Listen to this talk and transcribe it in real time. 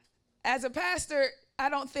As a pastor, I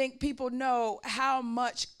don't think people know how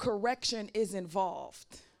much correction is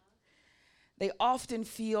involved. They often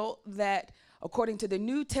feel that, according to the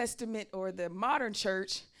New Testament or the modern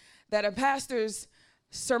church, that a pastor's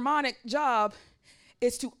sermonic job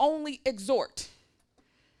is to only exhort,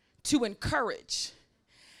 to encourage,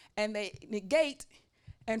 and they negate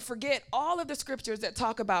and forget all of the scriptures that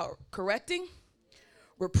talk about correcting,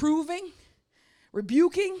 reproving,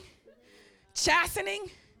 rebuking, chastening,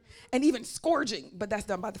 and even scourging. But that's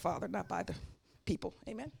done by the Father, not by the people.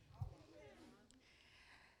 Amen.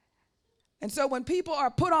 And so when people are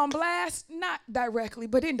put on blast, not directly,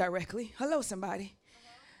 but indirectly, hello, somebody,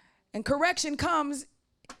 and correction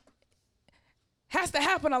has to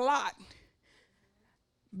happen a lot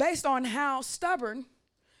based on how stubborn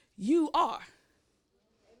you are.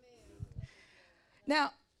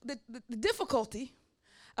 Now, the difficulty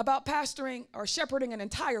about pastoring or shepherding an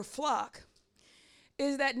entire flock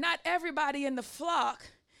is that not everybody in the flock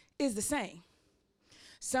is the same.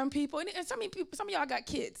 Some people, and some of y'all got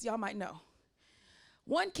kids, y'all might know.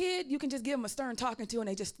 One kid, you can just give them a stern talking to and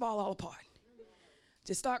they just fall all apart.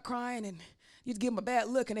 Just start crying and you just give them a bad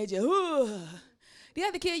look and they just, ugh. The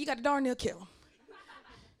other kid, you got to darn near kill them.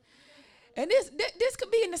 And this could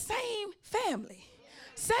be in the same family,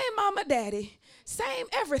 same mama, daddy, same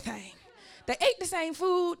everything. They ate the same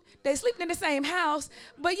food, they sleep in the same house,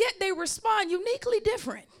 but yet they respond uniquely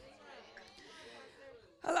different.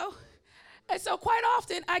 Hello? And so quite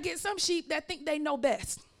often I get some sheep that think they know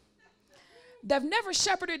best. They've never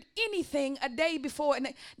shepherded anything a day before, and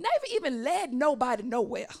they never even led nobody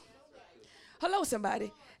nowhere. Hello,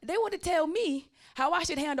 somebody. They want to tell me how I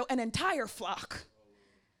should handle an entire flock.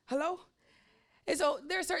 Hello? And so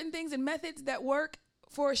there are certain things and methods that work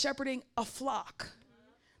for shepherding a flock,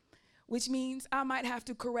 which means I might have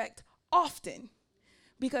to correct often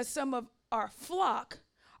because some of our flock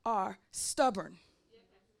are stubborn.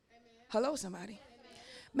 Hello, somebody.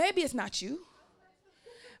 Maybe it's not you.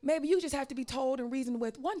 Maybe you just have to be told and reasoned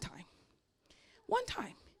with one time. One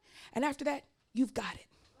time. And after that, you've got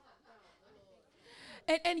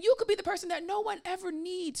it. And you could be the person that no one ever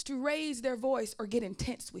needs to raise their voice or get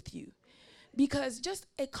intense with you, because just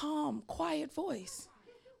a calm, quiet voice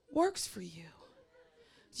works for you.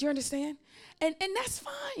 Do you understand? And that's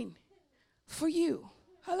fine for you.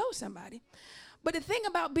 Hello, somebody. But the thing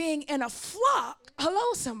about being in a flock,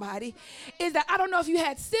 hello, somebody, is that I don't know if you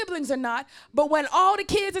had siblings or not, but when all the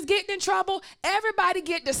kids is getting in trouble, everybody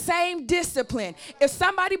get the same discipline. If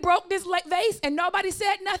somebody broke this vase and nobody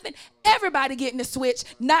said nothing, everybody getting the switch,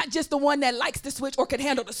 not just the one that likes the switch or can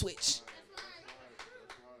handle the switch.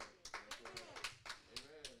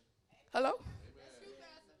 Hello?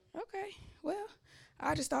 Okay, well,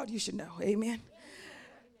 I just thought you should know, amen.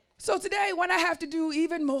 So today, when I have to do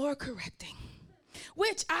even more correcting,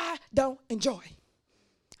 which I don't enjoy.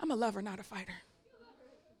 I'm a lover, not a fighter.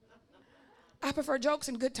 I prefer jokes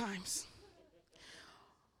and good times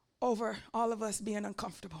over all of us being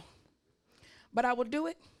uncomfortable. But I will do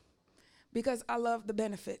it because I love the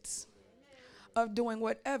benefits of doing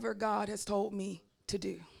whatever God has told me to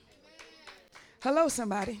do. Hello,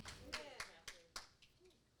 somebody.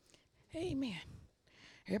 Amen.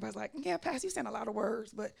 Everybody's like, yeah, Pastor, you saying a lot of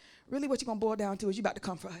words, but really what you're going to boil down to is you about to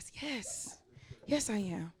come for us. Yes. Yes, I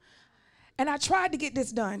am. And I tried to get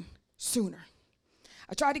this done sooner.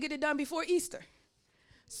 I tried to get it done before Easter,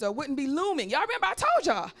 so it wouldn't be looming. Y'all remember I told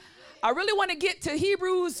y'all, I really want to get to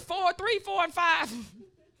Hebrews 4:3, 4, and 5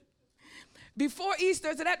 before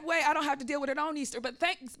Easter, so that way I don't have to deal with it on Easter. But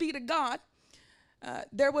thanks be to God,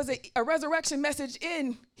 there was a resurrection message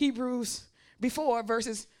in Hebrews before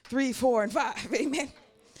verses 3, 4, and 5. Amen.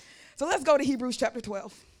 So let's go to Hebrews chapter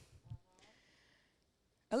 12.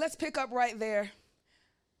 And let's pick up right there.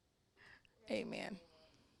 Amen.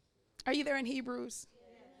 Are you there in Hebrews?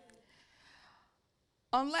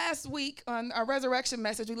 On last week, on our resurrection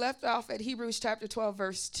message, we left off at Hebrews chapter 12,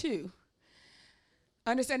 verse 2.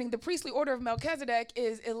 Understanding the priestly order of Melchizedek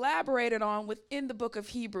is elaborated on within the book of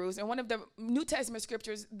Hebrews. And one of the New Testament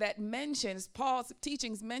scriptures that mentions, Paul's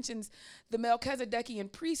teachings mentions the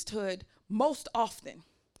Melchizedekian priesthood most often,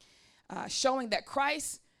 showing that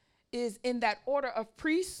Christ is in that order of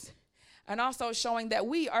priests, and also showing that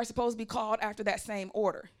we are supposed to be called after that same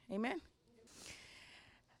order. Amen.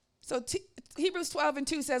 So Hebrews 12 and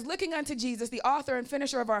 2 says, looking unto Jesus, the author and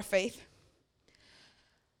finisher of our faith,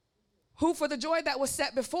 who for the joy that was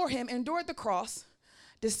set before him endured the cross,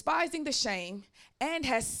 despising the shame, and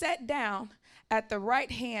has sat down at the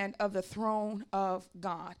right hand of the throne of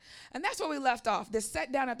God. And that's where we left off, this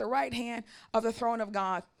sat down at the right hand of the throne of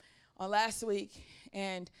God on last week,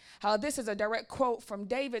 and how this is a direct quote from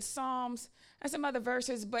David's Psalms and some other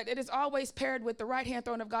verses, but it is always paired with the right hand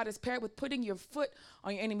throne of God is paired with putting your foot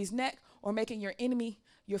on your enemy's neck or making your enemy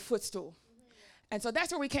your footstool. And so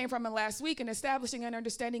that's where we came from in last week, in establishing and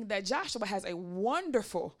understanding that Joshua has a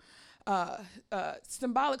wonderful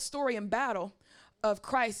symbolic story and battle of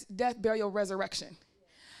Christ's death, burial, resurrection.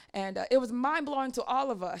 And it was mind-blowing to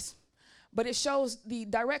all of us, but it shows the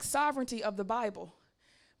direct sovereignty of the Bible,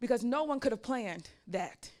 because no one could have planned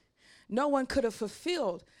that. No one could have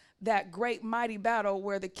fulfilled that great, mighty battle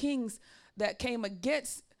where the kings that came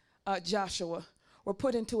against Joshua were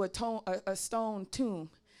put into a stone tomb,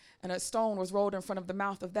 and a stone was rolled in front of the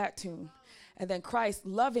mouth of that tomb. And then Christ,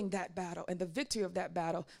 loving that battle and the victory of that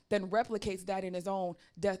battle, then replicates that in his own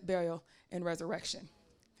death, burial, and resurrection.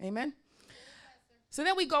 Amen? So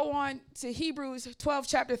then we go on to Hebrews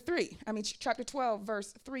chapter 12,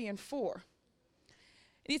 verse 3 and 4.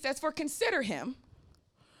 And he says, "For consider him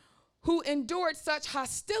who endured such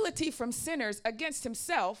hostility from sinners against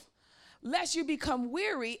himself, lest you become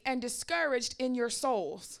weary and discouraged in your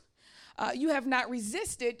souls. You have not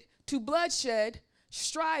resisted to bloodshed,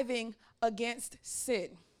 striving against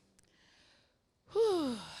sin."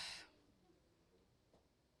 Whew.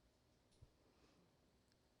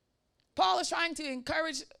 Paul is trying to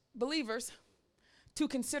encourage believers to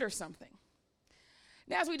consider something.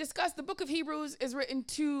 Now, as we discussed, the book of Hebrews is written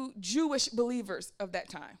to Jewish believers of that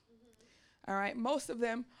time. All right, most of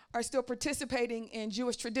them are still participating in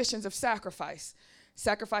Jewish traditions of sacrifice,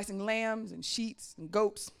 sacrificing lambs and sheep and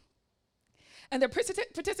goats. And they're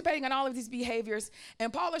participating in all of these behaviors.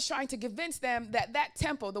 And Paul is trying to convince them that that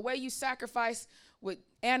temple, the way you sacrifice with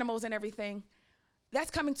animals and everything, that's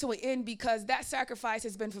coming to an end, because that sacrifice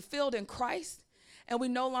has been fulfilled in Christ. And we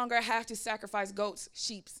no longer have to sacrifice goats,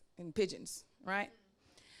 sheep, and pigeons, right?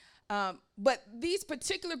 But these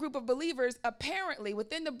particular group of believers, apparently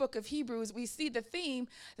within the book of Hebrews, we see the theme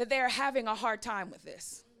that they are having a hard time with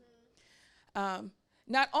this.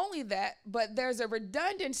 Not only that, but there's a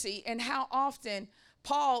redundancy in how often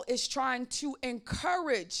Paul is trying to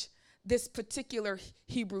encourage this particular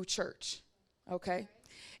Hebrew church, okay?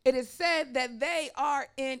 It is said that they are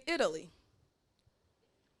in Italy,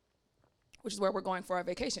 which is where we're going for our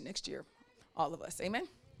vacation next year, all of us, amen?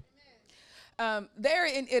 They're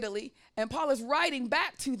in Italy, and Paul is writing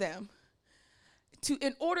back to them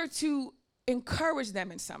in order to encourage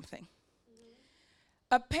them in something.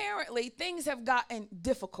 Apparently, things have gotten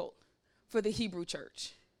difficult for the Hebrew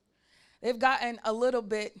church. They've gotten a little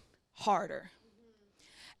bit harder.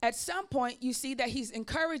 At some point, you see that he's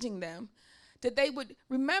encouraging them that they would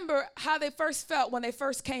remember how they first felt when they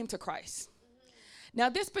first came to Christ. Now,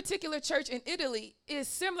 this particular church in Italy is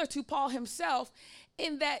similar to Paul himself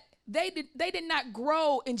in that they did not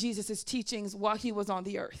grow in Jesus' teachings while he was on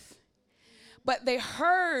the earth, but they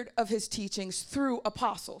heard of his teachings through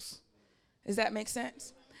apostles. Does that make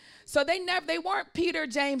sense? So they weren't Peter,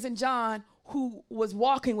 James, and John who was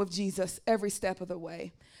walking with Jesus every step of the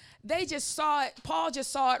way. They just saw it, Paul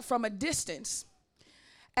just saw it from a distance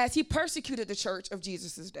as he persecuted the church of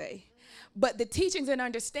Jesus' day. But the teachings and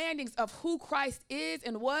understandings of who Christ is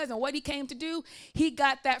and was and what he came to do, he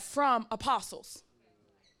got that from apostles.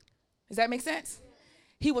 Does that make sense?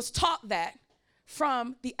 He was taught that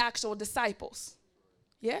from the actual disciples.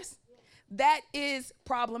 Yes? That is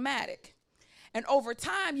problematic. And over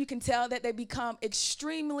time, you can tell that they become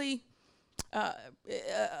extremely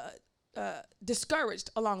discouraged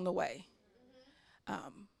along the way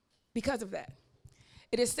because of that.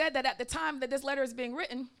 It is said that at the time that this letter is being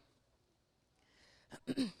written,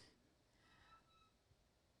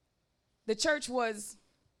 the church was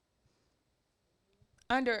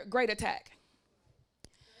under great attack.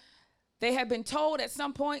 They had been told at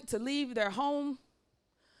some point to leave their home,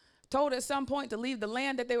 told at some point to leave the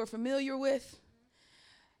land that they were familiar with,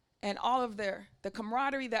 and all of the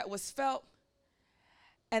camaraderie that was felt,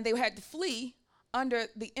 and they had to flee under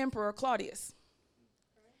the Emperor Claudius.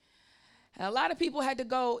 And a lot of people had to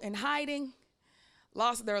go in hiding,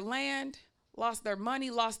 lost their land, lost their money,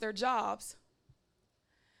 lost their jobs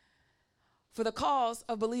for the cause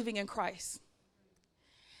of believing in Christ.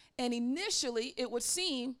 And initially, it would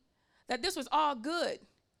seem that this was all good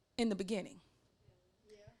in the beginning.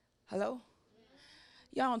 Hello?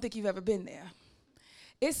 Y'all don't think you've ever been there.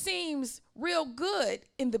 It seems real good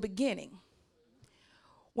in the beginning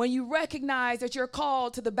when you recognize that you're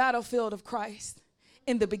called to the battlefield of Christ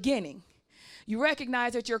in the beginning. You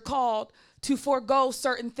recognize that you're called to forego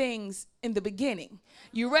certain things in the beginning.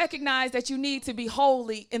 You recognize that you need to be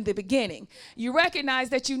holy in the beginning. You recognize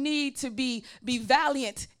that you need to be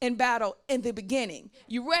valiant in battle in the beginning.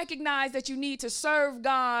 You recognize that you need to serve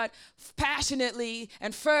God passionately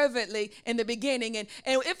and fervently in the beginning. And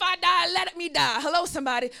if I die, let me die. Hello,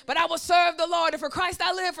 somebody. But I will serve the Lord. And for Christ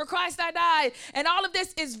I live, for Christ I died. And all of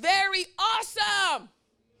this is very awesome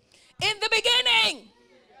in the beginning.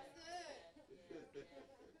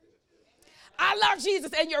 I love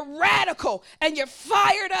Jesus, and you're radical, and you're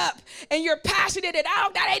fired up, and you're passionate, and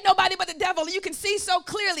that ain't nobody but the devil. And you can see so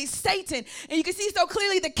clearly Satan, and you can see so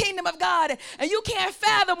clearly the kingdom of God, and you can't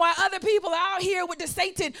fathom why other people are out here with the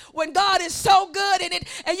Satan when God is so good in it,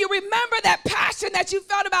 and you remember that passion that you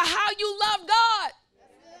felt about how you love God.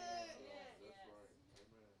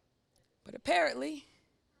 But apparently,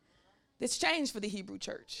 this changed for the Hebrew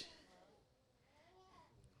church.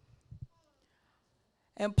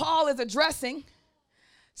 And Paul is addressing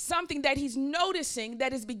something that he's noticing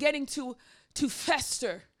that is beginning to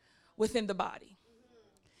fester within the body.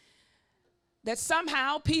 That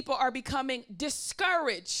somehow people are becoming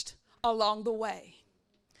discouraged along the way.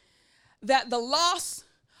 That the loss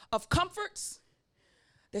of comforts,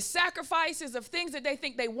 the sacrifices of things that they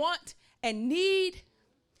think they want and need,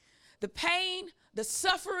 the pain, the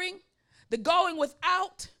suffering, the going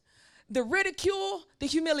without, the ridicule, the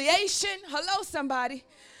humiliation. Hello, somebody.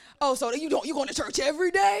 Oh, so you going to church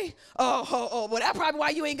every day? Well, that's probably why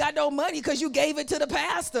you ain't got no money, because you gave it to the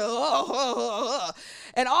pastor.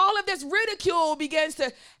 And all of this ridicule begins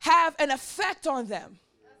to have an effect on them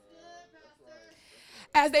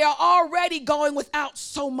as they are already going without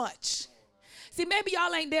so much. See, maybe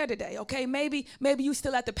y'all ain't there today, okay? Maybe you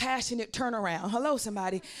still at the passionate turnaround. Hello,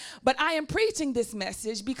 somebody. But I am preaching this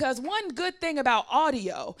message because one good thing about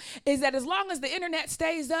audio is that as long as the internet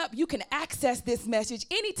stays up, you can access this message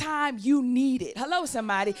anytime you need it. Hello,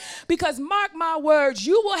 somebody. Because mark my words,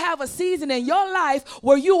 you will have a season in your life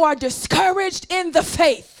where you are discouraged in the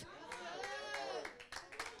faith.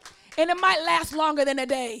 And it might last longer than a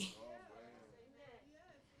day.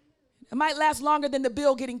 It might last longer than the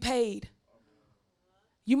bill getting paid.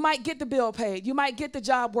 You might get the bill paid. You might get the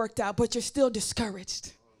job worked out, but you're still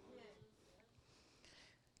discouraged.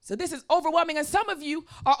 So this is overwhelming. And some of you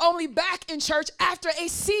are only back in church after a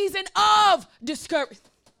season of discouragement.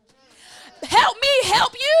 Help me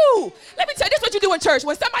help you. Let me tell you, this is what you do in church.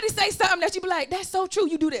 When somebody says something that you be like, that's so true,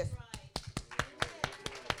 you do this.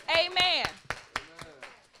 Amen.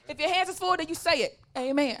 If your hands is full, then you say it.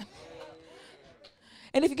 Amen.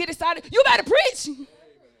 And if you get excited, you better preach.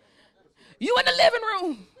 You in the living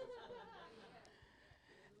room.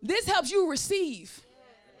 This helps you receive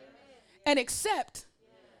and accept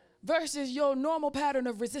versus your normal pattern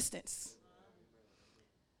of resistance.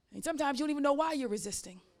 And sometimes you don't even know why you're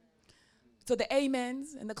resisting. So the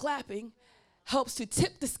amens and the clapping helps to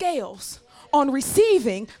tip the scales on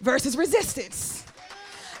receiving versus resistance.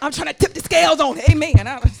 I'm trying to tip the scales on amen.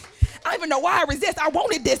 I don't even know why I resist. I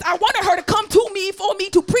wanted this. I wanted her to come to me for me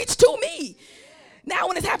to preach to me. Now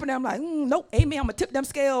when it's happening, I'm like, nope, amen. I'm going to tip them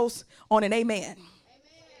scales on an amen.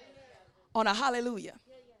 On a hallelujah.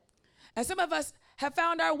 And some of us have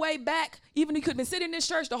found our way back, even you could have been sitting in this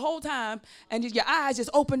church the whole time, and your eyes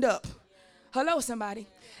just opened up. Hello, somebody.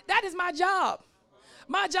 That is my job.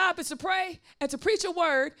 My job is to pray and to preach a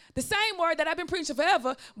word, the same word that I've been preaching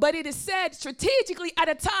forever, but it is said strategically at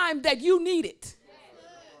a time that you need it.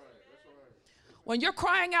 When you're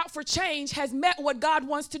crying out for change has met what God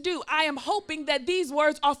wants to do. I am hoping that these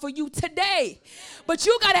words are for you today. But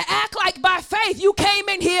you got to act like by faith you came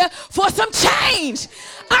in here for some change.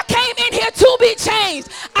 I came in here to be changed.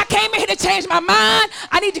 I came in here to change my mind.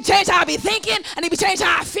 I need to change how I be thinking. I need to change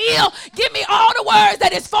how I feel. Give me all the words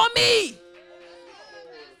that is for me.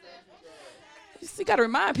 You got to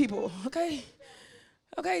remind people, okay?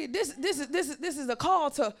 Okay, this is a call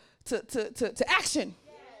to action.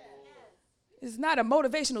 It's not a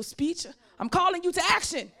motivational speech. I'm calling you to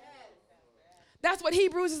action. That's what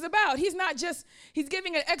Hebrews is about. He's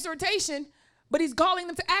giving an exhortation, but he's calling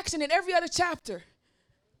them to action in every other chapter.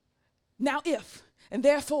 Now if, and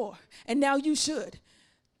therefore, and now you should.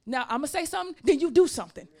 Now I'm going to say something, then you do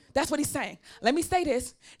something. That's what he's saying. Let me say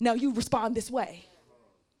this, now you respond this way.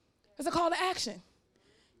 It's a call to action.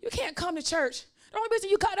 You can't come to church. The only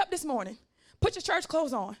reason you got up this morning, put your church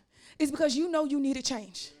clothes on, is because you know you need a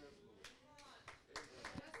change.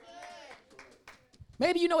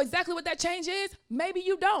 Maybe you know exactly what that change is. Maybe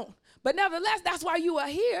you don't. But nevertheless, that's why you are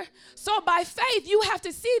here. So by faith, you have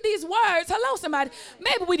to see these words. Hello, somebody.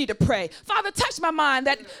 Maybe we need to pray. Father, touch my mind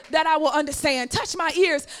that I will understand. Touch my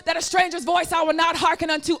ears that a stranger's voice I will not hearken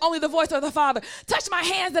unto, only the voice of the Father. Touch my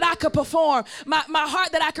hands that I could perform, my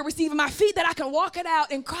heart that I could receive, and my feet that I can walk it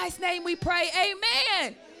out. In Christ's name we pray,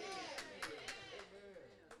 amen.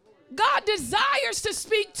 God desires to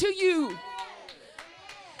speak to you.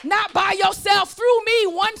 Not by yourself, through me,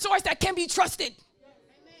 one source that can be trusted.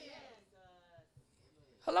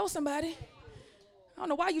 Hello, somebody. I don't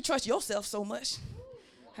know why you trust yourself so much.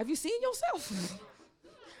 Have you seen yourself?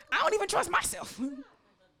 I don't even trust myself.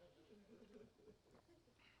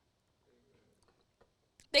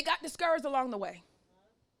 They got discouraged along the way.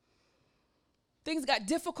 Things got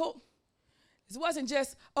difficult. It wasn't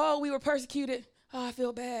just, oh, we were persecuted. Oh, I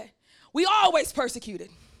feel bad. We always persecuted.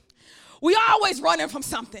 We always running from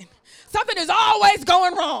something. Something is always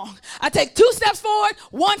going wrong. I take 2 steps forward,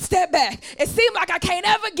 1 step back. It seems like I can't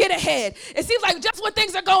ever get ahead. It seems like just when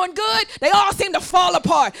things are going good, they all seem to fall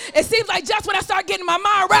apart. It seems like just when I start getting my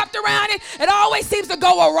mind wrapped around it, it always seems to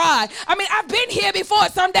go awry. I mean, I've been here before.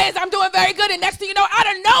 Some days I'm doing very good, and next thing you know, out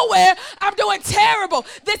of nowhere, I'm doing terrible.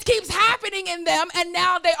 This keeps happening in them, and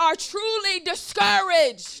now they are truly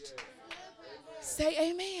discouraged.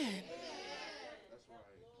 Say amen.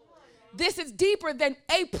 This is deeper than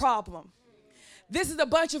a problem. This is a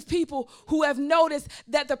bunch of people who have noticed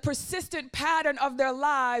that the persistent pattern of their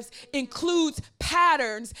lives includes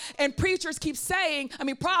patterns. And preachers keep saying,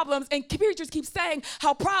 problems, and preachers keep saying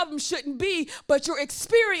how problems shouldn't be, but your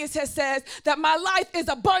experience has said that my life is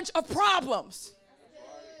a bunch of problems.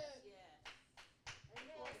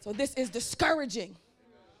 So this is discouraging.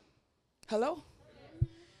 Hello?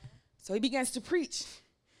 So he begins to preach.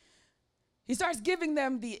 He starts giving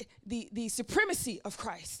them the supremacy of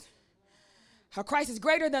Christ. How Christ is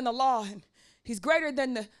greater than the law, and he's greater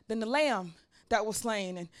than the lamb that was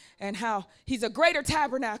slain, and how he's a greater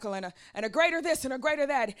tabernacle and a greater this and a greater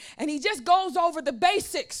that. And he just goes over the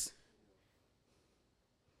basics.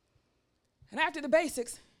 And after the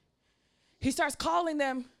basics, he starts calling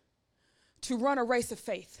them to run a race of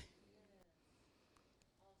faith.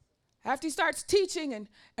 After he starts teaching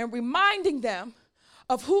and reminding them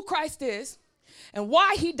of who Christ is and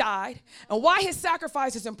why he died and why his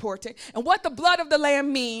sacrifice is important and what the blood of the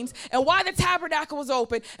lamb means and why the tabernacle was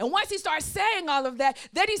open. And once he starts saying all of that,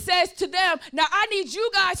 then he says to them, now I need you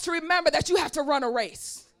guys to remember that you have to run a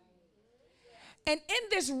race. And in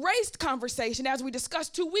this race conversation, as we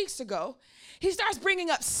discussed 2 weeks ago, he starts bringing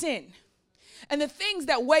up sin and the things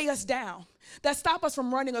that weigh us down, that stop us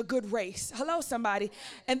from running a good race. Hello, somebody.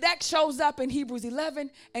 And that shows up in Hebrews 11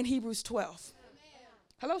 and Hebrews 12.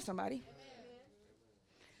 Hello, somebody.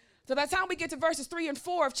 So by the time we get to verses 3 and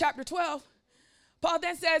 4 of chapter 12, Paul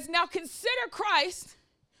then says, now consider Christ,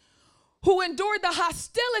 who endured the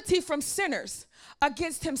hostility from sinners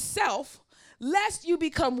against himself, lest you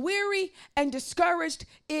become weary and discouraged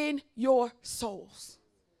in your souls.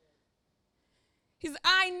 He says,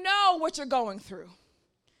 I know what you're going through.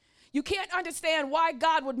 You can't understand why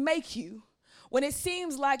God would make you when it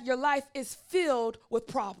seems like your life is filled with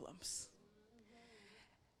problems.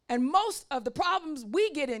 And most of the problems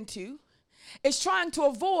we get into is trying to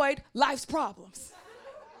avoid life's problems.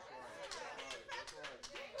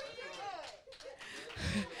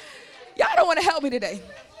 Y'all don't want to help me today.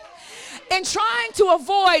 In trying to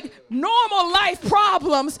avoid normal life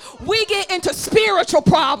problems, we get into spiritual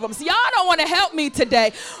problems. Y'all don't want to help me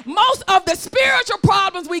today. Most of the spiritual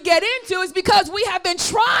problems we get into is because we have been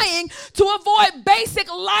trying to avoid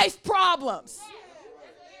basic life problems.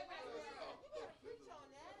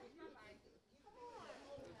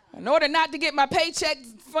 In order not to get my paycheck,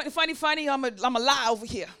 funny, I'm a lie over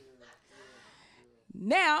here.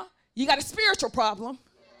 Now, you got a spiritual problem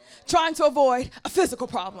trying to avoid a physical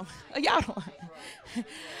problem. Y'all don't.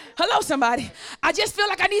 Hello, somebody. I just feel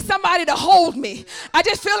like I need somebody to hold me. I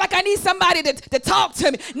just feel like I need somebody to talk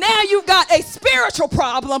to me. Now you've got a spiritual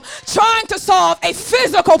problem trying to solve a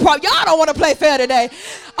physical problem. Y'all don't want to play fair today.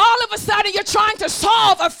 All of a sudden, you're trying to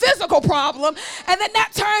solve a physical problem, and then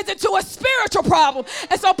that turns into a spiritual problem.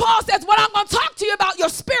 And so Paul says, what I'm going to talk to you about your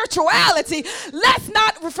spirituality, let's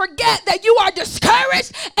not forget that you are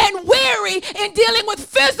discouraged and weary in dealing with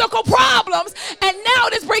physical problems, and now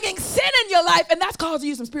it is bringing sin in your life, and that's causing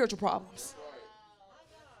you some spiritual problems.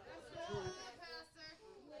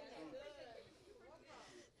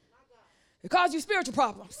 It causes you spiritual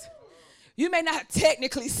problems. You may not have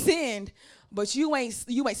technically sinned, but you ain't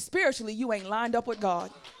spiritually, you ain't lined up with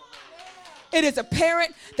God. It is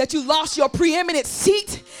apparent that you lost your preeminent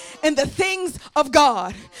seat in the things of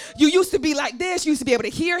God. You used to be like this. You used to be able to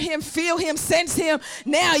hear him, feel him, sense him.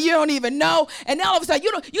 Now you don't even know. And now all of a sudden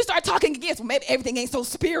you start talking against, well, maybe everything ain't so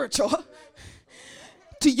spiritual.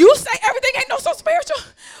 Do you say everything ain't no so spiritual?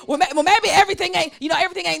 Well, maybe everything ain't,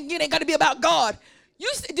 everything ain't got to be about God.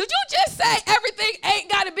 Did you just say everything ain't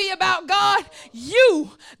got to be about God? You,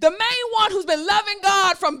 the main one who's been loving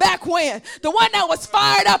God from back when, the one that was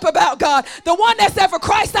fired up about God, the one that said, for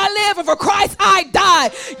Christ I live and for Christ I die.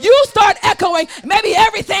 You start echoing, maybe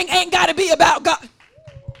everything ain't got to be about God.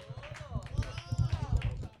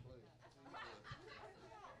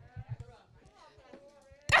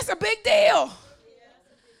 That's a big deal.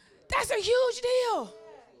 That's a huge deal.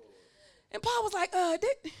 And Paul was like,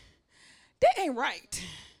 that ain't right.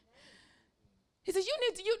 He says,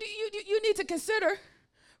 you need to consider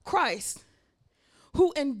Christ,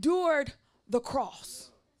 who endured the cross.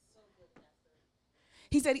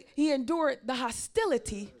 He said he endured the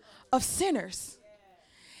hostility of sinners.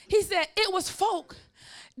 He said it was folk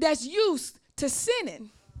that's used to sinning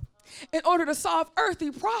in order to solve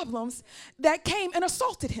earthly problems that came and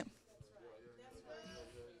assaulted him.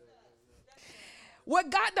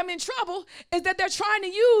 What got them in trouble is that they're trying to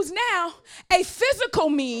use now a physical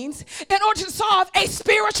means in order to solve a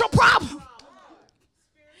spiritual problem.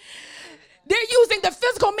 They're using the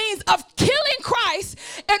physical means of killing Christ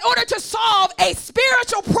in order to solve a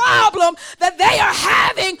spiritual problem that they are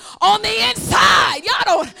having on the inside. Y'all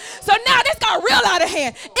don't. So now this got real out of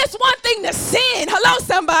hand. It's one thing to sin, hello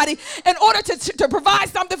somebody, in order to provide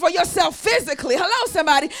something for yourself physically. Hello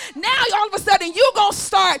somebody. Now all of a sudden you're going to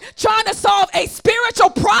start trying to solve a spiritual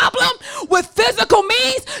problem with physical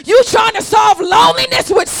means. You trying to solve loneliness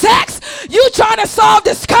with sex. You trying to solve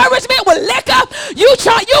discouragement with liquor. You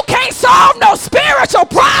can't solve no spiritual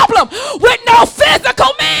problem with no physical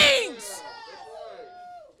means.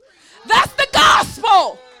 That's the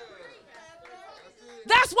gospel.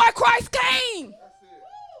 That's why Christ came.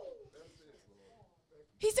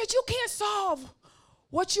 He said you can't solve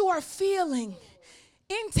what you are feeling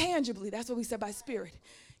intangibly. That's what we said by spirit.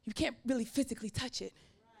 You can't really physically touch it,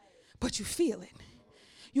 but you feel it.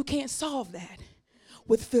 You can't solve that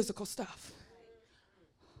with physical stuff.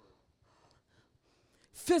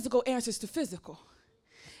 Physical answers to physical,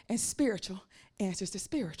 and spiritual answers to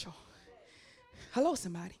spiritual. Hello,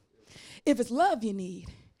 somebody. If it's love you need,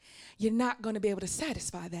 you're not going to be able to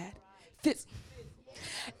satisfy that.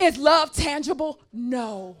 Is love tangible?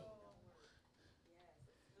 No.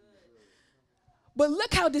 But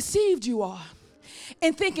look how deceived you are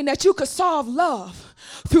in thinking that you could solve love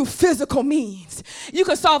through physical means. You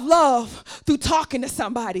could solve love through talking to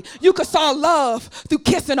somebody. You could solve love through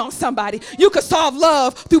kissing on somebody. You could solve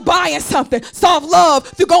love through buying something. Solve love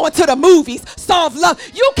through going to the movies. Solve love.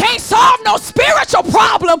 You can't solve no spiritual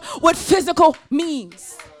problem with physical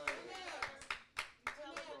means.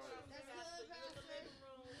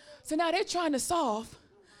 So now they're trying to solve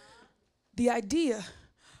the idea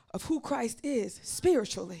of who Christ is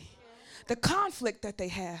spiritually. The conflict that they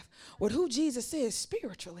have with who Jesus is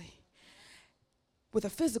spiritually with a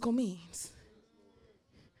physical means.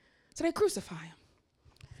 So they crucify him.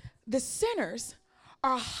 The sinners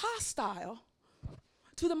are hostile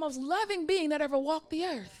to the most loving being that ever walked the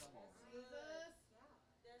earth.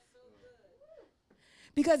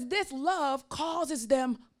 Because this love causes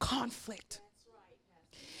them conflict.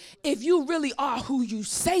 If you really are who you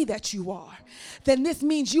say that you are, then this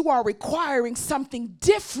means you are requiring something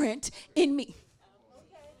different in me.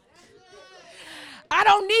 I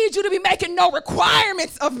don't need you to be making no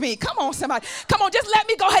requirements of me. Come on, somebody. Come on, just let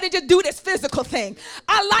me go ahead and just do this physical thing.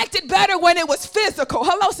 I liked it better when it was physical.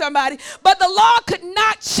 Hello, somebody. But the law could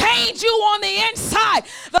not change you on the inside.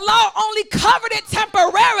 The law only covered it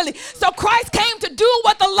temporarily. So Christ came to do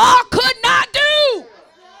what the law could not do.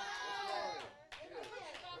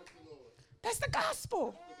 That's the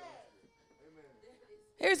gospel.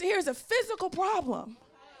 Here's a physical problem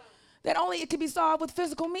that only it can be solved with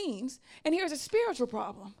physical means. And here's a spiritual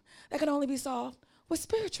problem that can only be solved with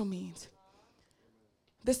spiritual means.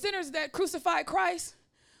 The sinners that crucified Christ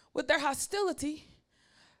with their hostility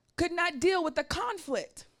could not deal with the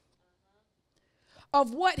conflict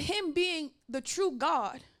of what him being the true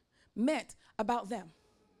God meant about them.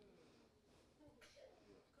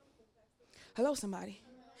 Hello, somebody.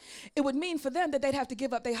 It would mean for them that they'd have to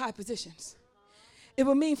give up their high positions. It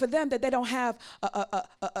would mean for them that they don't have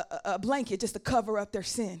a blanket just to cover up their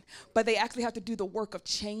sin, but they actually have to do the work of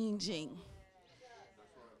changing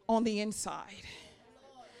on the inside.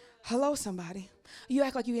 Hello, somebody. You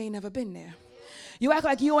act like you ain't never been there. You act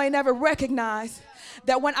like you ain't never recognized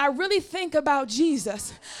that when I really think about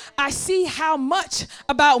Jesus, I see how much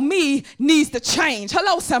about me needs to change.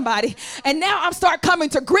 Hello, somebody. And now I'm start coming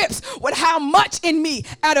to grips with how much in me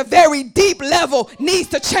at a very deep level needs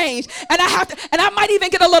to change. And I might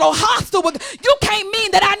even get a little hostile with, you can't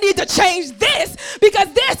mean that I need to change this,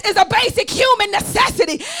 because this is a basic human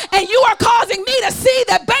necessity. And you are causing me to see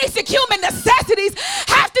that basic human necessities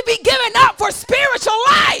have to be given up for spiritual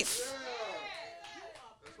life.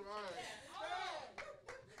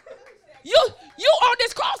 You on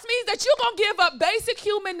this cross means that you're going to give up basic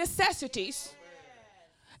human necessities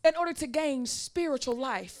in order to gain spiritual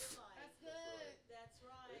life. That's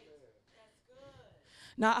right. That's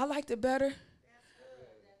good. Now, I liked it better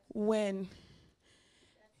when,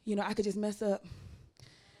 I could just mess up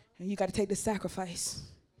and you got to take the sacrifice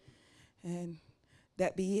and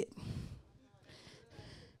that be it.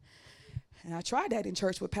 And I tried that in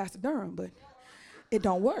church with Pastor Durham, but it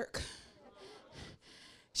don't work.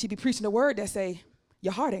 She be preaching the word that say,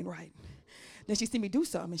 your heart ain't right. Then she see me do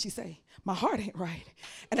something and she say, my heart ain't right.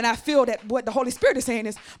 And then I feel that what the Holy Spirit is saying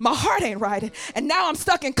is, my heart ain't right. And now I'm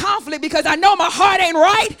stuck in conflict because I know my heart ain't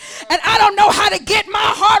right. And I don't know how to get my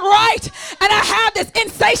heart right. And I have this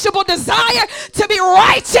insatiable desire to be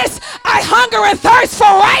righteous. I hunger and thirst for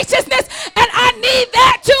righteousness. And I need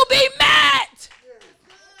that to be met.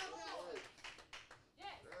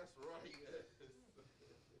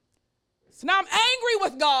 So now I'm angry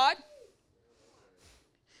with God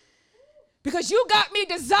because you got me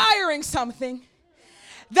desiring something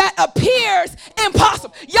that appears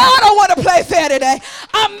impossible. Y'all don't want to play fair today.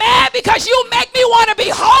 I'm mad because you make me want to be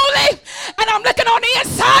holy, and I'm looking on the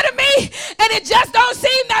inside of me, and it just don't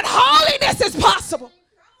seem that holiness is possible.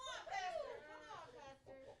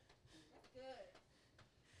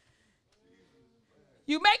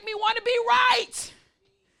 You make me want to be right.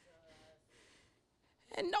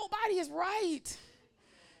 And nobody is right.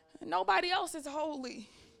 And nobody else is holy.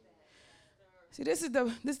 See, this is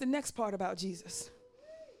the next part about Jesus.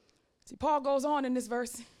 See, Paul goes on in this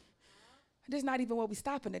verse. This is not even where we're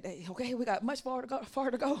stopping today, okay? We got much far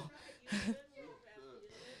to go.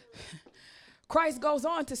 Christ goes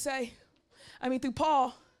on to say, through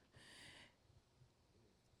Paul,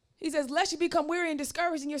 he says, lest you become weary and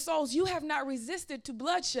discouraged in your souls, you have not resisted to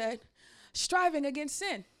bloodshed, striving against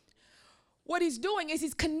sin. What he's doing is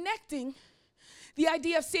he's connecting the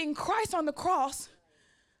idea of seeing Christ on the cross,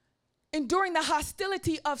 enduring the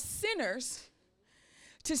hostility of sinners,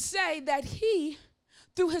 to say that he,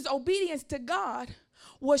 through his obedience to God,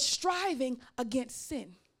 was striving against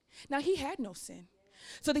sin. Now, he had no sin.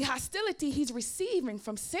 So the hostility he's receiving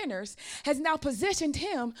from sinners has now positioned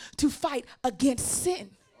him to fight against sin.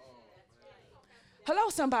 Hello,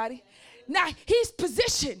 somebody. Now, he's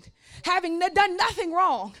positioned, having done nothing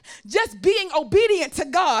wrong, just being obedient to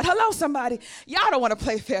God. Hello, somebody. Y'all don't want to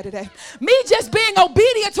play fair today. Me just being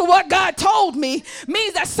obedient to what God told me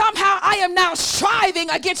means that somehow I am now striving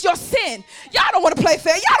against your sin. Y'all don't want to play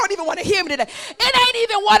fair. Y'all don't even want to hear me today. It ain't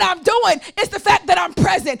even what I'm doing. It's the fact that I'm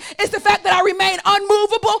present. It's the fact that I remain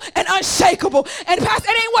unmovable and unshakable. And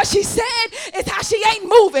Pastor, it ain't what she said. It's how she ain't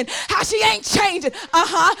moving, how she ain't changing.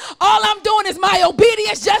 All I'm doing is my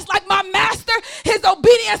obedience, just like my master. His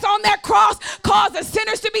obedience on that cross causes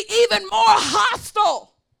sinners to be even more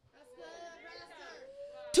hostile,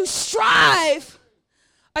 to strive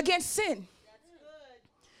against sin.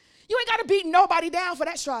 You ain't got to beat nobody down for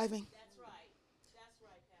that striving. That's right, Pastor.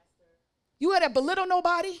 You got to belittle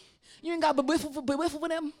nobody. You ain't got to be with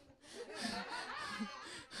them.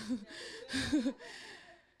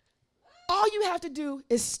 All you have to do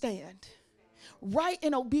is stand right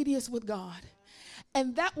in obedience with God.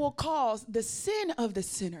 And that will cause the sin of the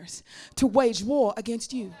sinners to wage war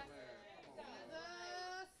against you.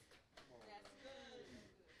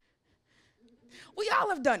 We all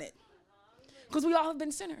have done it because we all have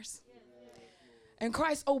been sinners. And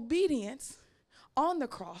Christ's obedience on the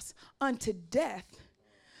cross unto death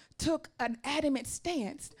took an adamant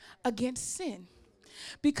stance against sin.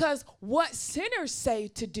 Because what sinners say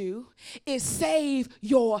to do is save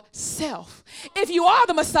yourself. If you are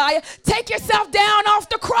the Messiah, take yourself down off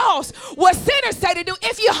the cross. What sinners say to do,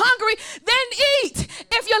 if you're hungry, then eat.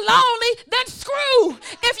 If you're lonely, then screw.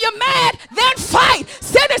 If you're mad, then fight.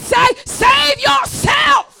 Sinners say, save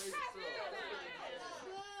yourself.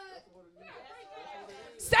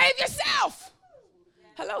 Save yourself.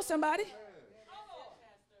 Hello, somebody.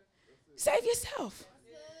 Save yourself.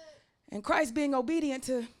 And Christ being obedient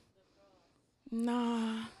to,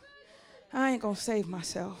 I ain't going to save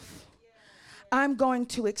myself. I'm going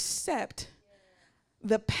to accept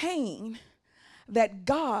the pain that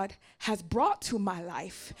God has brought to my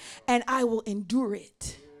life, and I will endure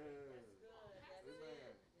it.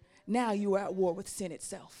 Now you are at war with sin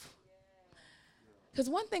itself. Because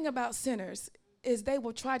one thing about sinners is they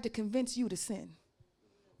will try to convince you to sin.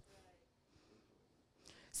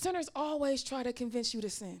 Sinners always try to convince you to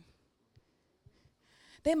sin.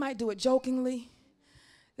 They might do it jokingly.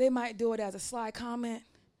 They might do it as a sly comment.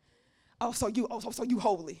 So you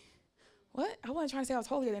holy. What? I wasn't trying to say I was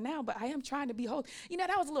holier than now, but I am trying to be holy. You know,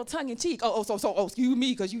 that was a little tongue in cheek. Excuse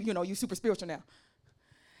me, because you super spiritual now.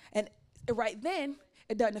 And right then,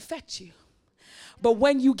 it doesn't affect you. But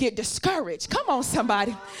when you get discouraged, come on,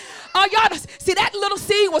 somebody. Oh, y'all, see, that little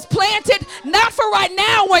seed was planted not for right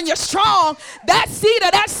now when you're strong. That seed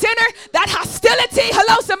of that sinner, that hostility,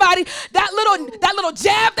 hello, somebody, that little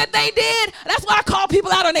jab that they did, that's why I call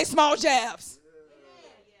people out on their small jabs.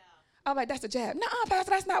 I'm like, that's a jab. Nuh-uh,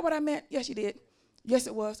 Pastor, that's not what I meant. Yes, you did. Yes,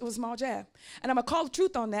 it was. It was a small jab. And I'm going to call the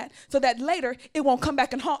truth on that so that later it won't come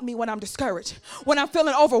back and haunt me when I'm discouraged, when I'm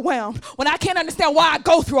feeling overwhelmed, when I can't understand why I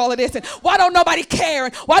go through all of this and why don't nobody care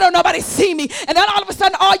and why don't nobody see me. And then all of a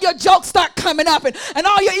sudden all your jokes start coming up and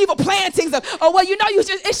all your evil plantings of,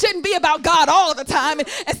 it shouldn't be about God all the time.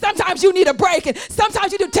 And sometimes you need a break and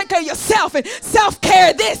sometimes you need to take care of yourself and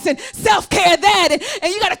self-care this and self-care that.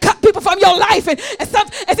 And you got to cut people from your life. And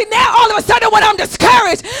see, now all of a sudden when I'm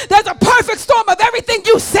discouraged, there's a perfect storm of everything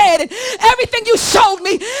you said and everything you showed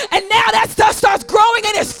me, and now that stuff starts growing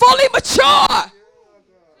and is fully mature.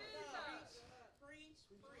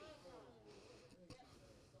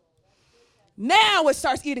 Now it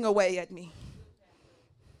starts eating away at me.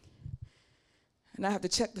 And I have to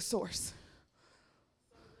check the source.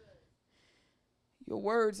 Your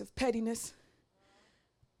words of pettiness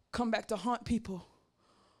come back to haunt people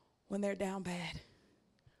when they're down bad.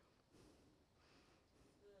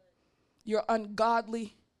 Your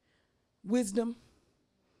ungodly wisdom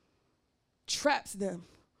traps them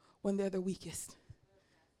when they're the weakest.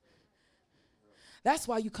 That's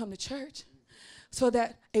why you come to church, so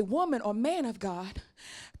that a woman or man of God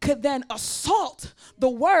could then assault the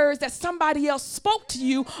words that somebody else spoke to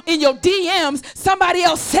you in your DMs, somebody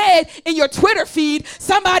else said in your Twitter feed,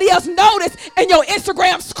 somebody else noticed in your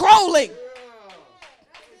Instagram scrolling.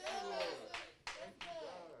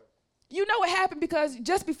 You know what happened, because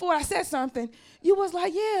just before I said something, you was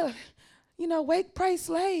like, yeah, wake, pray,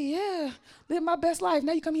 slay, yeah, live my best life.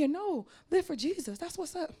 Now you come here, no, live for Jesus. That's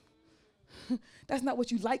what's up. That's not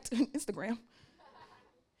what you liked on Instagram.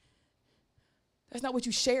 That's not what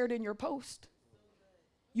you shared in your post.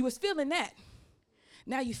 You was feeling that.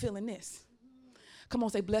 Now you feeling this. Come on,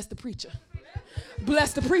 say, bless the preacher.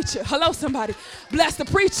 Bless the preacher. Hello, somebody. Bless the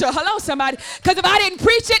preacher. Hello, somebody. Because if I didn't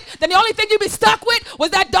preach it, then the only thing you'd be stuck with was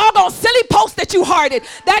that doggone silly post that you hearted,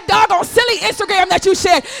 that doggone silly Instagram that you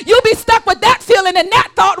shared. You'll be stuck with that feeling and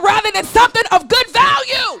that thought rather than something of good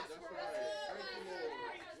value.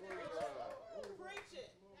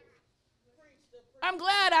 I'm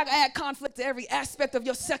glad I add conflict to every aspect of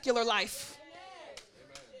your secular life.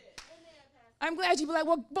 I'm glad you be like,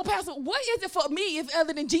 well, Pastor, what is it for me if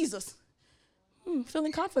other than Jesus?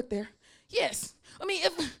 Feeling conflict there. Yes. I mean,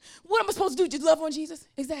 what am I supposed to do? Just love on Jesus?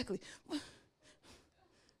 Exactly. Is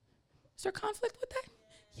there conflict with that?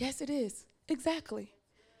 Yes, it is. Exactly.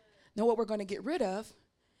 Now, what we're going to get rid of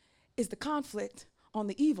is the conflict on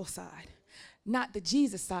the evil side, not the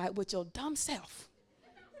Jesus side with your dumb self.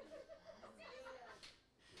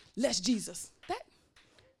 Less Jesus. That.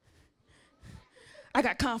 I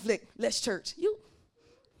got conflict. Less church. You.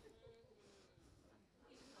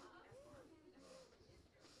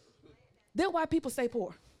 Then why people stay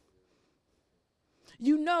poor?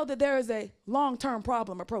 You know that there is a long-term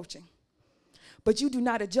problem approaching, but you do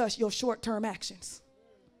not adjust your short-term actions.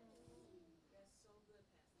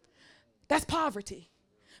 That's poverty.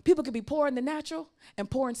 People can be poor in the natural and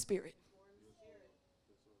poor in spirit.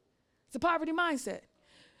 It's a poverty mindset.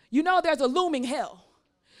 You know there's a looming hell.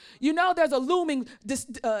 You know there's a looming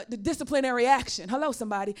disciplinary action. Hello,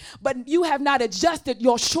 somebody. But you have not adjusted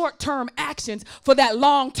your short-term actions for that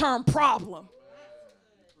long-term problem.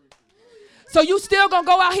 So you still going to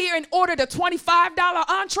go out here and order the $25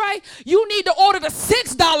 entree? You need to order the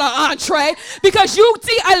 $6 entree because you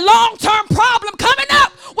see a long-term problem coming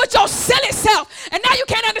up with your silly self. And now you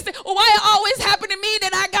can't understand, well, why it always happened to me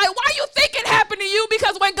that I got it. Why you think it happened to you?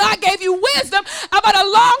 Because when God gave you wisdom about a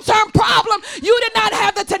long-term problem, you did not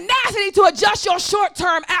have the tenacity to adjust your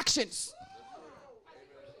short-term actions.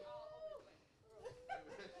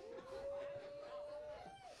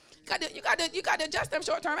 You got to adjust them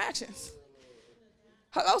short-term actions.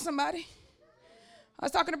 Hello, somebody. I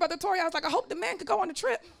was talking to Brother Tori. I was like, I hope the man could go on the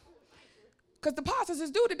trip because the deposits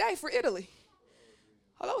is due today for Italy.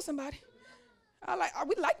 Hello, somebody.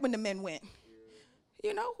 We like when the men went.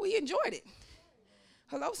 We enjoyed it.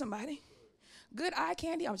 Hello, somebody. Good eye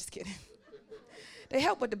candy. I'm just kidding. They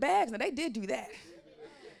help with the bags. Now, they did do that.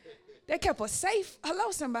 They kept us safe.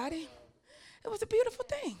 Hello, somebody. It was a beautiful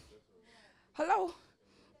thing. Hello.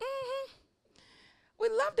 We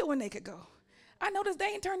loved it when they could go. I noticed they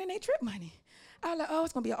ain't turning their trip money. I was like, oh,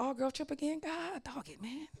 it's going to be an all-girl trip again? God, dog it,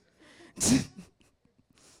 man.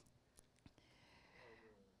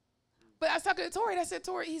 But I was talking to Tori, and I said,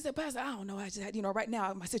 Tori, he said, Pastor, I don't know. I just had, right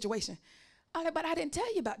now, my situation. I was like, but I didn't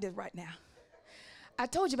tell you about this right now. I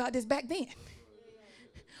told you about this back then.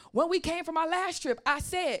 When we came from our last trip, I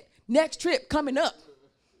said, next trip coming up.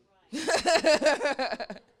 I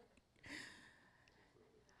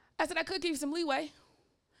said, I could give you some leeway.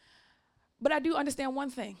 But I do understand one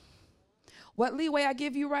thing. What leeway I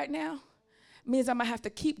give you right now means I'm going to have to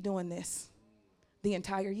keep doing this the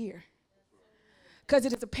entire year. Because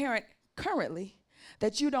it is apparent currently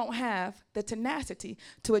that you don't have the tenacity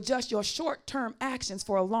to adjust your short-term actions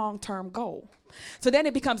for a long-term goal. So then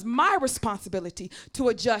it becomes my responsibility to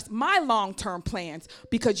adjust my long-term plans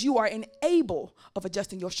because you are unable of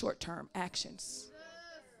adjusting your short-term actions.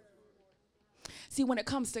 See, when it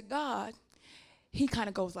comes to God, he kind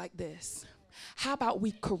of goes like this. How about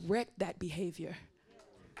we correct that behavior?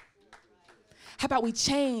 How about we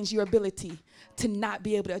change your ability to not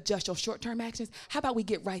be able to adjust your short-term actions? How about we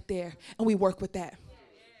get right there and we work with that?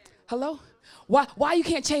 Hello? Why you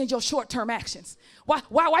can't change your short-term actions?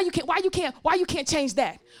 Why you can't change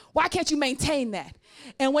that? Why can't you maintain that?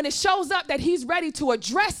 And when it shows up that he's ready to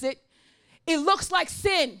address it, it looks like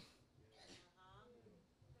sin.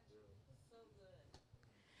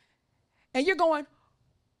 And you're going,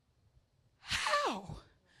 how?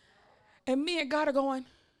 And me and God are going,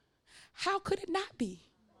 how could it not be?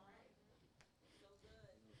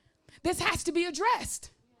 This has to be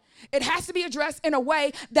addressed. It has to be addressed in a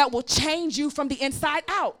way that will change you from the inside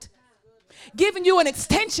out. Giving you an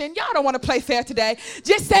extension, y'all don't want to play fair today.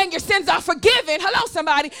 Just saying your sins are forgiven. Hello,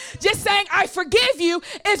 somebody. Just saying I forgive you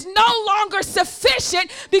is no longer sufficient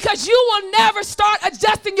because you will never start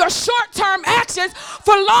adjusting your short-term actions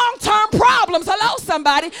for long-term problems. Hello,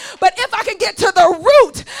 somebody. But if I can get to the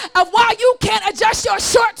root of why you can't adjust your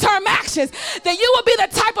short-term actions, then you will be the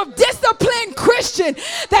type of disciplined Christian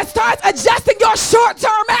that starts adjusting your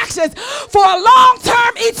short-term actions for a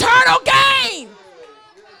long-term eternal gain.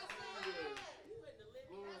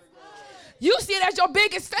 You see it as your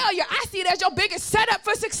biggest failure. I see it as your biggest setup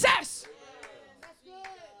for success.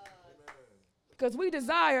 Because we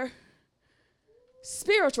desire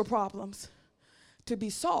spiritual problems to be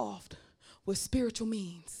solved with spiritual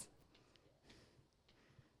means.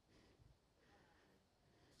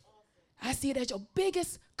 I see it as your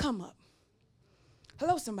biggest come up.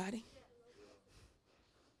 Hello, somebody.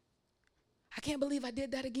 I can't believe I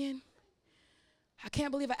did that again. I can't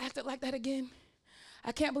believe I acted like that again.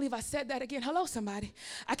 I can't believe I said that again. Hello, somebody.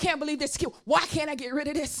 I can't believe this skill. Why can't I get rid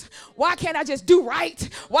of this? Why can't I just do right?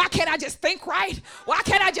 Why can't I just think right? Why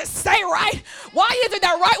can't I just say right? Why isn't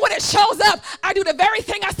that right when it shows up? I do the very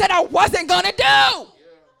thing I said I wasn't going to do.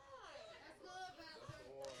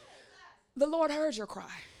 The Lord heard your cry.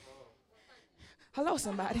 Hello,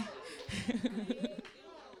 somebody.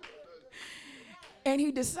 And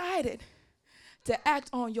he decided to act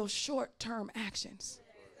on your short-term actions.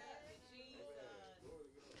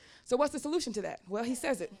 So what's the solution to that? Well, he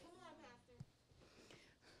says it.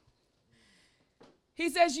 He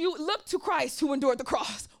says, you look to Christ who endured the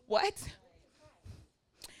cross. What?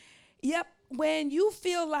 Yep. When you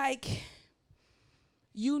feel like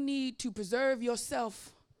you need to preserve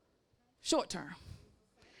yourself short term,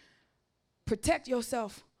 protect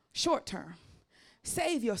yourself short term,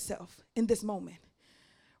 save yourself in this moment.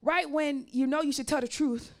 Right when you know you should tell the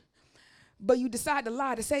truth, but you decide to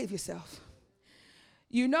lie to save yourself.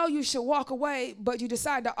 You know you should walk away, but you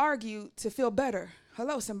decide to argue to feel better.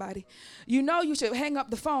 Hello, somebody. You know you should hang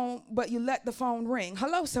up the phone, but you let the phone ring.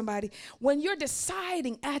 Hello, somebody. When you're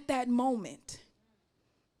deciding at that moment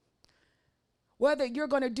whether you're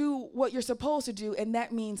going to do what you're supposed to do, and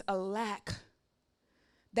that means a lack,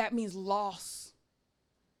 that means loss.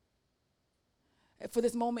 For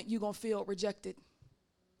this moment, you're going to feel rejected.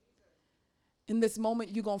 In this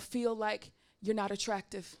moment, you're going to feel like you're not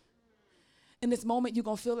attractive. In this moment, you're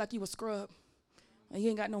going to feel like you a scrub. You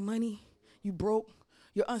ain't got no money. You broke.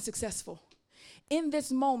 You're unsuccessful. In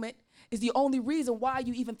this moment is the only reason why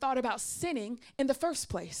you even thought about sinning in the first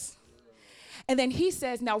place. And then he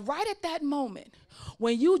says, now right at that moment,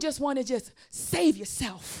 when you just want to just save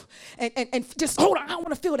yourself and just hold on, I don't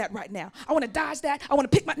want to feel that right now. I want to dodge that. I want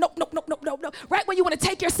to pick my, nope. Right when you want to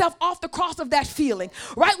take yourself off the cross of that feeling.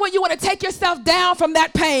 Right when you want to take yourself down from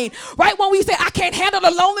that pain. Right when we say, I can't handle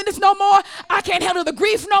the loneliness no more. I can't handle the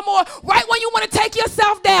grief no more. Right when you want to take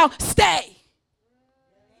yourself down, stay.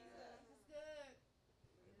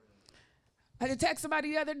 I had to text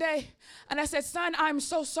somebody the other day, and I said, son, I'm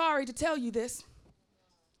so sorry to tell you this,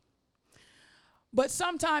 but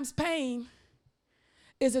sometimes pain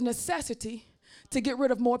is a necessity to get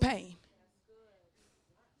rid of more pain.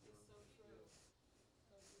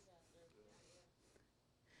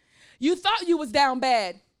 You thought you was down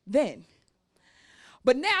bad then,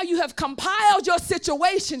 but now you have compiled your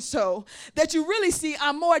situation so that you really see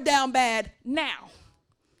I'm more down bad now.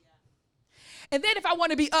 And then if I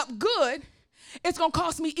want to be up good, it's going to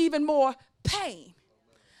cost me even more pain.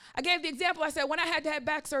 I gave the example. I said, when I had to have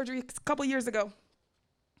back surgery a couple years ago,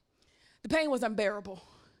 the pain was unbearable.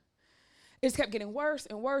 It just kept getting worse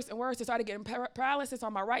and worse and worse. I started getting paralysis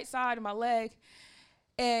on my right side of my leg.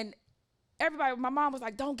 And everybody, my mom was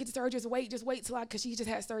like, don't get the surgery, just wait till because she just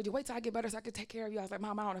had surgery. Wait till I get better so I can take care of you. I was like,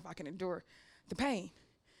 Mom, I don't know if I can endure the pain.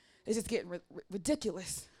 It's just getting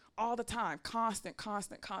ridiculous all the time, constant.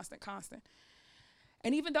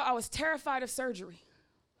 And even though I was terrified of surgery,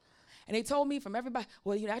 and they told me from everybody,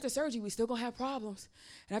 well, after surgery, we still gonna have problems.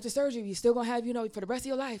 And after surgery, you still gonna have, for the rest of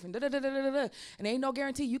your life, and And there ain't no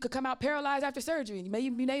guarantee you could come out paralyzed after surgery, and you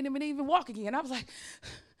may even walk again. And I was like,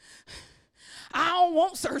 I don't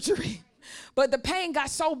want surgery. But the pain got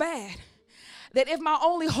so bad that if my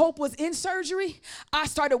only hope was in surgery, I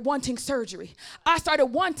started wanting surgery. I started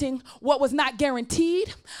wanting what was not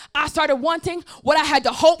guaranteed. I started wanting what I had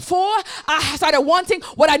to hope for. I started wanting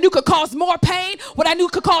what I knew could cause more pain, what I knew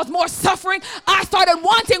could cause more suffering. I started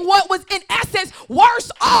wanting what was in essence worse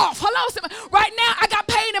off. Hello, somebody. Right now I got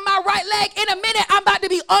pain in my right leg. In a minute I'm about to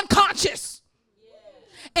be unconscious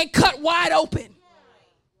and cut wide open.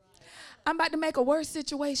 I'm about to make a worse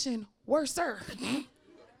situation worser.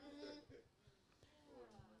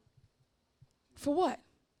 For what?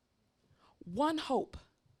 One hope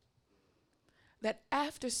that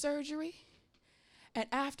after surgery and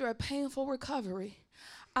after a painful recovery,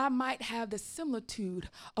 I might have the similitude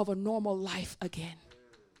of a normal life again.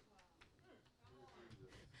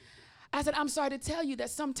 I said, I'm sorry to tell you that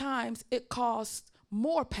sometimes it costs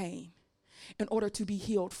more pain in order to be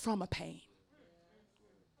healed from a pain.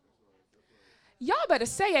 Y'all better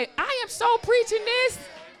say it. I am so preaching this.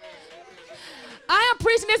 I am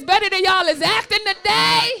preaching this better than y'all is acting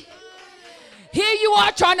today. Here you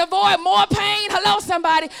are trying to avoid more pain. Hello,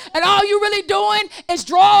 somebody. And all you really doing is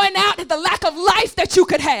drawing out the lack of life that you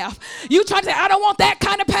could have. You trying to say, I don't want that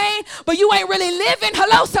kind of pain, but you ain't really living.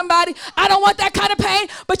 Hello, somebody. I don't want that kind of pain,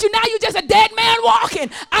 but now you just a dead man walking.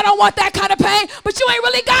 I don't want that kind of pain, but you ain't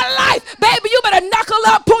really got life. Baby, you better knuckle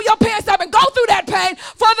up, pull your pants up, and go through that pain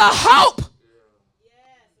for the hope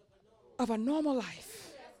of a normal life.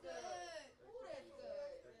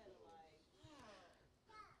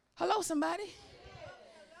 Hello, somebody.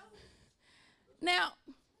 Now,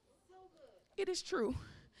 it is true,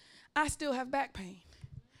 I still have back pain,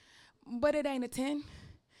 but it ain't a 10,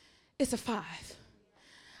 it's a 5.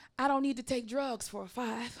 I don't need to take drugs for a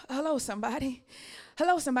 5. Hello, somebody.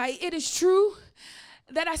 Hello, somebody. It is true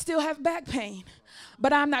that I still have back pain,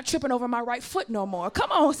 but I'm not tripping over my right foot no more.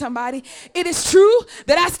 Come on, somebody. It is true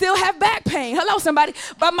that I still have back pain. Hello, somebody.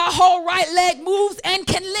 But my whole right leg moves and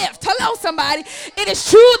can lift. Hello, somebody. It is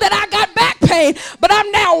true that I got back pain, but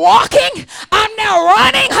I'm now walking. I'm now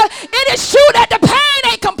running. It is true that the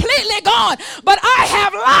pain ain't completely gone, but I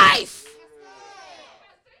have life.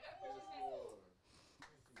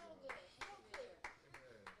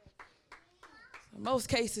 In most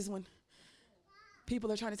cases, when people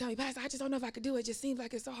are trying to tell me, Pastor, I just don't know if I could do it. It just seems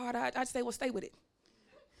like it's so hard. I just say, well, stay with it.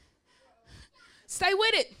 Stay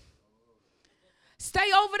with it. Stay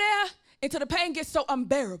over there until the pain gets so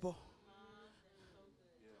unbearable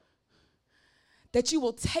that you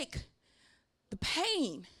will take the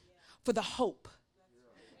pain for the hope.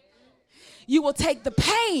 You will take the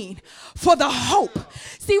pain for the hope.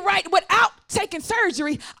 See, right, without taking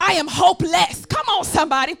surgery, I am hopeless. Come on,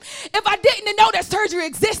 somebody. If I didn't know that surgery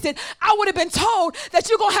existed, I would have been told that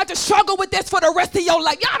you're going to have to struggle with this for the rest of your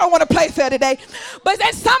life. Y'all don't want to play fair today. But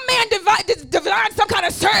then some man designed some kind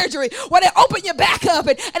of surgery where they open your back up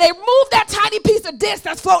and they move that tiny piece of disc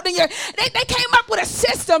that's floating in your... They came up with a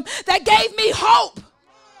system that gave me hope.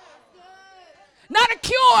 Not a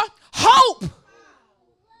cure, hope.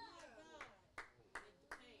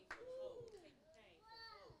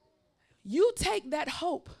 You take that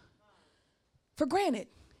hope for granted.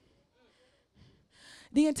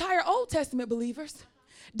 The entire Old Testament believers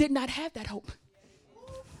did not have that hope.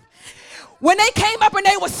 When they came up and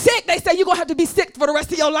they were sick, they said, you're going to have to be sick for the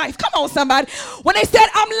rest of your life. Come on, somebody. When they said,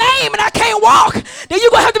 I'm lame and I can't walk, then you're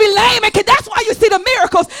going to have to be lame. And that's why you see the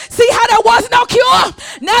miracles. See how there was no cure?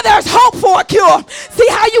 Now there's hope for a cure. See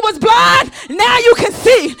how you was blind? Now you can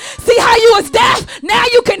see. See how you was deaf? Now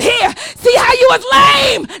you can hear. See how you was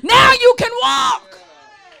lame? Now you can walk.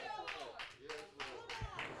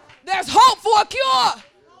 There's hope for a cure.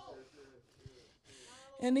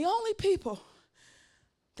 And the only people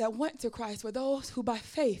that went to Christ were those who by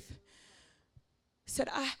faith said,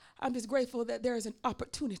 I'm just grateful that there is an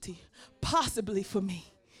opportunity possibly for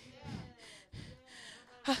me.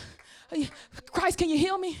 Christ, can you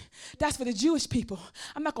heal me? That's for the Jewish people.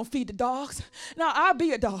 I'm not going to feed the dogs. No, I'll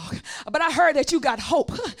be a dog. But I heard that you got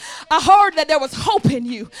hope. I heard that there was hope in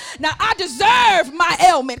you. Now, I deserve my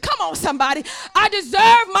ailment. Come on, somebody. I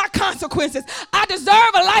deserve my consequences. I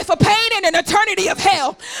deserve a life of pain and an eternity of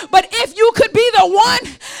hell. But if you could be the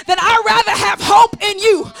one, then I'd rather have hope in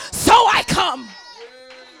you. So I come.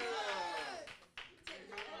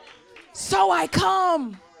 So I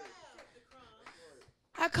come.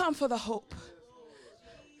 I come for the hope.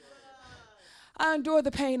 I endure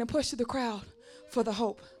the pain and push through the crowd for the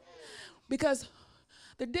hope. Because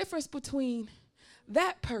the difference between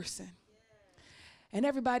that person and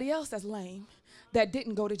everybody else that's lame, that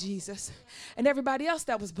didn't go to Jesus, and everybody else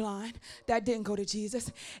that was blind, that didn't go to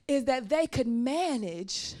Jesus, is that they could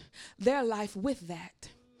manage their life with that.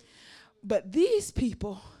 But these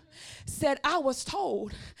people said, I was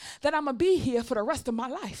told that I'm going to be here for the rest of my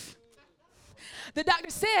life. The doctor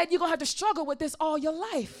said you're going to have to struggle with this all your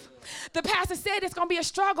life. The pastor said it's going to be a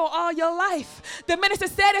struggle all your life. The minister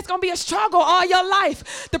said it's going to be a struggle all your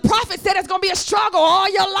life. The prophet said it's going to be a struggle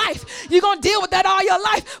all your life. You're going to deal with that all your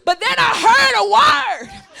life. But then I heard a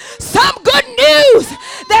word, some good news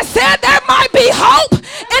that said there might be hope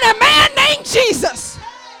in a man named Jesus.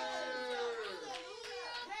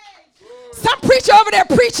 Some preacher over there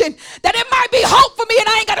preaching that it might be hope for me and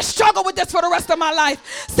I ain't got to struggle with this for the rest of my life.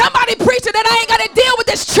 Somebody preaching that I ain't got to deal with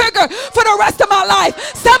this trigger for the rest of my life.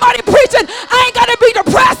 Somebody preaching I ain't got to be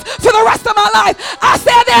depressed for the rest of my life. I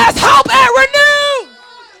said there's hope and renew.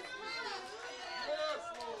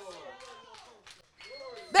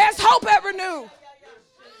 There's hope at Renew.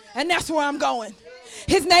 And that's where I'm going.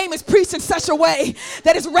 His name is preached in such a way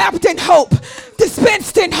that it's wrapped in hope,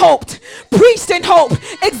 dispensed in hope, preached in hope,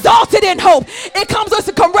 exalted in hope. It comes with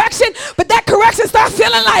a correction, but that correction starts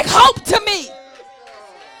feeling like hope to me.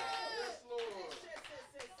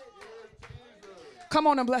 Come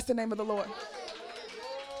on and bless the name of the Lord.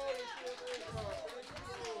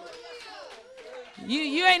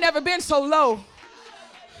 You ain't never been so low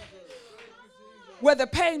where the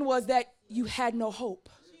pain was that you had no hope.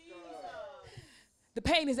 The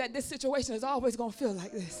pain is that this situation is always going to feel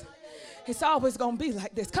like this. It's always going to be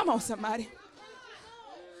like this. Come on, somebody.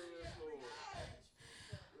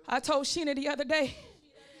 I told Sheena the other day,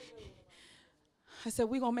 I said,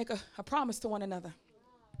 we're going to make a promise to one another.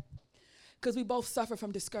 Because we both suffer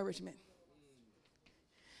from discouragement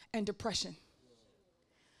and depression.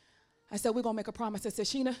 I said, we're going to make a promise. I said,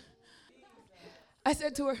 Sheena, I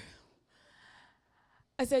said to her,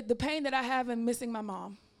 I said, the pain that I have in missing my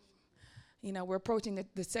mom, you know, we're approaching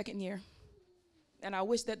the second year. And I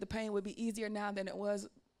wish that the pain would be easier now than it was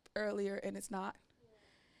earlier, and it's not.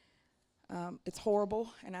 It's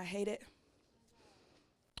horrible, and I hate it.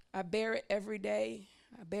 I bear it every day.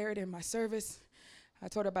 I bear it in my service. I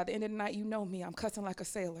told her by the end of the night, you know me, I'm cussing like a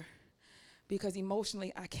sailor. Because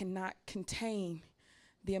emotionally, I cannot contain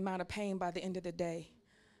the amount of pain by the end of the day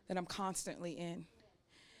that I'm constantly in.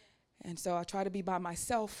 And so I try to be by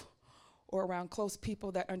myself or around close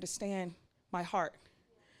people that understand my heart,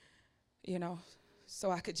 you know,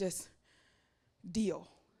 so I could just deal.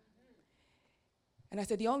 And I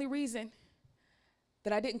said, the only reason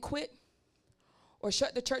that I didn't quit or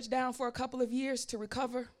shut the church down for a couple of years to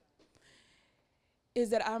recover is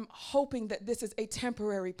that I'm hoping that this is a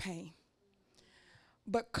temporary pain.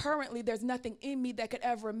 But currently, there's nothing in me that could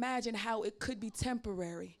ever imagine how it could be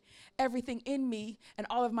temporary. Everything in me and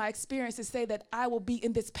all of my experiences say that I will be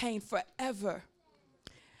in this pain forever.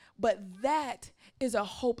 But that is a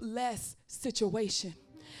hopeless situation.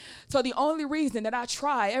 So the only reason that I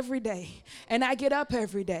try every day, and I get up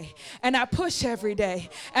every day, and I push every day,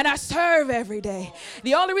 and I serve every day,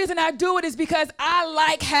 the only reason I do it is because I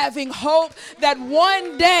like having hope that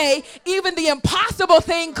one day even the impossible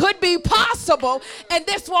thing could be possible, and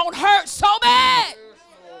this won't hurt so bad.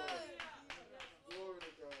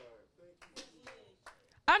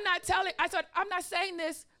 I'm not saying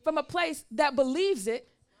this from a place that believes it.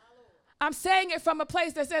 I'm saying it from a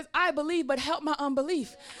place that says, I believe, but help my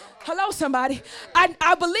unbelief. Hello, somebody.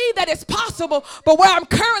 I believe that it's possible, but where I'm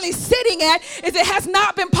currently sitting at is it has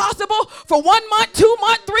not been possible for 1 month, 2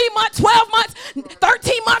 months, 3 months, 12 months,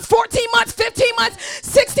 13 months, 14 months, 15 months,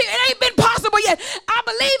 16. It ain't been possible yet. I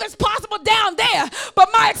believe it's possible down there, but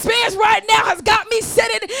my experience right now has got me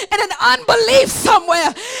sitting in an unbelief somewhere.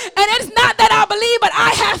 And it's not that I believe, but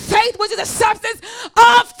I have faith, which is the substance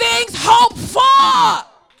of things hoped for.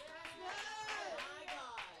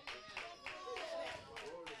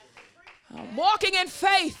 I'm walking in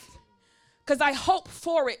faith because I hope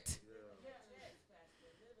for it.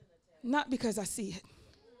 Not because I see it.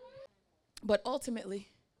 But ultimately,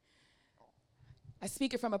 I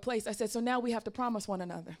speak it from a place. I said, so now we have to promise one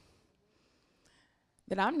another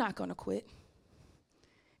that I'm not going to quit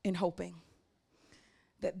in hoping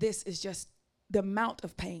that this is just the amount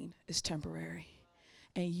of pain is temporary.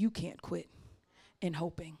 And you can't quit in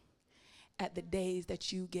hoping at the days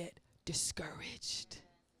that you get discouraged.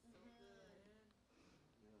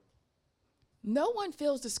 No one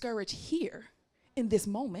feels discouraged here in this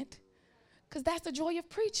moment because that's the joy of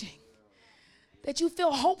preaching. That you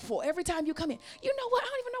feel hopeful every time you come in. You know what? I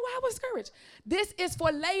don't even know why I was discouraged. This is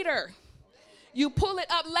for later. You pull it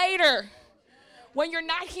up later when you're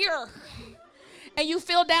not here and you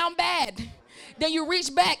feel down bad. Then you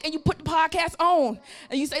reach back and you put the podcast on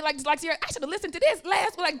and you say like Sierra, I should have listened to this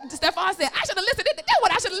last, like Stefan said, I should have listened to that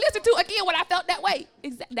one. I should have listened to again when I felt that way.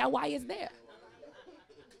 That's why it's there.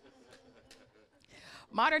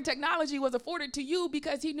 Modern technology was afforded to you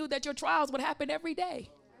because he knew that your trials would happen every day.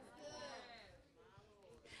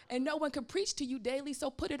 And no one could preach to you daily, so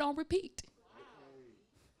put it on repeat.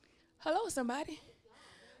 Hello, somebody.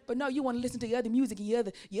 But no, you want to listen to your other music and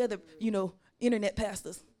your other, internet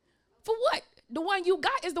pastors. For what? The one you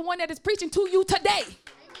got is the one that is preaching to you today.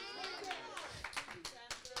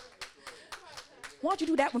 Why don't you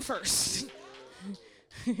do that one first?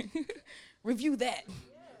 Review that.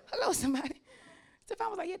 Hello, somebody. Stefan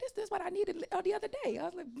was like, yeah, this is what I needed the other day. I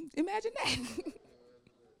was like, imagine that.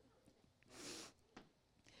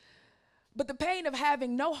 But the pain of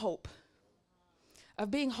having no hope, of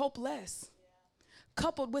being hopeless,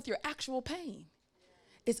 coupled with your actual pain,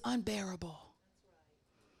 is unbearable.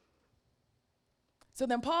 So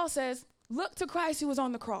then Paul says, look to Christ who was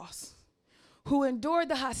on the cross, who endured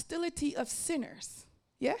the hostility of sinners.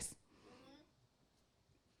 Yes?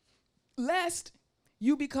 Lest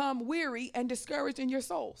you become weary and discouraged in your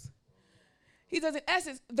souls. He says, in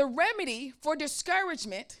essence, the remedy for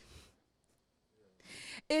discouragement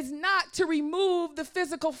is not to remove the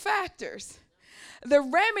physical factors. The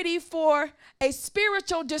remedy for a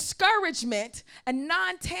spiritual discouragement, a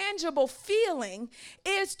non-tangible feeling,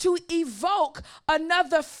 is to evoke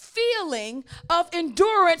another feeling of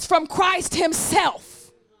endurance from Christ himself.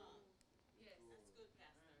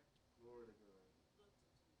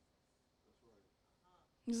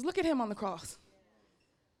 Just look at him on the cross.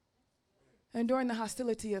 Enduring the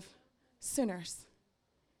hostility of sinners.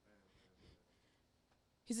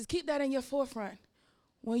 He says, keep that in your forefront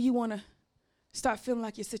when you want to start feeling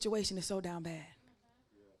like your situation is so down bad.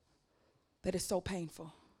 That it's so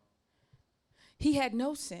painful. He had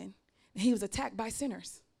no sin, and he was attacked by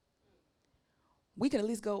sinners. We could at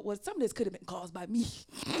least go, well, some of this could have been caused by me.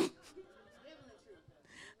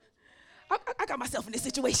 I got myself in this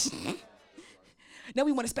situation. Now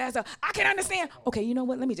we want to spaz out. I can understand. Okay, you know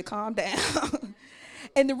what? Let me just calm down.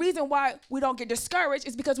 And the reason why we don't get discouraged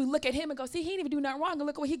is because we look at him and go, see, he didn't even do nothing wrong. And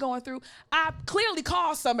look at what he's going through. I clearly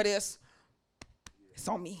caused some of this. It's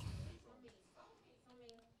on me.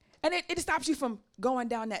 And it stops you from going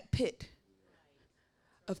down that pit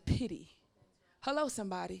of pity. Hello,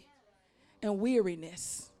 somebody. And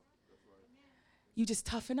weariness. You just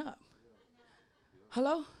toughen up.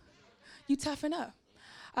 Hello? You toughen up.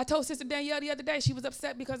 I told Sister Danielle the other day, she was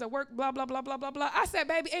upset because of work, blah, blah, blah, blah, blah, blah. I said,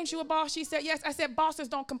 baby, ain't you a boss? She said, yes. I said, bosses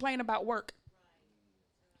don't complain about work.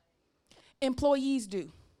 Employees do.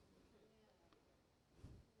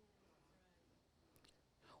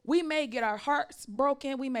 We may get our hearts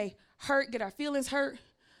broken. We may get our feelings hurt,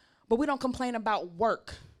 but we don't complain about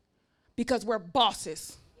work because we're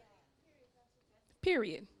bosses.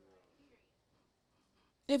 Period.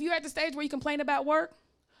 If you're at the stage where you complain about work,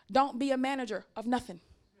 don't be a manager of nothing.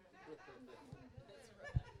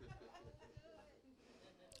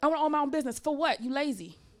 I want to own my own business. For what? You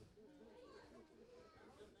lazy.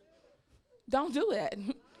 Don't do that.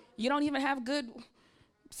 You don't even have good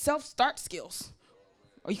self-start skills.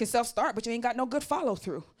 Or you can self-start, but you ain't got no good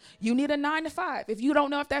follow-through. You need a 9 to 5. If you don't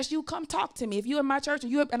know if that's you, come talk to me. If you're in my church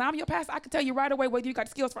and I'm your pastor, I can tell you right away whether you got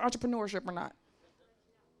skills for entrepreneurship or not.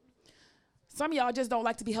 Some of y'all just don't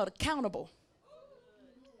like to be held accountable.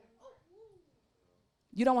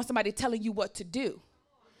 You don't want somebody telling you what to do.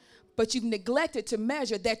 But you've neglected to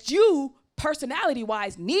measure that you,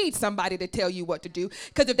 personality-wise, need somebody to tell you what to do.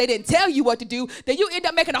 Because if they didn't tell you what to do, then you end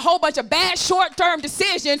up making a whole bunch of bad short-term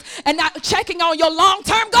decisions and not checking on your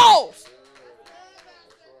long-term goals.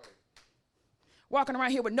 Walking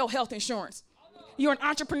around here with no health insurance. You're an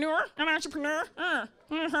entrepreneur? An entrepreneur?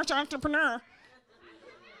 Entrepreneur.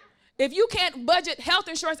 If you can't budget health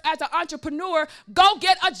insurance as an entrepreneur, go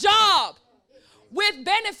get a job with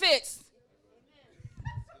benefits.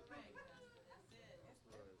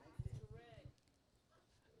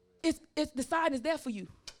 It's the sign is there for you.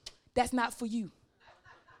 That's not for you.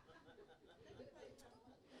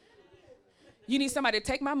 You need somebody to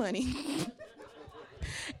take my money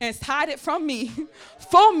and hide it from me,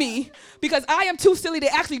 for me, because I am too silly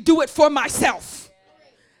to actually do it for myself.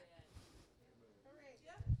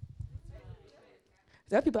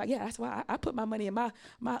 There are people like, yeah, that's why I put my money in my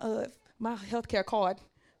healthcare card.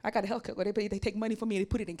 I got a health card where they take money from me and they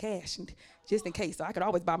put it in cash, and just in case, so I could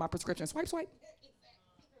always buy my prescription. Swipe, swipe.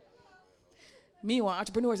 Meanwhile,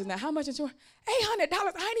 entrepreneurs is now, how much insurance? $800.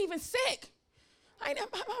 I ain't even sick. I'm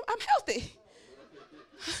healthy.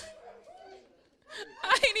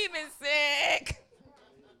 I ain't even sick.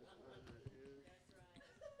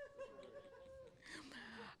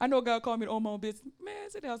 I know God called me to own my own business. Man,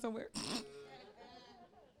 sit down somewhere.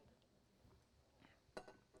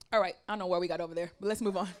 All right, I don't know where we got over there, but let's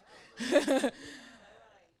move on.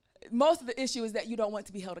 Most of the issue is that you don't want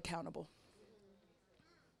to be held accountable.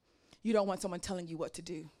 You don't want someone telling you what to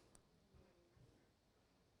do.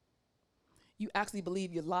 You actually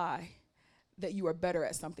believe you lie that you are better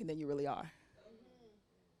at something than you really are.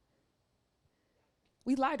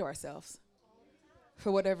 We lie to ourselves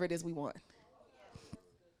for whatever it is we want.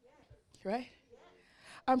 Right?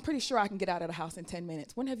 I'm pretty sure I can get out of the house in 10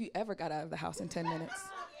 minutes. When have you ever got out of the house in 10 minutes?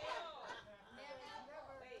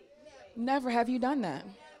 Never have you done that.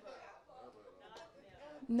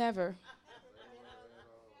 Never.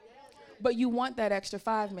 But you want that extra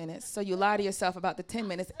 5 minutes, so you lie to yourself about the 10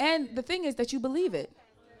 minutes. And the thing is that you believe it.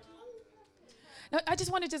 Now, I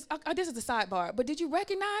just want to this is a sidebar, but did you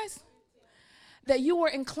recognize that you were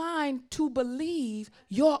inclined to believe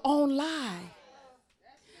your own lie?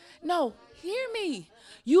 No, hear me.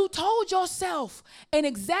 You told yourself an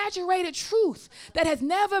exaggerated truth that has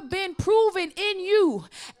never been proven in you,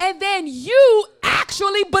 and then you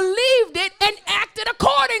actually believed it and acted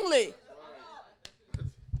accordingly.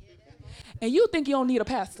 And you think you don't need a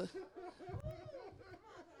pastor.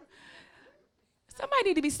 Somebody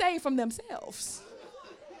need to be saved from themselves.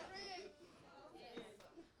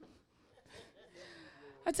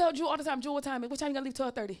 I tell Jewel all the time, Jewel, what time you gonna leave?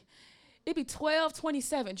 12:30. It'd be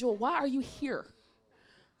 12:27. Jewel, why are you here?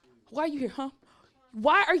 Why are you here, huh?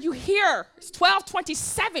 Why are you here? It's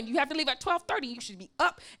 12:27. You have to leave at 12:30. You should be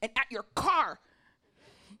up and at your car.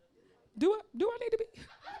 Do I need to be?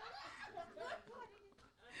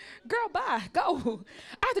 Girl, bye. Go.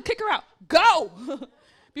 I have to kick her out. Go.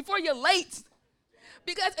 Before you're late.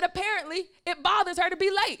 Because apparently it bothers her to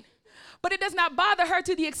be late. But it does not bother her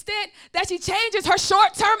to the extent that she changes her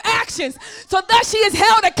short-term actions. So thus she is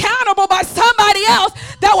held accountable by somebody else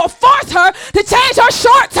that will force her to change her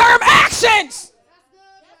short-term actions.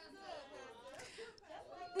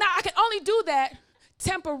 Now, I can only do that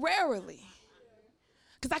temporarily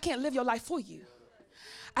because I can't live your life for you.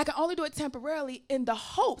 I can only do it temporarily in the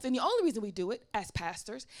hopes, and the only reason we do it as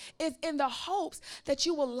pastors is in the hopes that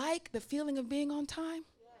you will like the feeling of being on time,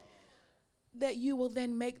 that you will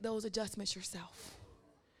then make those adjustments yourself.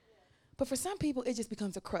 But for some people, it just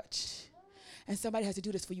becomes a crutch, and somebody has to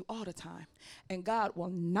do this for you all the time, and God will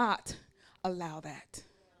not allow that.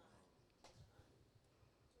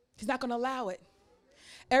 He's not going to allow it.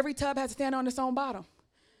 Every tub has to stand on its own bottom.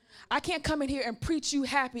 I can't come in here and preach you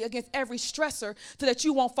happy against every stressor so that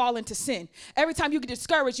you won't fall into sin. Every time you get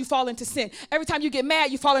discouraged, you fall into sin. Every time you get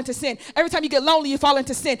mad, you fall into sin. Every time you get lonely, you fall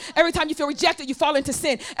into sin. Every time you feel rejected, you fall into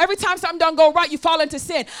sin. Every time something doesn't go right, you fall into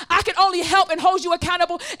sin. I can only help and hold you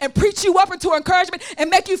accountable and preach you up into encouragement and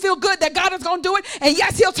make you feel good that God is going to do it. And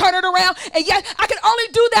yes, he'll turn it around. And yes, I can only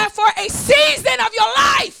do that for a season of your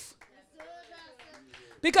life.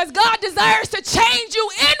 Because God desires to change you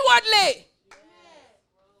inwardly.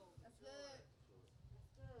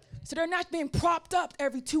 So they're not being propped up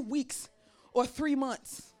every 2 weeks or 3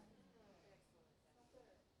 months.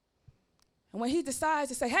 And when he decides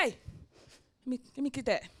to say, hey, let me get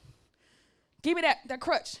that. Give me that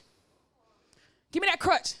crutch. Give me that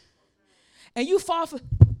crutch. And you fall for,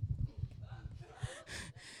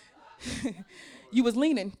 you was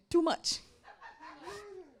leaning too much.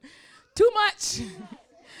 Too much.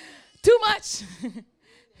 Too much.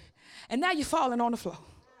 And now you're falling on the floor.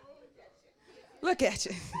 Look at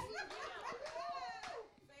you.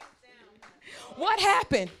 What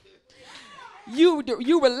happened? You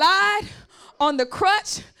relied on the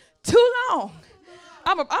crutch too long.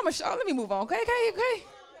 Let me move on. Okay.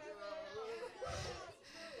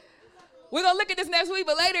 We're going to look at this next week,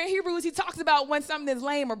 but later in Hebrews, he talks about when something is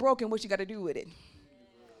lame or broken, what you got to do with it.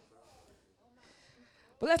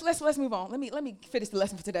 But let's move on. Let me finish the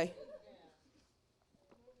lesson for today.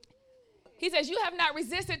 He says, you have not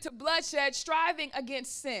resisted to bloodshed, striving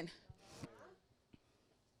against sin.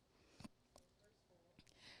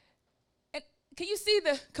 And can you see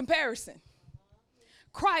the comparison?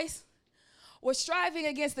 Christ was striving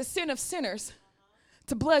against the sin of sinners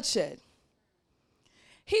to bloodshed.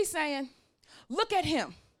 He's saying, look at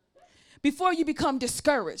him before you become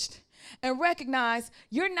discouraged and recognize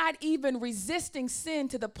you're not even resisting sin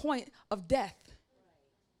to the point of death.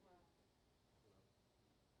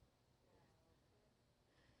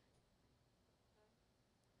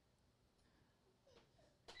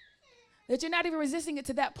 That you're not even resisting it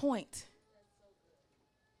to that point.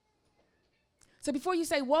 So before you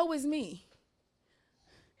say, woe is me,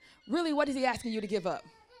 really, what is he asking you to give up?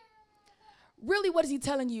 Really, what is he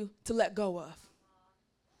telling you to let go of?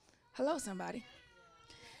 Hello, somebody.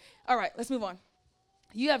 All right, let's move on.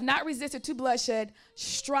 You have not resisted to bloodshed,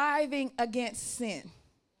 striving against sin.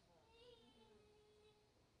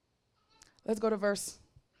 Let's go to verse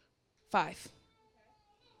 5.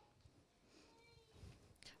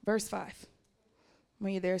 Verse 5.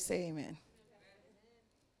 When you're there, say amen.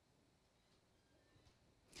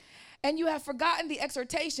 And you have forgotten the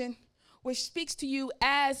exhortation which speaks to you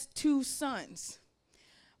as to sons.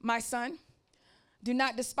 My son, do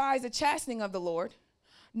not despise the chastening of the Lord,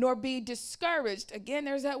 nor be discouraged. Again,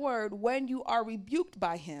 there's that word, when you are rebuked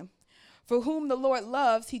by him. For whom the Lord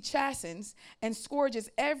loves, he chastens and scourges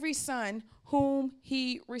every son whom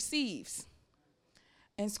he receives.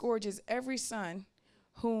 And scourges every son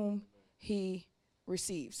whom he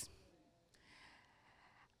receives.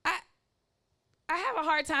 I have a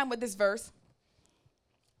hard time with this verse,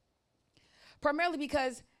 primarily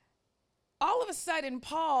because all of a sudden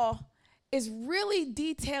Paul is really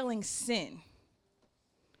detailing sin.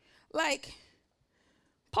 Like,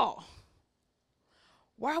 Paul,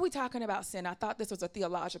 why are we talking about sin? I thought this was a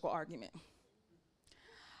theological argument.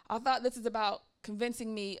 I thought this is about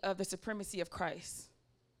convincing me of the supremacy of Christ.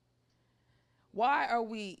 Why are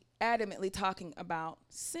we adamantly talking about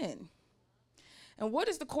sin? And what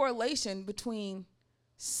is the correlation between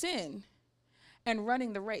sin and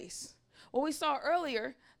running the race? Well, we saw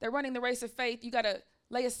earlier that running the race of faith, you got to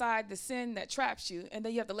lay aside the sin that traps you, and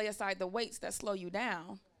then you have to lay aside the weights that slow you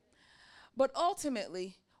down. But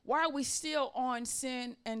ultimately, why are we still on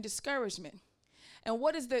sin and discouragement? And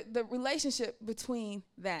what is the relationship between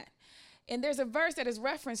that? And there's a verse that is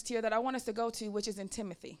referenced here that I want us to go to, which is in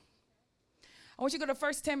Timothy. I want you to go to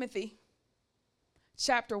 1 Timothy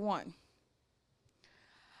chapter 1.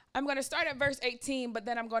 I'm going to start at verse 18, but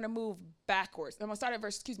then I'm going to move backwards. I'm going to start at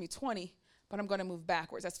verse, 20, but I'm going to move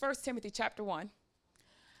backwards. That's 1 Timothy chapter 1,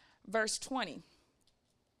 verse 20.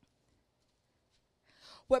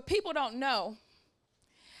 What people don't know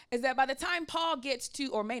is that by the time Paul gets to,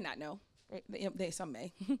 or may not know, some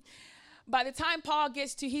may, by the time Paul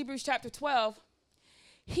gets to Hebrews chapter 12,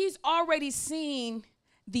 he's already seen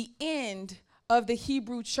the end of the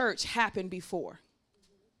Hebrew church happen before.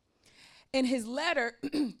 In his letter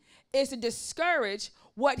is to discourage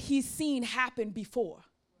what he's seen happen before.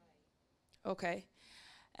 Okay?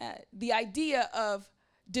 The idea of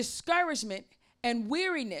discouragement and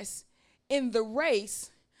weariness in the race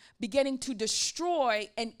beginning to destroy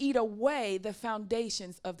and eat away the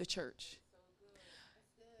foundations of the church.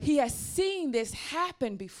 He has seen this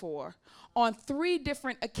happen before on 3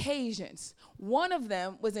 different occasions. One of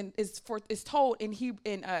them is told in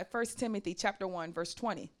 1 Timothy chapter 1, verse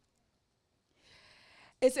 20.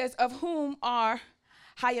 It says, of whom are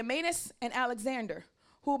Hymenaeus and Alexander,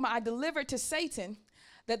 whom I delivered to Satan,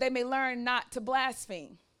 that they may learn not to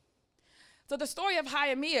blaspheme. So the story of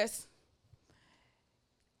Hymenaeus,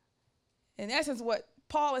 in essence, what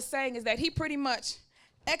Paul is saying is that he pretty much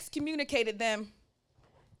excommunicated them,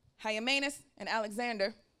 Hymenaeus and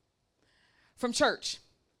Alexander, from church.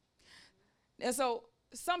 And so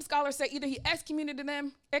some scholars say either he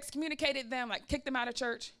excommunicated them, like kicked them out of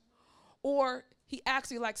church, or he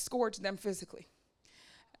actually scourged them physically.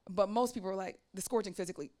 But most people were like, the scourging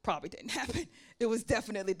physically probably didn't happen. It was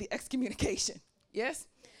definitely the excommunication. Yes?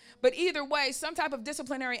 But either way, some type of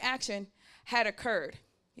disciplinary action had occurred.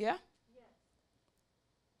 Yeah?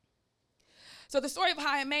 So the story of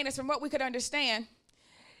Hymenaeus, from what we could understand,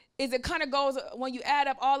 is it kind of goes, when you add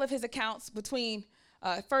up all of his accounts between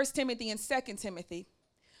 1 Timothy and 2 Timothy,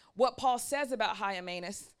 what Paul says about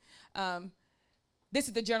Hymenaeus, this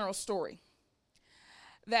is the general story.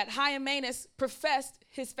 That Hymenaeus professed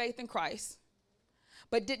his faith in Christ,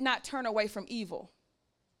 but did not turn away from evil.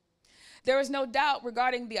 There is no doubt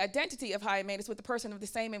regarding the identity of Hymenaeus with the person of the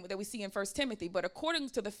same name that we see in 1 Timothy, but according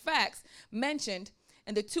to the facts mentioned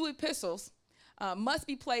in the two epistles, must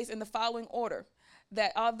be placed in the following order.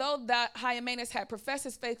 That although that Hymenaeus had professed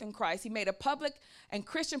his faith in Christ, he made a public and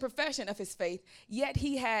Christian profession of his faith, yet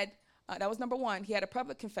he had, that was number one, he had a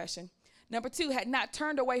public confession. Number two, had not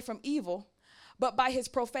turned away from evil, but by his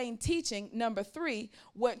profane teaching, number three,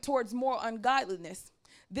 went towards more ungodliness.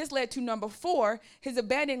 This led to number four, his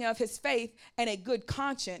abandoning of his faith and a good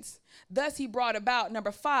conscience. Thus he brought about,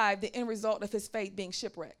 number five, the end result of his faith being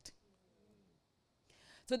shipwrecked.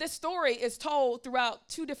 So this story is told throughout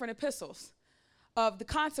two different epistles of the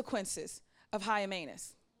consequences of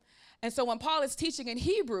Hymenaeus. And so when Paul is teaching in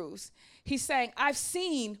Hebrews, he's saying, I've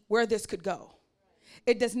seen where this could go.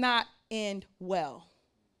 It does not end well.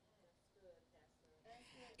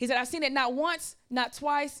 He said, I've seen it not once, not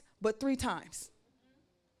twice, but 3 times.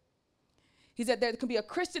 He said there can be a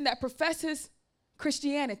Christian that professes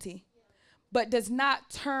Christianity, but does not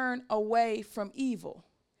turn away from evil.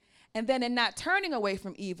 And then in not turning away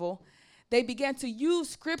from evil, they began to use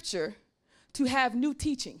scripture to have new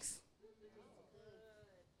teachings.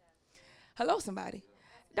 Hello, somebody.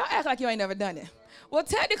 Don't act like you ain't never done it. Well,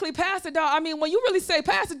 technically, Pastor Dawn, when you really say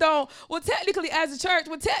Pastor Dawn, well, technically, as a church,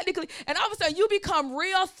 and all of a sudden you become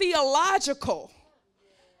real theological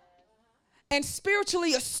and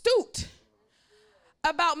spiritually astute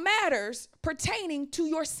about matters pertaining to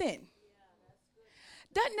your sin.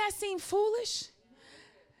 Doesn't that seem foolish?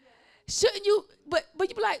 Shouldn't you, but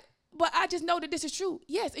you be like, but I just know that this is true.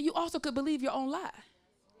 Yes, and you also could believe your own lie.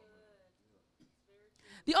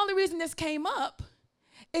 The only reason this came up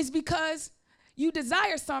is because you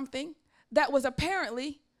desire something that was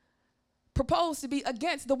apparently proposed to be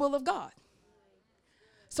against the will of God.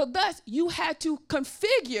 So thus, you had to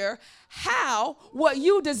configure how what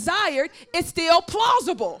you desired is still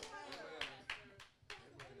plausible.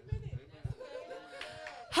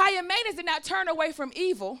 Hymenaeus did not turn away from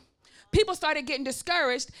evil. People started getting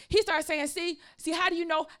discouraged. He started saying, see, how do you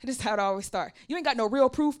know? This is how it always starts. You ain't got no real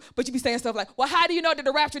proof, but you be saying stuff like, well, how do you know that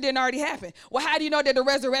the rapture didn't already happen? Well, how do you know that the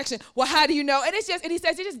resurrection? Well, how do you know? And he says,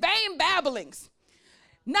 it's just vain babblings.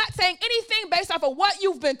 Not saying anything based off of what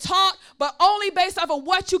you've been taught, but only based off of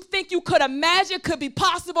what you think you could imagine could be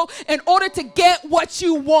possible in order to get what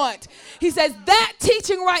you want. He says that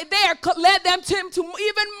teaching right there led them to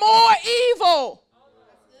even more evil.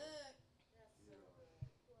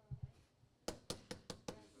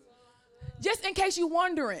 Just in case you're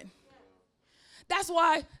wondering. That's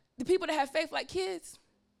why the people that have faith like kids,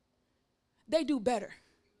 they do better.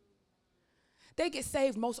 They get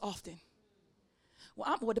saved most often.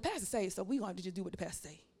 Well, the pastor says, so we're going to just do what the pastor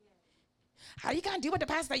say. How you going to do what the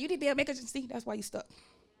pastor say? You need to be able to make it. See, that's why you stuck.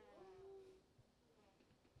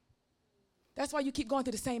 That's why you keep going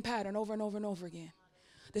through the same pattern over and over and over again.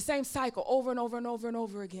 The same cycle over and over and over and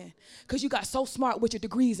over again. Because you got so smart with your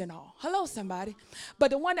degrees and all. Hello, somebody.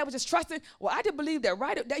 But the one that was just trusting, well, I did believe that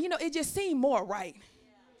right. That, it just seemed more right.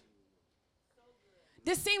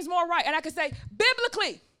 This seems more right. And I could say,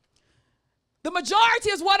 biblically, the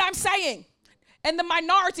majority is what I'm saying. And the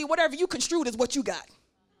minority, whatever you construed, is what you got.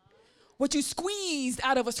 What you squeezed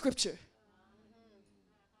out of a scripture.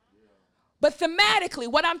 But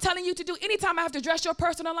thematically, what I'm telling you to do anytime I have to address your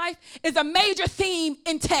personal life is a major theme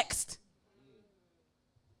in text.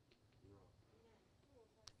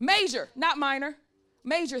 Major, not minor.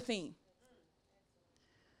 Major theme.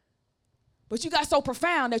 But you got so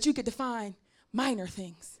profound that you could define minor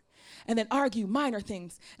things and then argue minor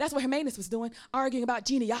things. That's what Hymenaeus was doing, arguing about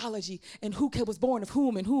genealogy and who was born of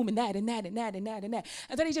whom and that and that and that and that and that.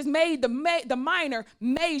 And then he just made the minor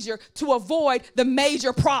major to avoid the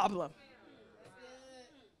major problem.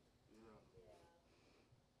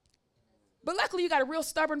 But luckily, you got a real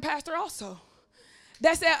stubborn pastor also.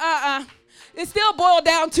 That said, it still boiled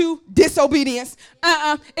down to disobedience.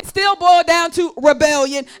 It still boiled down to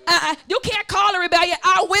rebellion. You can't call it rebellion.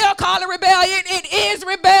 I will call it rebellion. It is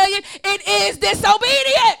rebellion. It is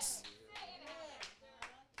disobedience.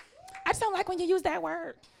 I just don't like when you use that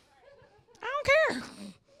word. I don't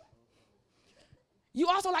care. You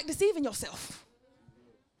also like deceiving yourself.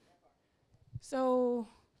 So,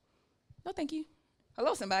 no thank you.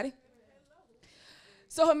 Hello, somebody.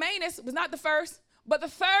 So Hymenaeus was not the first, but the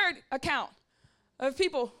third account of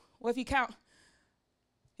people, well, if you count,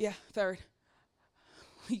 third,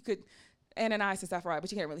 you could, Ananias and Sapphira,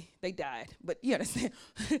 but you can't really, they died. But you understand.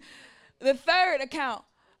 The third account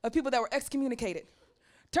of people that were excommunicated,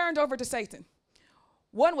 turned over to Satan.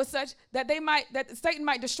 One was such that Satan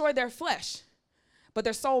might destroy their flesh, but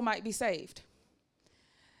their soul might be saved.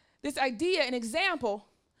 This idea, an example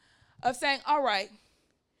of saying, all right,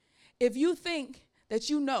 if you think that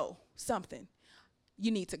you know something,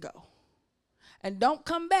 you need to go. And don't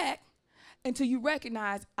come back until you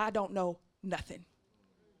recognize I don't know nothing.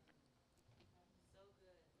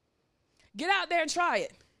 Get out there and try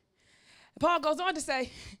it. And Paul goes on to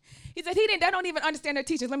say, he said, they don't even understand their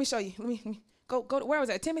teachings. Let me show you. Let me go to, where was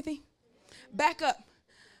that? Timothy? Back up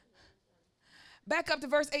to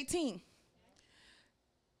verse 18.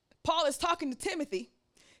 Paul is talking to Timothy.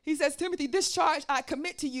 He says, Timothy, this charge I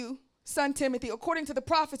commit to you, son Timothy, according to the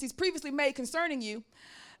prophecies previously made concerning you,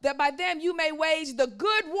 that by them you may wage the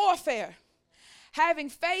good warfare, having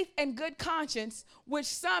faith and good conscience, which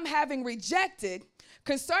some having rejected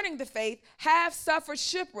concerning the faith have suffered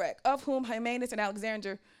shipwreck, of whom Hymenaeus and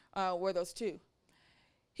Alexander were those two.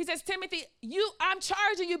 He says, Timothy, I'm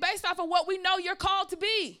charging you based off of what we know you're called to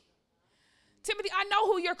be. Timothy, I know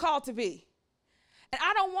who you're called to be. And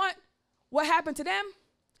I don't want what happened to them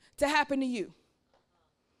to happen to you.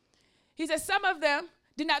 He says, some of them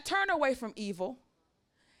did not turn away from evil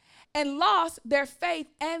and lost their faith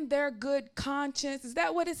and their good conscience. Is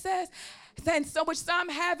that what it says? And so which some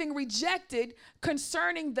having rejected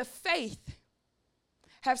concerning the faith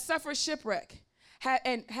have suffered shipwreck.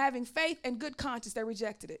 And having faith and good conscience, they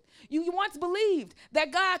rejected it. You once believed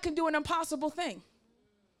that God can do an impossible thing.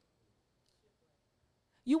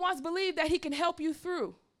 You once believed that he can help you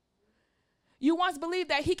through. You once believed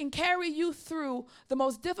that he can carry you through the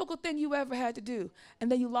most difficult thing you ever had to do,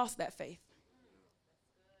 and then you lost that faith.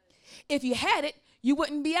 If you had it, you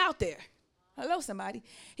wouldn't be out there. Hello, somebody.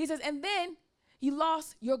 He says, and then you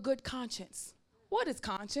lost your good conscience. What is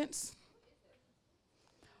conscience?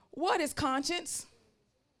 What is conscience?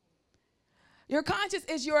 Your conscience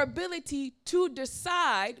is your ability to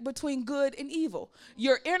decide between good and evil.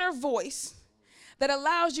 Your inner voice that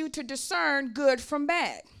allows you to discern good from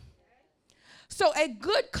bad. So a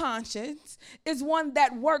good conscience is one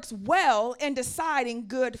that works well in deciding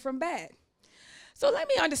good from bad. So let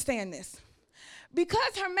me understand this.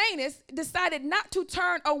 Because Hymenaeus decided not to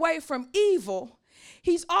turn away from evil,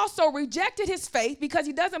 he's also rejected his faith because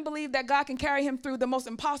he doesn't believe that God can carry him through the most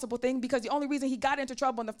impossible thing, because the only reason he got into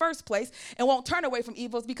trouble in the first place and won't turn away from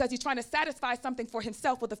evil is because he's trying to satisfy something for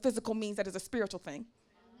himself with a physical means that is a spiritual thing.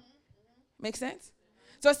 Make sense?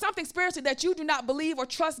 So it's something spiritual that you do not believe or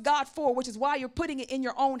trust God for, which is why you're putting it in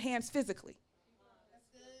your own hands physically.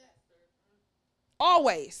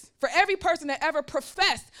 Always. For every person that ever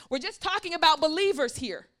professed, we're just talking about believers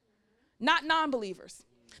here, not non-believers.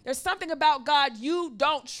 There's something about God you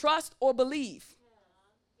don't trust or believe,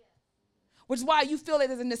 which is why you feel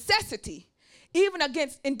it as a necessity, even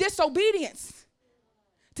in disobedience,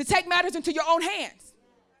 to take matters into your own hands.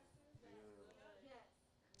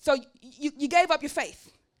 So you gave up your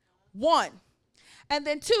faith, one. And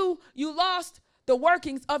then two, you lost the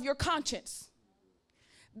workings of your conscience.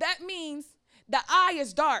 That means the eye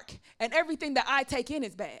is dark and everything the eye take in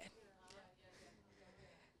is bad.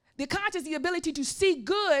 The conscience, the ability to see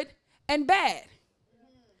good and bad.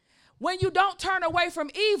 When you don't turn away from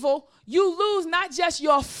evil, you lose not just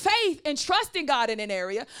your faith and trust in God in an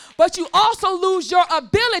area, but you also lose your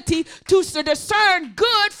ability to discern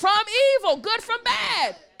good from evil, good from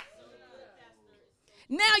bad.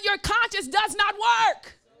 Now your conscience does not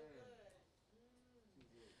work.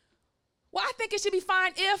 Well, I think it should be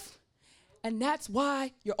fine if, and that's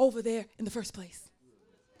why you're over there in the first place.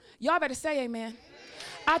 Y'all better say amen.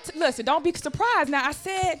 Listen, don't be surprised now. I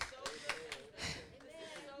said,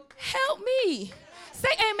 help me. Say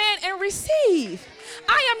amen and receive.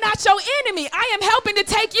 I am not your enemy. I am helping to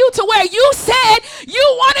take you to where you said you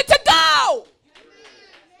wanted to go.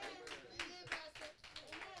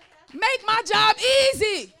 Make my job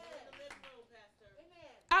easy.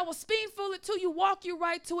 I will spoonful it to you, walk you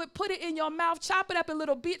right to it, put it in your mouth, chop it up in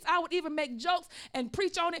little bits. I would even make jokes and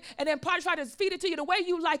preach on it, and then probably try to feed it to you the way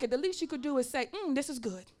you like it. The least you could do is say, this is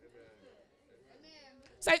good.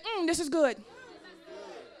 Say, this is good.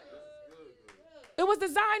 It was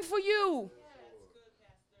designed for you.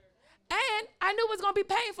 And I knew it was going to be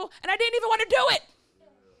painful, and I didn't even want to do it.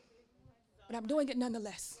 But I'm doing it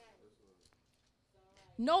nonetheless.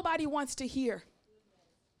 Nobody wants to hear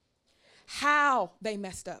how they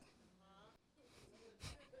messed up.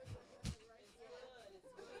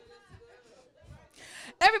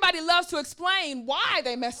 Everybody loves to explain why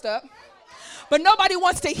they messed up, but nobody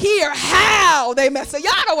wants to hear how they messed up.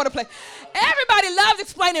 Y'all don't want to play. Everybody loves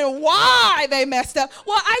explaining why they messed up.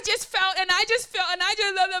 Well, I just felt, and I just felt, and I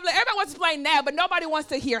just, blah, blah, blah. Everybody wants to explain that, but nobody wants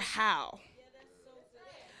to hear how.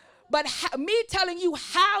 But me telling you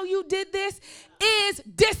how you did this is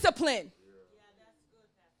discipline.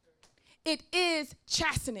 It is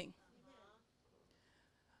chastening.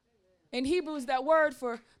 In Hebrews, that word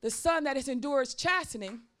for the son that endures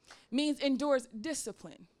chastening means endures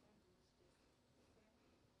discipline.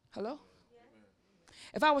 Hello?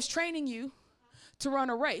 If I was training you to run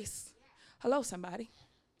a race, hello, somebody,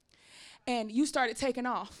 and you started taking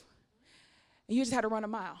off, and you just had to run a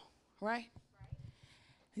mile, right?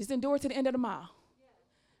 Just endure to the end of the mile.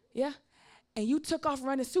 Yeah? And you took off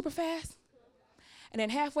running super fast, and then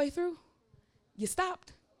halfway through, you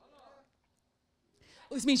stopped.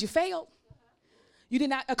 Which means you failed. You did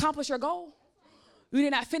not accomplish your goal. You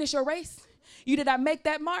did not finish your race. You did not make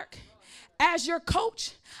that mark. As your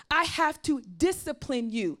coach, I have to discipline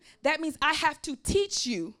you. That means I have to teach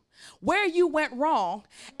you where you went wrong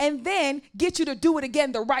and then get you to do it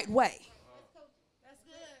again the right way.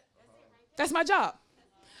 That's my job.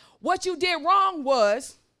 What you did wrong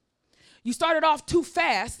was you started off too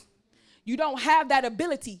fast. You don't have that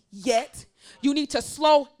ability yet. You need to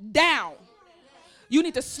slow down. You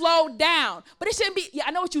need to slow down. But it shouldn't be, yeah,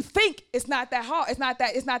 I know what you think. It's not that hard. It's not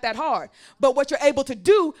that hard. But what you're able to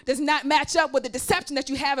do does not match up with the deception that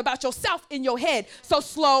you have about yourself in your head. So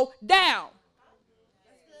slow down.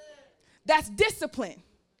 That's discipline.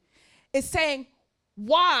 It's saying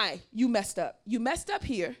why you messed up. You messed up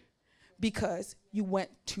here because you went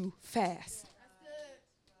too fast.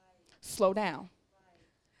 Slow down.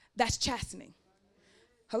 That's chastening.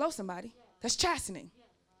 Hello, somebody. That's chastening.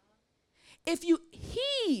 If you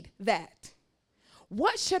heed that,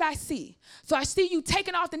 what should I see? So I see you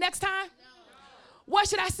taking off the next time? What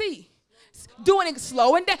should I see?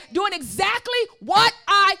 Slowing down, doing exactly what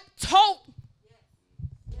I told.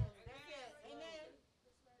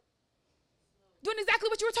 Doing exactly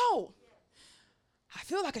what you were told. I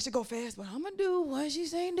feel like I should go fast, but I'm going to do what she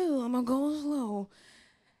say do. I'm going to go slow.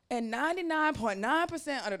 And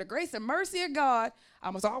 99.9% under the grace and mercy of God, I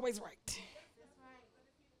was always right.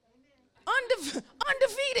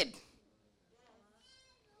 Undefeated.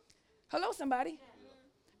 Hello, somebody.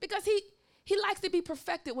 Because he likes to be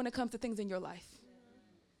perfected when it comes to things in your life.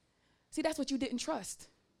 See, that's what you didn't trust.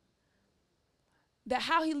 That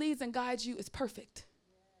how he leads and guides you is perfect.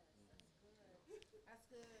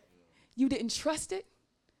 You didn't trust it.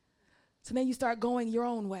 So then you start going your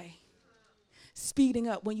own way. Speeding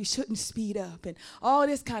up when you shouldn't speed up and all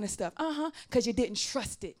this kind of stuff. Because you didn't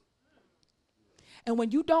trust it. And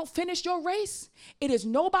when you don't finish your race, it is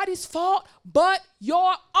nobody's fault but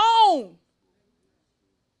your own.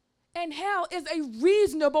 And hell is a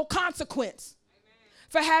reasonable consequence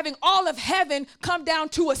for having all of heaven come down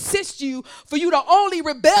to assist you, for you to only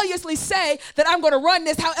rebelliously say that I'm going to run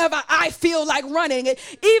this however I feel like running it,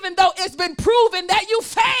 even though it's been proven that you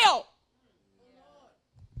failed.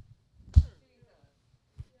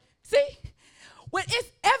 See? When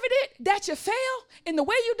it's evident that you fail in the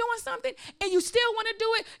way you're doing something and you still want to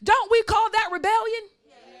do it, don't we call that rebellion?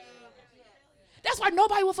 That's why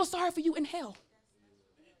nobody will feel sorry for you in hell.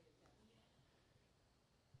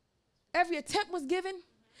 Every attempt was given.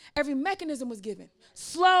 Every mechanism was given.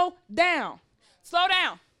 Slow down. Slow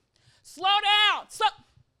down. Slow down.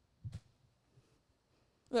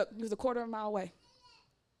 Look, it was a quarter of a mile away.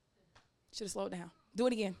 Should have slowed down. Do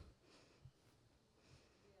it again.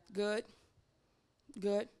 Good.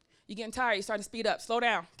 Good. You're getting tired. You're starting to speed up. Slow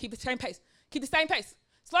down. Keep the same pace. Keep the same pace.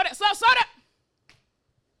 Slow down. Slow down.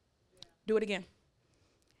 Do it again.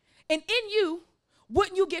 And in you,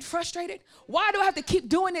 wouldn't you get frustrated? Why do I have to keep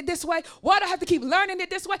doing it this way? Why do I have to keep learning it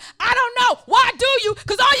this way? I don't know. Why do you?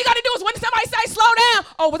 Because all you got to do is when somebody say slow down.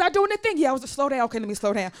 Oh, was I doing the thing? Yeah, I was just slow down. Okay, let me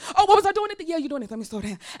slow down. Oh, what was I doing the thing? Yeah, you're doing it. Let me slow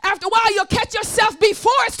down. After a while, you'll catch yourself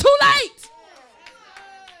before it's too late.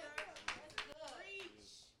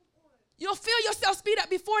 You'll feel yourself speed up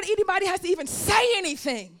before anybody has to even say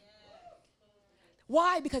anything.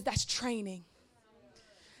 Why? Because that's training.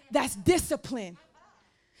 That's discipline.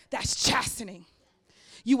 That's chastening.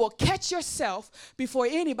 You will catch yourself before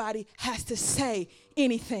anybody has to say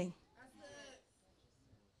anything.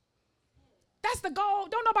 That's the goal.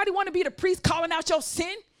 Don't nobody want to be the priest calling out your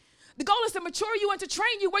sin. The goal is to mature you and to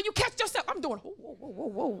train you where you catch yourself. I'm doing,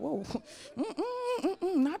 whoa.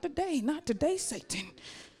 Not today, Satan.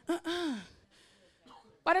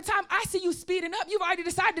 By the time I see you speeding up, you've already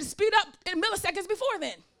decided to speed up in milliseconds before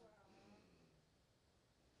then.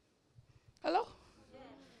 Hello?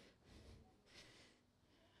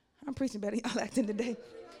 I'm preaching better. Y'all acting today.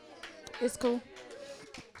 It's cool.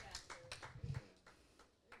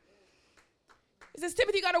 It says,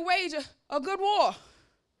 Timothy, you got to wage a good war,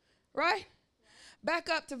 right?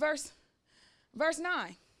 Back up to verse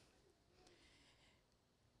 9.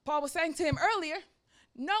 Paul was saying to him earlier,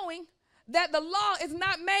 knowing that the law is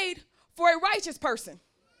not made for a righteous person,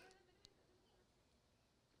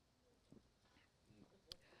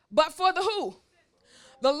 but for the who?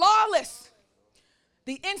 The lawless,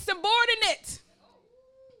 the insubordinate,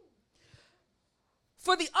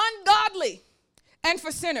 for the ungodly and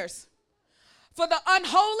for sinners, for the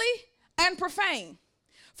unholy and profane,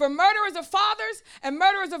 for murderers of fathers and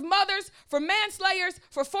murderers of mothers, for manslayers,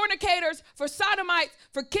 for fornicators, for sodomites,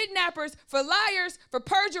 for kidnappers, for liars, for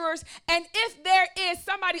perjurers, and if there is,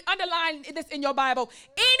 somebody underline this in your Bible,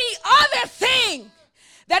 any other thing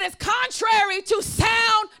that is contrary to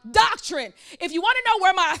sound doctrine. If you want to know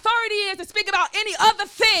where my authority is to speak about any other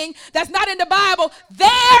thing that's not in the Bible,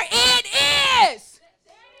 there it is.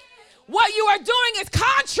 What you are doing is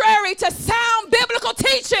contrary to sound biblical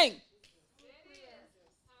teaching.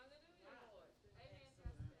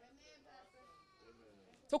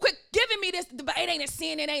 So quit giving me this, it ain't a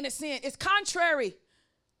sin, it ain't a sin. It's contrary.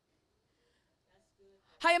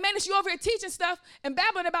 How you manage you over here teaching stuff and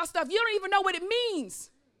babbling about stuff, you don't even know what it means.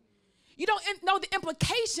 You don't know the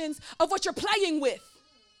implications of what you're playing with.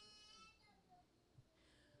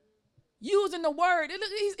 Using the word.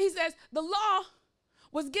 He says the law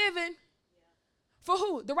was given for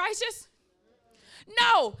who? The righteous?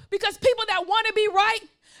 No, because people that want to be right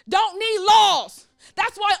don't need laws.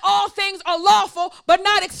 That's why all things are lawful but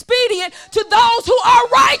not expedient to those who are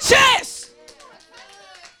righteous.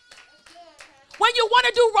 When you want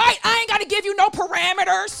to do right, I ain't got to give you no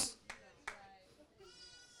parameters.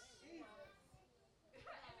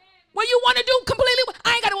 When you want to do completely,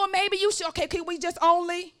 I ain't got to, well, maybe you should. Okay, can we just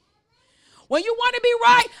only? When you want to be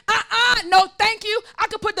right, no, thank you. I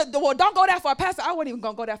could put well, don't go that far. Pastor, I wasn't even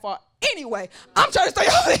going to go that far anyway. I'm trying to stay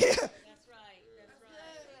over here. That's right.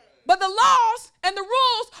 But the laws and the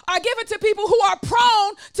rules are given to people who are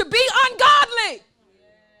prone to be ungodly.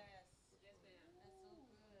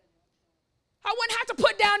 I wouldn't have to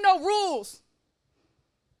put down no rules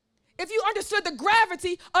if you understood the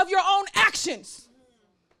gravity of your own actions.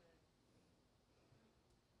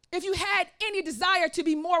 If you had any desire to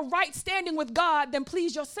be more right standing with God than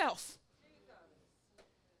please yourself.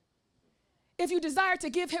 If you desire to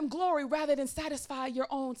give him glory rather than satisfy your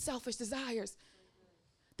own selfish desires,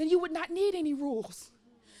 then you would not need any rules.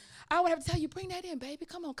 I would have to tell you, bring that in, baby.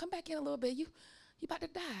 Come on, come back in a little bit. You about to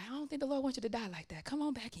die. I don't think the Lord wants you to die like that. Come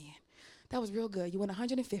on back in. That was real good. You went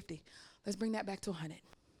 150. Let's bring that back to 100.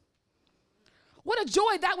 What a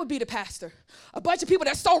joy that would be to pastor. A bunch of people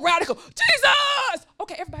that's so radical. Jesus!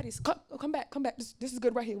 Okay, everybody's come back. This is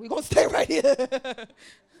good right here. We're gonna stay right here.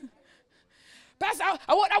 Pastor,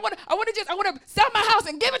 I want to sell my house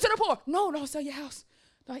and give it to the poor. No, sell your house.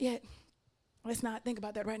 Not yet. Let's not think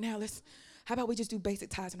about that right now. How about we just do basic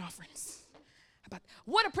tithes and offerings?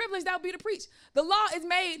 What a privilege that would be to preach. The law is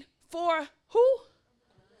made for who?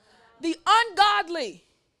 The ungodly.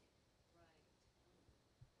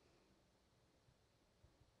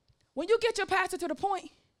 When you get your pastor to the point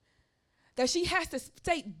that she has to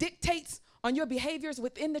state dictates on your behaviors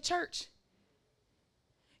within the church,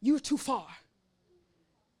 you're too far.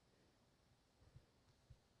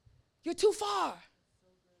 You're too far.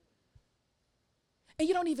 And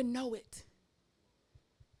you don't even know it.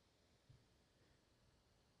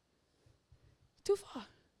 Too far.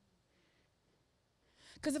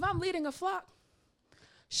 Because if I'm leading a flock,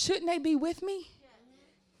 shouldn't they be with me?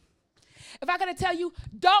 If I got to tell you,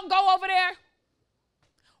 don't go over there,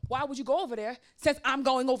 why would you go over there since I'm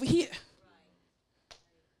going over here?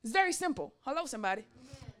 It's very simple. Hello, somebody.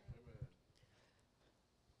 Amen.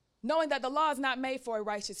 Knowing that the law is not made for a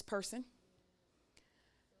righteous person,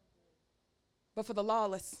 but for the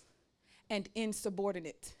lawless and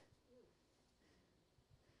insubordinate.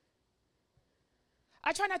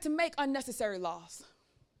 I try not to make unnecessary laws.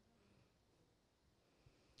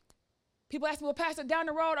 People ask me, well, Pastor, down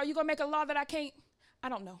the road, are you going to make a law that I can't? I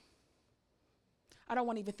don't know. I don't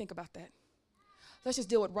want to even think about that. Let's just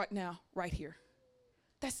deal with right now, right here.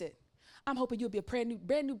 That's it. I'm hoping you'll be a brand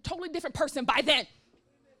new, totally different person by then.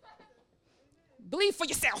 Believe for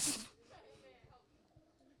yourself.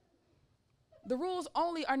 The rules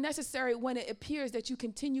only are necessary when it appears that you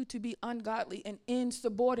continue to be ungodly and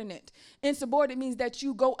insubordinate. Insubordinate means that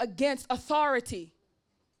you go against authority.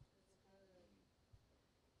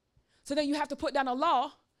 So then you have to put down a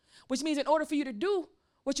law, which means in order for you to do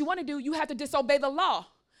what you want to do, you have to disobey the law.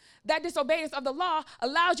 That disobedience of the law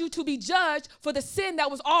allows you to be judged for the sin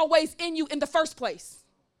that was always in you in the first place.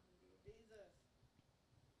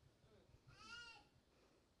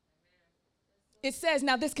 it says,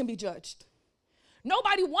 now this can be judged.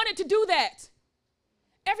 Nobody wanted to do that.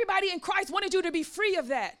 Everybody in Christ wanted you to be free of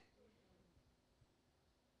that.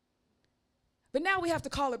 But now we have to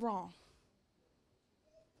call it wrong.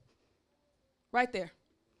 Right there.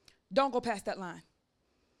 Don't go past that line.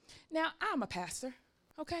 Now, I'm a pastor,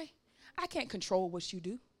 okay? I can't control what you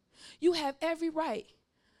do. You have every right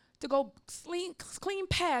to go clean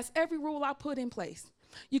past every rule I put in place.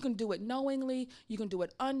 You can do it knowingly. You can do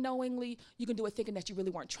it unknowingly. You can do it thinking that you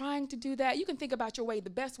really weren't trying to do that. You can think about your way the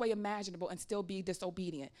best way imaginable and still be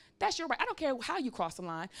disobedient. That's your right. I don't care how you cross the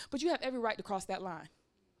line, but you have every right to cross that line.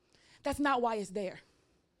 That's not why it's there.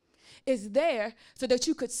 It's there so that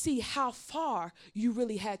you could see how far you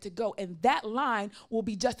really had to go, and that line will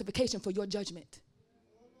be justification for your judgment.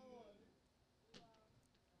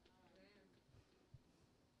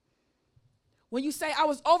 When you say, I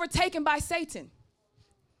was overtaken by Satan,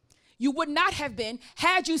 you would not have been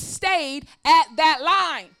had you stayed at that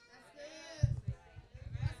line.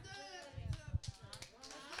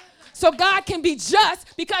 So God can be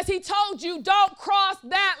just because he told you don't cross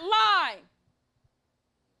that line.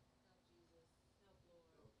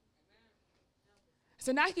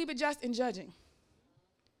 So now keep it just in judging.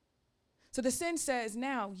 So the sin says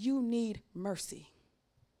now you need mercy.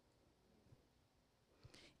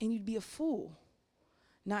 And you'd be a fool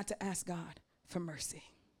not to ask God for mercy.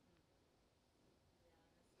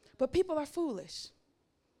 But people are foolish.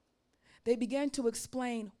 They begin to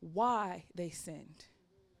explain why they sinned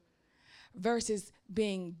versus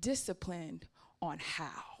being disciplined on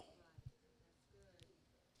how.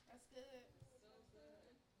 That's good.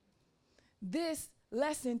 This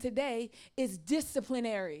lesson today is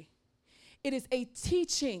disciplinary. It is a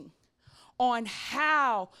teaching on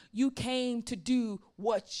how you came to do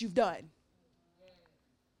what you've done.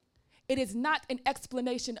 It is not an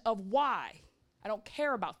explanation of why. I don't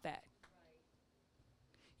care about that.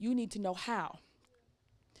 You need to know how.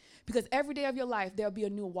 Because every day of your life, there'll be a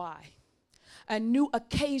new why, a new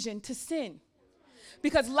occasion to sin.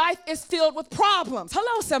 Because life is filled with problems.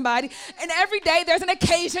 Hello, somebody. And every day there's an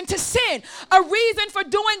occasion to sin. A reason for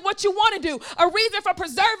doing what you want to do. A reason for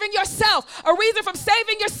preserving yourself. A reason from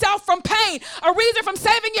saving yourself from pain. A reason from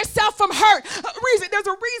saving yourself from hurt. There's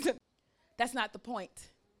a reason. That's not the point.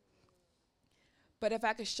 But if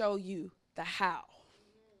I could show you the how,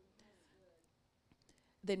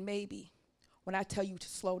 then maybe when I tell you to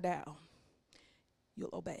slow down,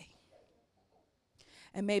 you'll obey.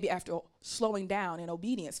 And maybe after slowing down in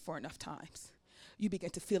obedience for enough times, you begin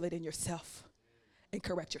to feel it in yourself and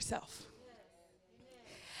correct yourself.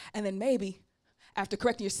 And then maybe after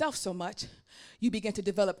correcting yourself so much, you begin to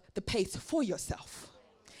develop the pace for yourself.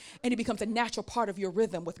 And it becomes a natural part of your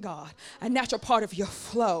rhythm with God, a natural part of your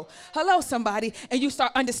flow. Hello, somebody. And you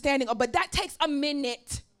start understanding, oh, but that takes a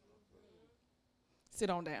minute. Sit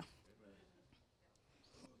on down.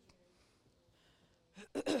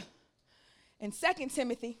 In 2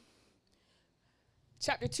 Timothy,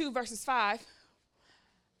 chapter 2, verses 5,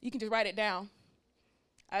 you can just write it down.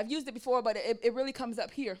 I've used it before, but it really comes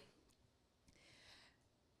up here.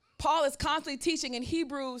 Paul is constantly teaching in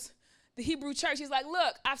Hebrews, the Hebrew church. He's like,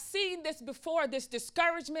 look, I've seen this before, this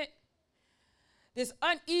discouragement, this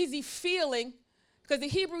uneasy feeling, because the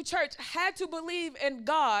Hebrew church had to believe in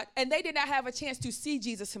God, and they did not have a chance to see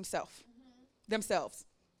Jesus themselves.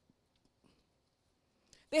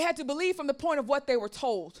 They had to believe from the point of what they were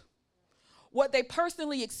told, what they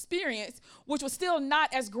personally experienced, which was still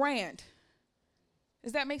not as grand.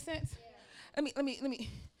 Does that make sense? Yeah. Let me.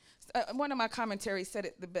 One of my commentaries said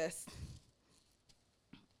it the best.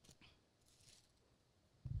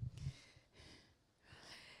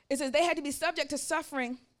 It says they had to be subject to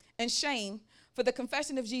suffering and shame for the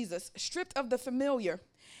confession of Jesus, stripped of the familiar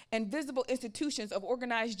and visible institutions of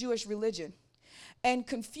organized Jewish religion, and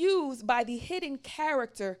confused by the hidden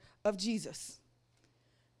character of Jesus,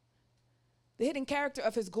 the hidden character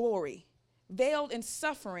of his glory, veiled in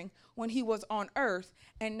suffering when he was on earth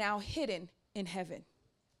and now hidden in heaven.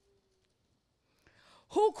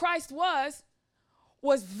 Who Christ was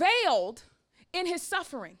veiled in his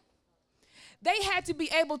suffering. They had to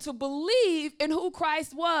be able to believe in who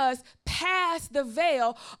Christ was past the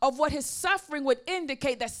veil of what his suffering would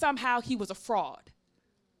indicate that somehow he was a fraud.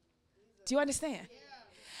 Do you understand?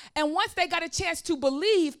 Yeah. And once they got a chance to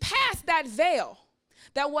believe past that veil,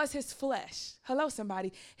 that was his flesh. Hello,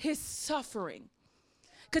 somebody. His suffering.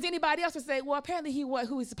 Because anybody else would say, well, apparently he was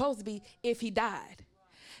who he's supposed to be if he died.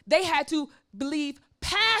 They had to believe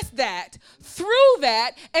past that, through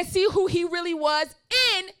that, and see who he really was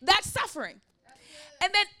in that suffering.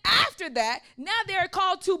 And then after that, now they're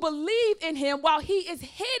called to believe in him while he is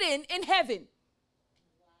hidden in heaven.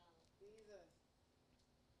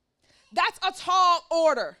 That's a tall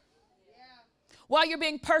order. While you're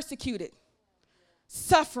being persecuted,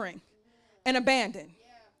 suffering, and abandoned.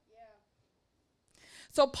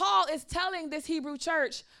 So Paul is telling this Hebrew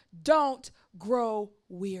church, don't grow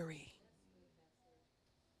weary.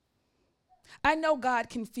 I know God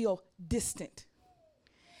can feel distant.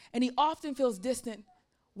 And he often feels distant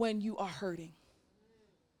when you are hurting.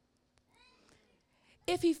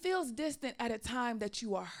 If he feels distant at a time that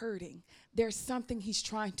you are hurting, there's something he's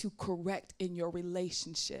trying to correct in your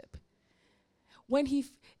relationship.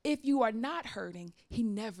 If you are not hurting, he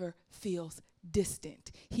never feels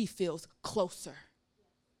distant. He feels closer.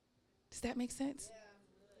 Does that make sense?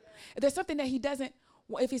 If there's something that he doesn't,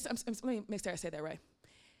 let me make sure I say that right.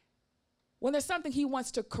 When there's something he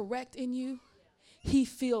wants to correct in you, he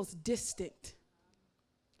feels distant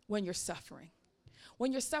when you're suffering.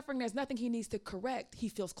 When you're suffering, there's nothing he needs to correct. He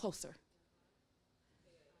feels closer.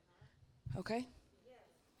 Okay?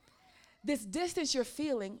 This distance you're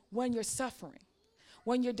feeling when you're suffering,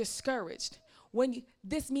 when you're discouraged,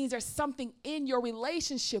 this means there's something in your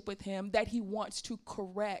relationship with him that he wants to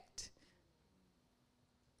correct.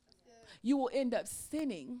 You will end up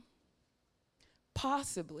sinning,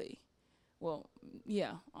 possibly, all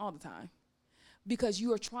the time, because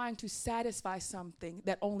you are trying to satisfy something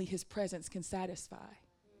that only his presence can satisfy.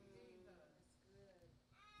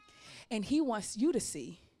 And he wants you to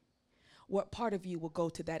see what part of you will go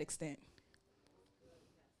to that extent,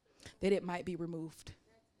 that it might be removed.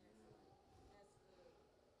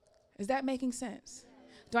 Is that making sense?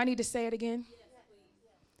 Do I need to say it again?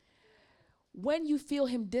 When you feel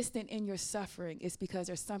him distant in your suffering, it's because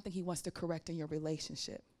there's something he wants to correct in your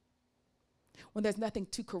relationship. When there's nothing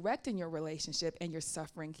to correct in your relationship and you're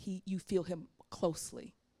suffering, you feel him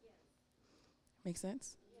closely. Make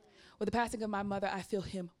sense? With the passing of my mother, I feel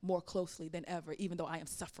him more closely than ever, even though I am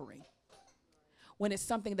suffering. When it's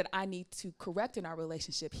something that I need to correct in our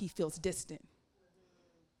relationship, he feels distant.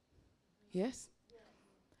 Yes?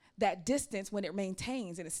 That distance, when it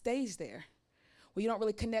maintains and it stays there, where you don't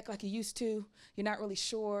really connect like you used to, you're not really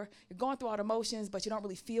sure, you're going through all the emotions, but you don't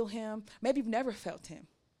really feel him. Maybe you've never felt him.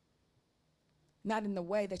 Not in the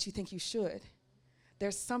way that you think you should.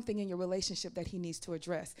 There's something in your relationship that he needs to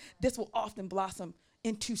address. This will often blossom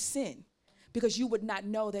into sin because you would not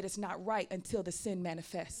know that it's not right until the sin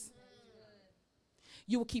manifests.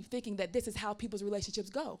 You will keep thinking that this is how people's relationships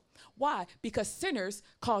go. Why? Because sinners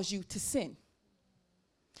cause you to sin.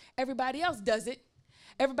 Everybody else does it.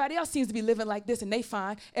 Everybody else seems to be living like this and they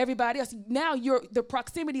fine. Everybody else. Now the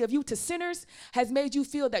proximity of you to sinners has made you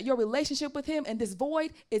feel that your relationship with him and this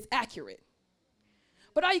void is accurate.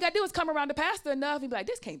 But all you got to do is come around the pastor enough and be like,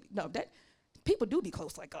 this can't be, no, that people do be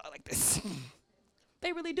close like God like this.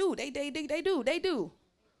 They really do. They do.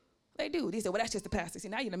 They said, well, that's just the pastor. See,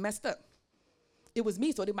 now you done messed up. It was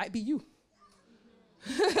me, so it might be you.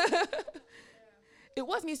 It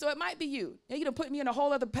was me, so it might be you. And you done put me in a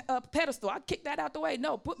whole other pedestal. I kicked that out the way.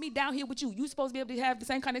 No, put me down here with you. You're supposed to be able to have the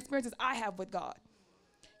same kind of experiences I have with God.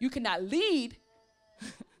 You cannot lead,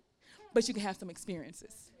 but you can have some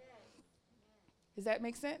experiences. Does that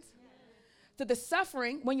make sense? So the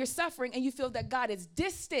suffering, when you're suffering and you feel that God is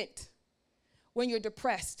distant when you're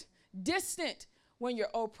depressed, distant when you're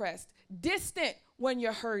oppressed, distant when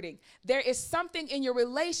you're hurting, there is something in your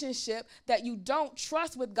relationship that you don't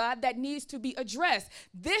trust with God that needs to be addressed.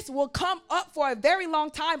 This will come up for a very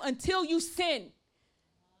long time until you sin.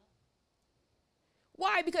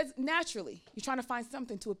 Why? Because naturally, you're trying to find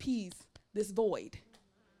something to appease this void.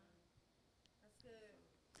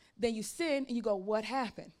 Then you sin and you go, what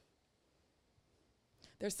happened?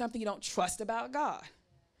 There's something you don't trust about God.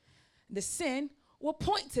 The sin will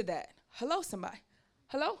point to that. Hello, somebody.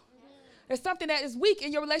 Hello? There's something that is weak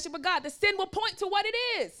in your relationship with God. The sin will point to what it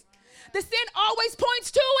is. The sin always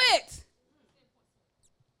points to it.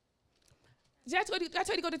 Did I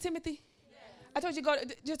tell you to go to Timothy? I told you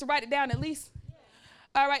just to write it down at least.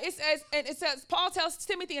 All right, it says, Paul tells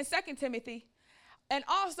Timothy in 2 Timothy, and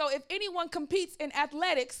also if anyone competes in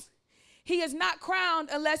athletics, he is not crowned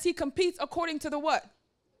unless he competes according to the what?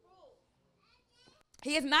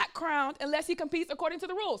 He is not crowned unless he competes according to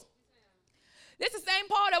the rules. This is the same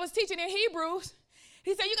Paul that was teaching in Hebrews.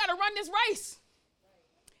 He said, you got to run this race.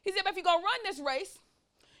 He said, but if you go run this race,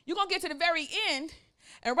 you're going to get to the very end,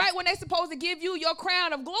 and right when they're supposed to give you your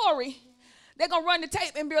crown of glory, they're going to run the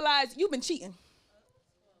tape and realize you've been cheating.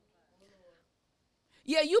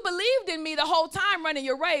 Yeah, you believed in me the whole time running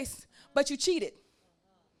your race, but you cheated.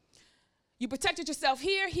 You protected yourself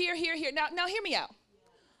here. Now hear me out.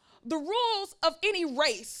 The rules of any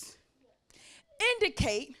race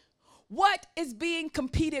indicate what is being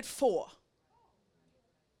competed for.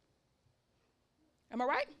 Am I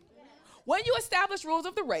right? When you establish rules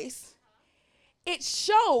of the race,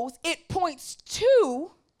 it points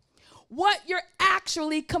to what you're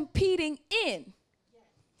actually competing in.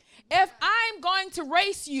 If I'm going to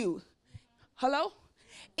race you, hello,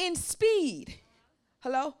 in speed,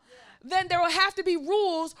 hello, then there will have to be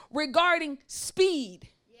rules regarding speed.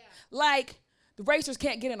 Like the racers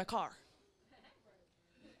can't get in a car.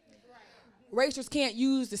 Racers can't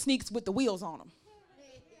use the sneaks with the wheels on them.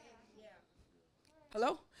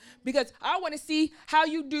 Hello? Because I want to see how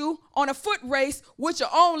you do on a foot race with your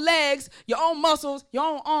own legs, your own muscles, your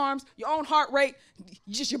own arms, your own heart rate,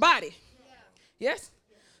 just your body. Yes?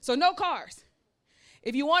 So no cars.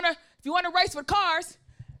 If you want to race with cars,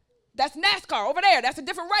 that's NASCAR over there. That's a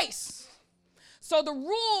different race. So the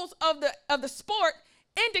rules of the sport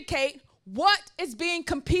indicate what is being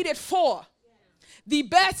competed for. The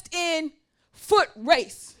best in foot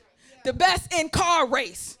race, the best in car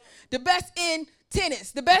race, the best in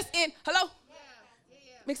tennis, the best in, hello?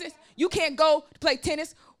 Make sense? You can't go to play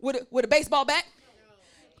tennis with a baseball bat.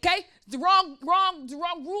 Okay? The wrong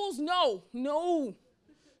rules, no.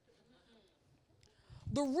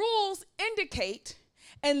 The rules indicate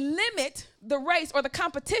and limit the race or the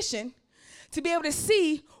competition to be able to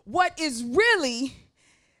see what is really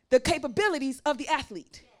the capabilities of the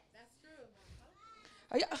athlete.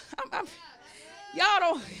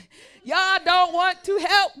 Y'all don't want to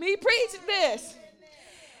help me preach this.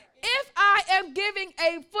 If I am giving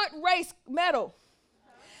a foot race medal,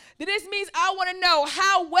 then this means I want to know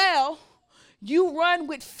how well you run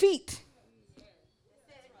with feet.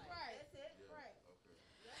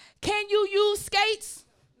 Can you use skates?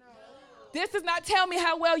 This does not tell me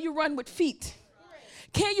how well you run with feet.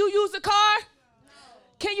 Can you use a car?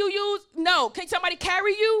 No. Can somebody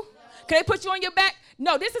carry you? Can they put you on your back?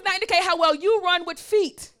 No, this does not indicate how well you run with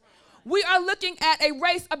feet. We are looking at a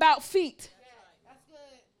race about feet.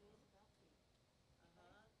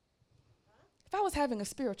 If I was having a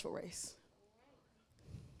spiritual race,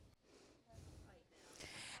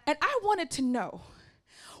 and I wanted to know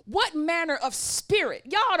what manner of spirit,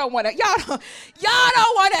 y'all don't want to help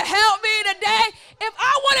me today. If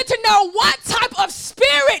I wanted to know what type of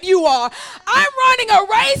spirit you are, I'm running a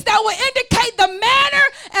race that will indicate the manner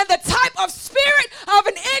and the type of spirit of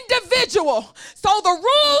an individual. So the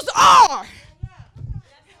rules are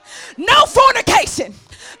no fornication.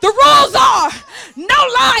 The rules are no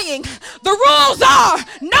lying. The rules are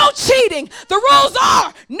no cheating. The rules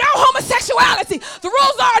are no homosexuality. The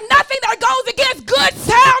rules are nothing that goes against good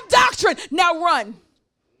sound doctrine. Now run.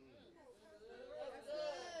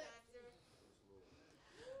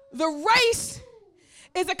 The race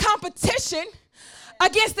is a competition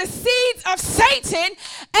against the seeds of Satan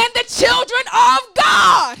and the children of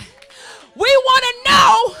God. We want to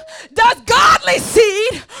know, does godly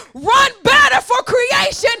seed run better for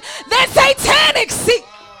creation than satanic seed?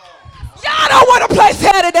 Y'all don't want to play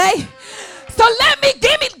fair today. So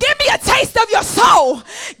give me a taste of your soul.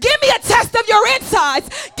 Give me a test of your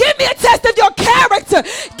insides. Give me a test of your character.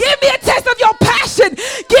 Give me a test of your passion.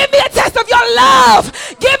 Give me a test of your love.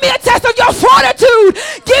 Give me a test of your fortitude.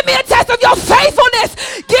 Give me a test of your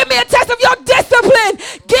faithfulness. Give me a test of your discipline.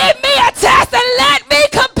 Give me a test and let me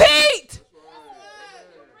compete.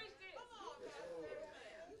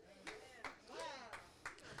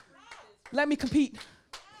 Let me compete.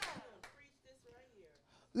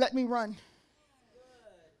 Let me run.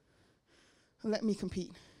 Let me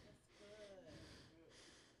compete.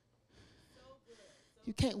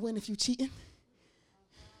 You can't win if you're cheating.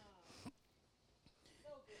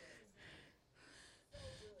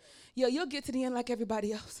 Yeah, you'll get to the end like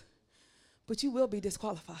everybody else, but you will be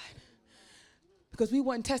disqualified because we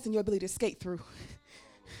weren't testing your ability to skate through.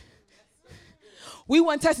 We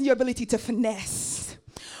weren't testing your ability to finesse.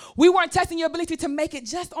 We weren't testing your ability to make it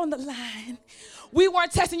just on the line. We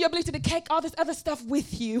weren't testing your ability to take all this other stuff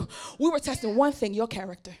with you. We were testing one thing, your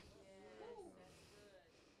character.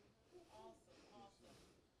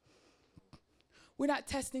 We're not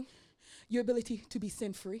testing your ability to be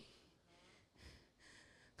sin-free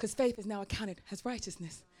because faith is now accounted as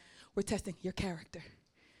righteousness. We're testing your character.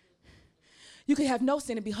 You could have no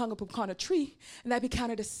sin and be hung up upon a tree and that be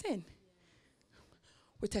counted as sin.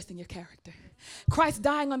 We're testing your character. Christ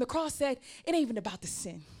dying on the cross said, it ain't even about the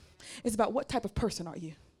sin. It's about what type of person are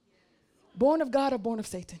you? Born of God or born of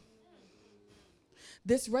Satan?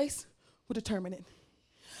 This race will determine it.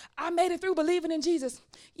 I made it through believing in Jesus.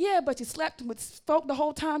 Yeah, but you slept with folk the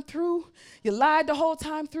whole time through. You lied the whole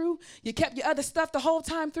time through. You kept your other stuff the whole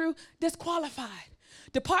time through. Disqualified.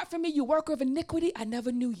 Depart from me, you worker of iniquity. I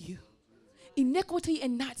never knew you. Iniquity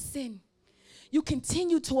and not sin. You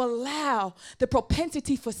continue to allow the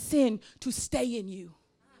propensity for sin to stay in you.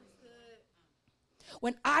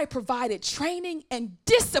 when I provided training and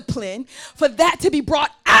discipline for that to be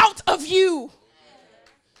brought out of you.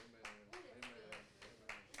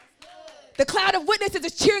 The cloud of witnesses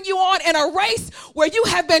is cheering you on in a race where you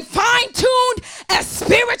have been fine-tuned as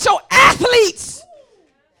spiritual athletes.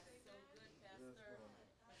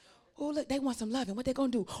 Oh, look, they want some loving. What they going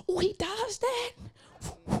to do? Oh, he does that?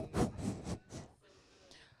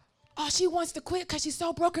 Oh, she wants to quit because she's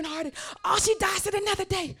so brokenhearted. Oh, she dies it another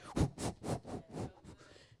day.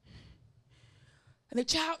 And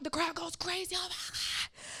the crowd goes crazy. Oh, my God.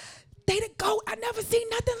 They the GOAT. I never seen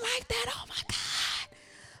nothing like that. Oh, my God.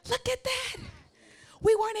 Look at that.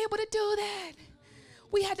 We weren't able to do that.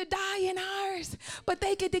 We had to die in ours, but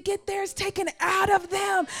they get to get theirs taken out of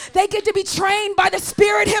them. They get to be trained by the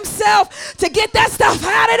Spirit himself to get that stuff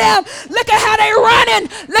out of them. Look at how they running.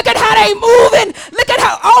 Look at how they moving. Look at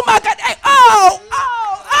how, oh my God.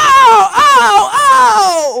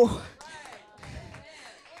 Oh.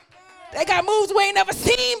 They got moves we ain't never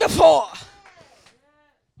seen before.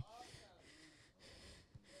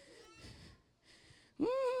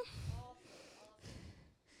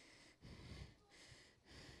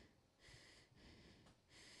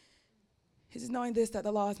 It is knowing this, that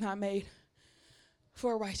the law is not made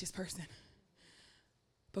for a righteous person,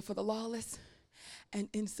 but for the lawless and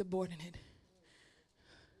insubordinate,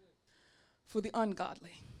 for the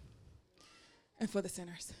ungodly, and for the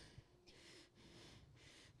sinners.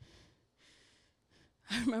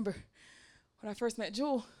 I remember when I first met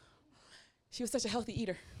Jewel, she was such a healthy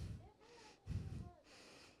eater.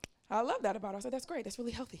 I love that about her. I said, that's great. That's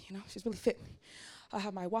really healthy. You know, she's really fit. I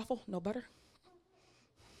have my waffle, no butter.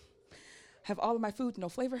 Have all of my food, no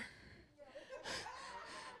flavor.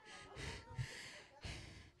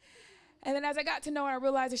 And then as I got to know her, I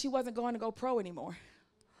realized that she wasn't going to go pro anymore.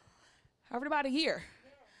 After about a year,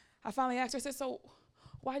 I finally asked her, I said, so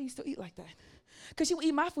why do you still eat like that? Because she would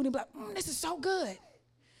eat my food and be like, this is so good.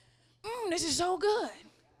 This is so good.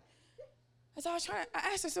 And so I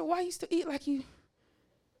asked her, so why you still eat like you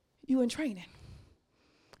in training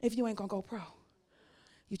if you ain't going to go pro?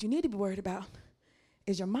 What you need to be worried about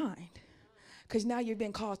is your mind. Because now you're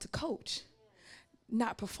being called to coach,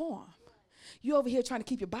 not perform. You over here trying to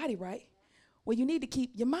keep your body right. Well, you need to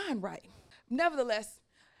keep your mind right. Nevertheless,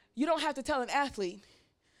 you don't have to tell an athlete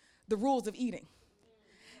the rules of eating.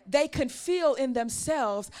 They can feel in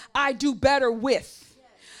themselves, I do better with.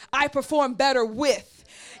 I perform better with.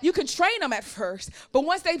 You can train them at first, but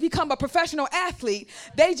once they become a professional athlete,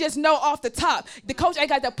 they just know off the top. The coach ain't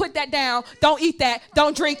got to put that down. Don't eat that.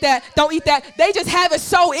 Don't drink that. Don't eat that. They just have it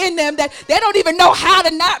so in them that they don't even know how to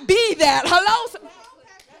not be that. Hello?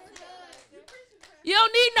 You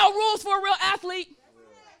don't need no rules for a real athlete.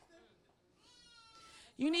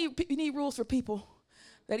 You need rules for people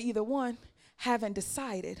that either one, haven't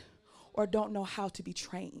decided or don't know how to be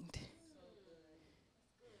trained.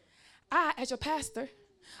 I, as your pastor,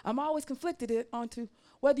 I'm always conflicted onto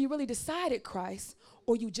whether you really decided Christ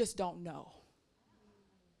or you just don't know.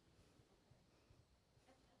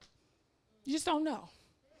 You just don't know.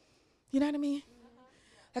 You know what I mean?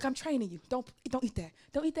 Like I'm training you. Don't eat that.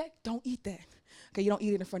 Don't eat that. Don't eat that. Okay, you don't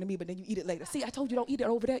eat it in front of me, but then you eat it later. See, I told you don't eat it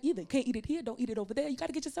over there either. You can't eat it here. Don't eat it over there. You got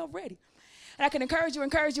to get yourself ready. And I can encourage you,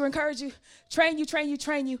 train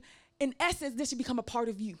you. In essence, this should become a part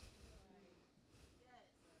of you.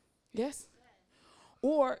 Yes?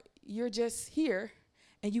 Or you're just here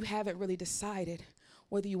and you haven't really decided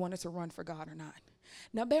whether you wanted to run for God or not.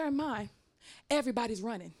 Now, bear in mind, everybody's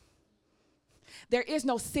running. There is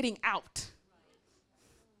no sitting out.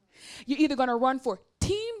 You're either going to run for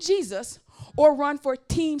Team Jesus or run for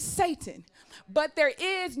Team Satan. But there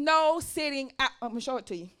is no sitting out. I'm going to show it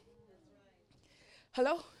to you.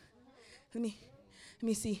 Hello? Let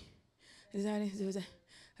me see.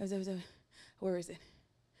 Where is it?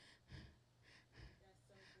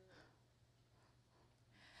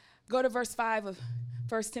 Go to verse 5 of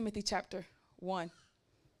 1 Timothy chapter 1.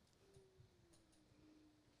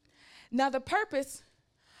 Now the purpose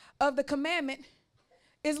of the commandment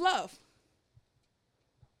is love.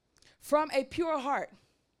 From a pure heart,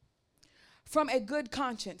 from a good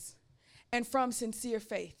conscience, and from sincere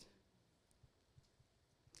faith.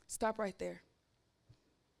 Stop right there.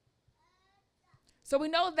 So we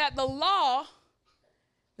know that the law,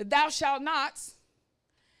 the thou shalt nots,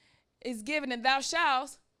 is given, and thou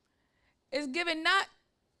shalt is given not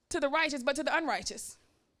to the righteous, but to the unrighteous.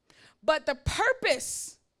 But the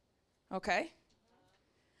purpose, okay,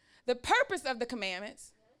 the purpose of the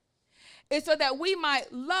commandments is so that we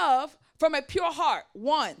might love from a pure heart,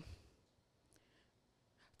 1.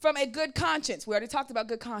 From a good conscience, we already talked about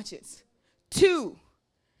good conscience, 2.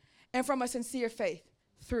 And from a sincere faith,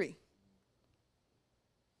 3.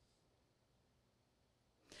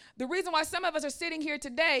 The reason why some of us are sitting here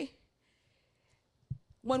today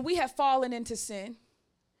when we have fallen into sin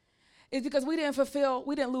is because we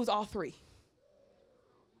didn't lose all three.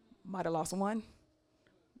 Might have lost one,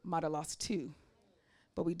 might have lost two,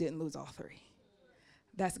 but we didn't lose all three.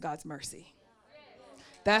 That's God's mercy.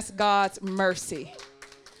 That's God's mercy.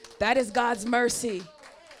 That is God's mercy.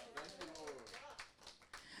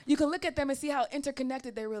 You can look at them and see how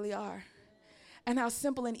interconnected they really are and how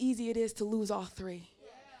simple and easy it is to lose all three.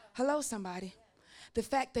 Hello, somebody. The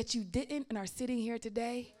fact that you didn't and are sitting here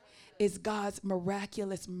today is God's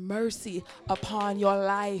miraculous mercy upon your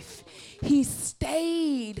life. He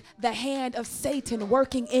stayed the hand of Satan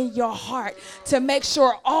working in your heart to make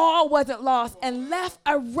sure all wasn't lost and left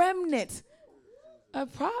a remnant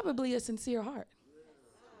of probably a sincere heart.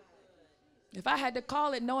 If I had to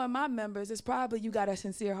call it knowing my members, it's probably you got a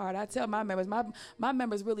sincere heart. I tell my members, my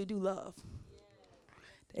members really do love.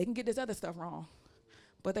 They can get this other stuff wrong,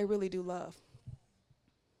 but they really do love.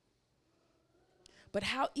 But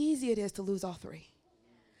how easy it is to lose all three.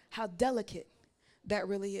 How delicate that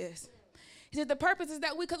really is. He said the purpose is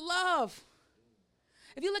that we could love.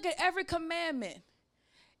 If you look at every commandment,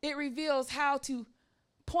 it reveals how to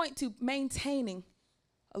point to maintaining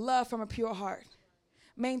a love from a pure heart,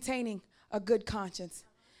 maintaining a good conscience,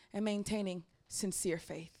 and maintaining sincere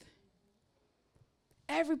faith.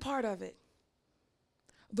 Every part of it.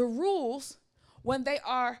 The rules, when they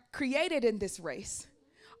are created in this race,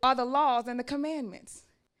 are the laws and the commandments.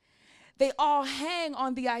 They all hang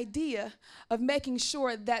on the idea of making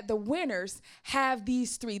sure that the winners have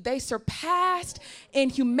these three. They surpassed in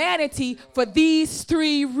humanity for these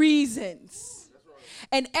three reasons.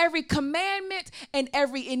 And every commandment and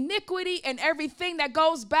every iniquity and everything that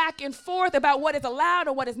goes back and forth about what is allowed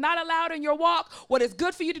or what is not allowed in your walk, what is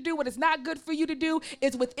good for you to do, what is not good for you to do,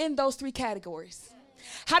 is within those three categories.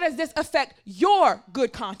 How does this affect your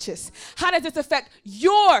good conscience? How does this affect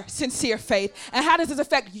your sincere faith? And how does this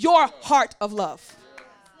affect your heart of love?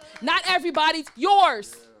 Not everybody's,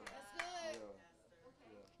 yours.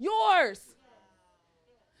 Yours.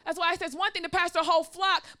 That's why I say it's one thing to pastor a whole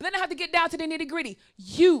flock, but then I have to get down to the nitty gritty.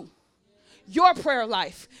 Your prayer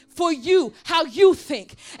life, for you, how you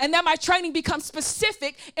think. And then my training becomes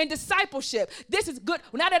specific in discipleship. This is good.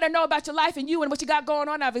 Now that I know about your life and you and what you got going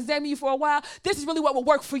on, I've examined you for a while, this is really what will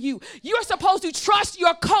work for you. You're supposed to trust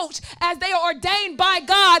your coach as they are ordained by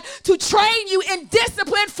God to train you in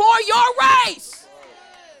discipline for your race.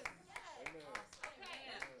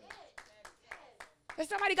 If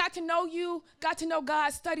somebody got to know you, got to know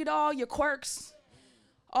God, studied all your quirks,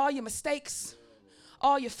 all your mistakes,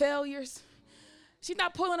 all your failures, she's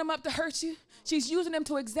not pulling them up to hurt you. She's using them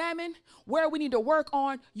to examine where we need to work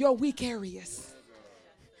on your weak areas.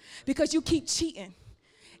 Because you keep cheating.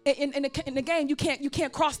 In the game, you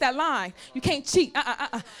can't cross that line. You can't cheat.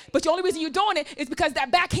 But the only reason you're doing it is because that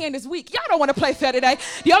backhand is weak. Y'all don't want to play fair today.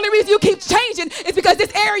 The only reason you keep changing is because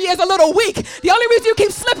this area is a little weak. The only reason you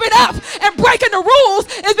keep slipping up and breaking the rules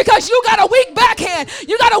is because you got a weak backhand.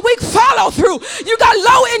 You got a weak follow through. You got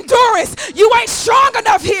low endurance. You ain't strong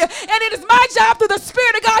enough here. And it is my job through the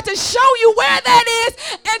Spirit of God to show you where that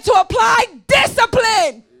is and to apply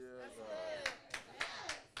discipline.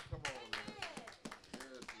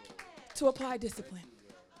 To apply discipline.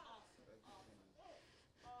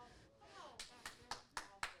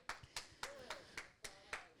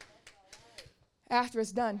 After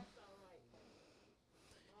it's done,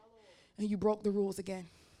 and you broke the rules again,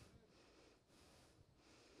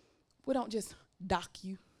 we don't just dock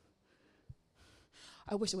you.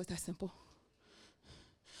 I wish it was that simple.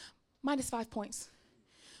 -5 points.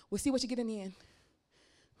 We'll see what you get in the end.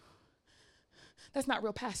 That's not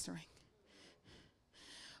real pastoring.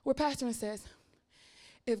 Where pastoring says,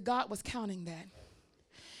 if God was counting that,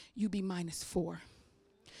 you'd be -4.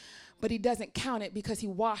 But he doesn't count it because he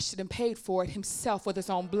washed it and paid for it himself with his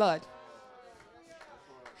own blood.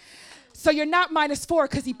 So you're not -4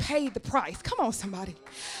 because he paid the price. Come on, somebody.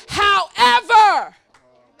 However,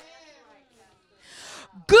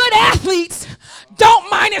 good athletes don't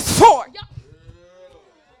 -4.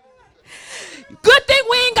 Good thing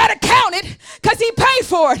we ain't got to count it because he paid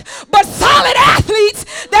for it. But solid athletes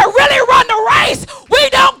that really run the race, we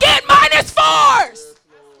don't get -4s.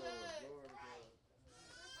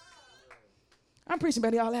 I'm preaching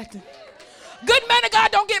better, y'all acting. Good men of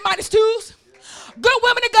God don't get -2s. Good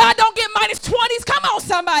women of God don't get -20s. Come on,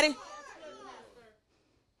 somebody.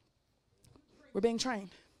 We're being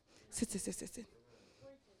trained. Sit.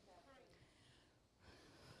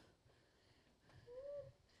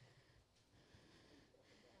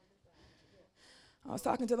 I was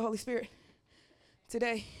talking to the Holy Spirit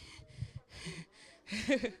today.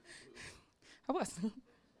 I was.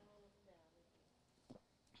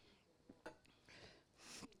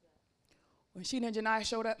 When Sheena and Janiyah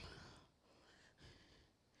showed up,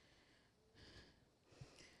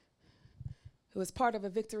 it was part of a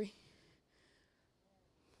victory.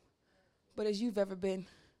 But as you've ever been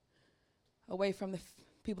away from the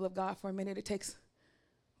people of God for a minute, it takes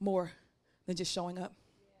more than just showing up.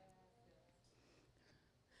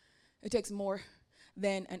 It takes more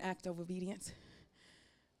than an act of obedience. It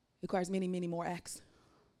requires many, many more acts.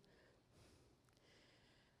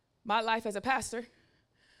 My life as a pastor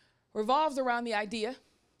revolves around the idea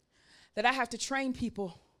that I have to train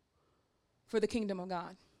people for the kingdom of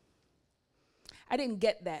God. I didn't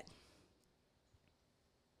get that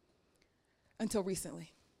until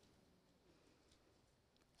recently.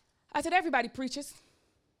 I said, everybody preaches.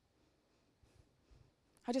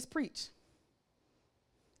 I just preach.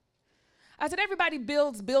 I said, everybody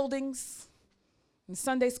builds buildings and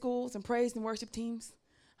Sunday schools and praise and worship teams.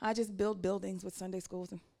 I just build buildings with Sunday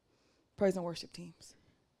schools and praise and worship teams.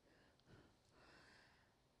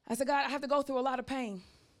 I said, God, I have to go through a lot of pain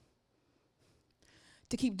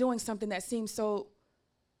to keep doing something that seems so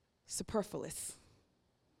superfluous,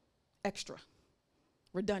 extra,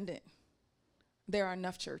 redundant. There are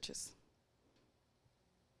enough churches.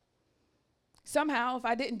 Somehow, if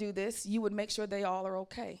I didn't do this, you would make sure they all are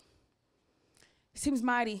okay. It seems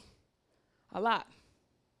mighty a lot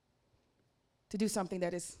to do something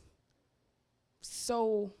that is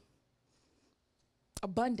so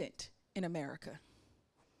abundant in America.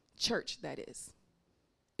 Church, that is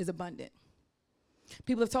abundant.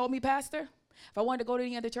 People have told me, Pastor, if I wanted to go to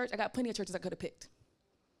any other church, I got plenty of churches I could have picked.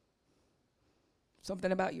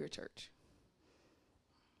 Something about your church.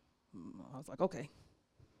 I was like, okay,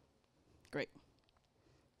 great.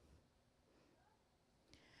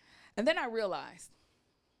 And then I realized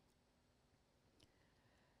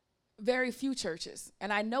very few churches,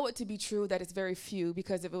 and I know it to be true that it's very few,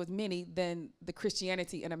 because if it was many, then the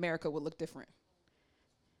Christianity in America would look different.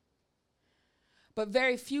 But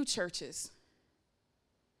very few churches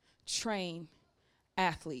train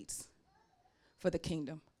athletes for the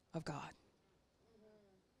kingdom of God.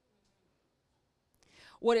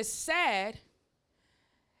 What is sad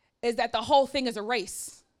is that the whole thing is a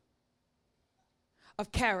race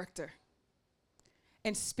of character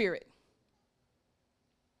and spirit.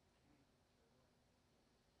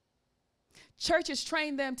 Churches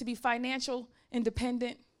train them to be financial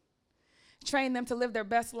independent, train them to live their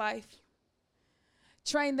best life,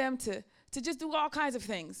 train them to just do all kinds of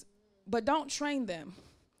things, but don't train them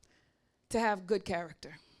to have good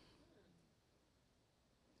character,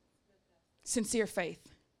 sincere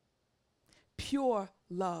faith, pure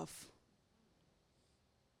love.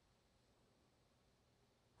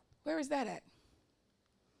 Where is that at?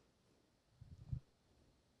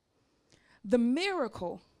 The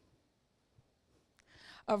miracle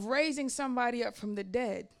of raising somebody up from the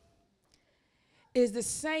dead is the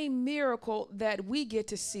same miracle that we get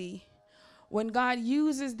to see when God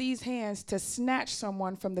uses these hands to snatch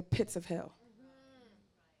someone from the pits of hell.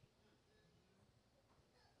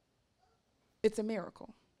 It's a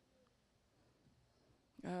miracle.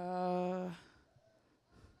 Come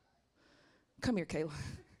here, Kayla.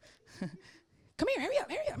 Come here, hurry up,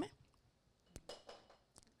 man.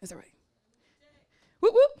 That's all right.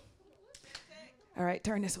 Whoop, whoop. All right,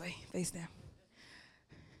 turn this way, face down.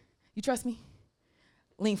 You trust me?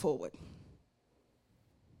 Lean forward.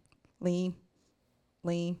 Lean,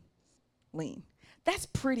 lean, lean. That's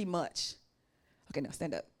pretty much. Okay, now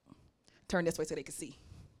stand up. Turn this way so they can see.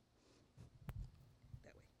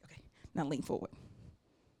 That way, okay. Now lean forward.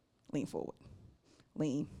 Lean forward.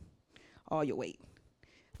 Lean. All your weight.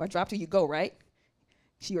 If I drop you, you go, right?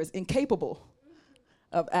 She is incapable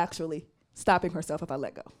of actually stopping herself if I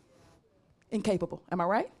let go. Incapable. Am I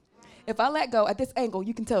right? If I let go at this angle,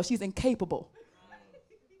 you can tell she's incapable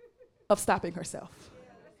of stopping herself.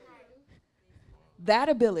 That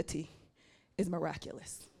ability is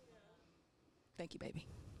miraculous. Thank you, baby.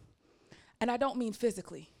 And I don't mean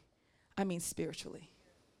physically. I mean spiritually.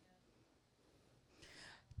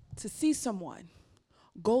 To see someone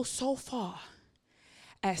go so far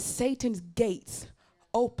as Satan's gates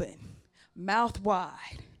open, mouth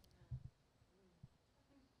wide,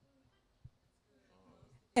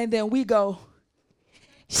 and then we go,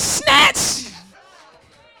 snatch!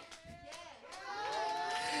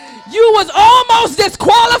 You was almost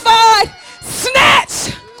disqualified.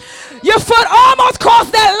 Snatch! Your foot almost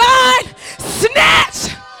crossed that line.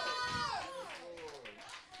 Snatch!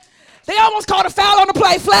 They almost called a foul on the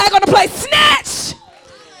play, flag on the play. Snatch!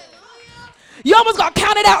 You almost got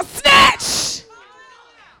counted out. Snatch!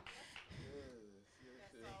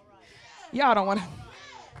 Y'all don't want to.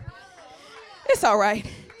 It's all right.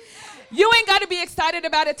 You ain't got to be excited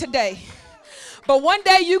about it today. But one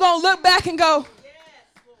day you're going to look back and go,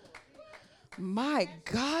 my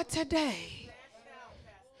God, today.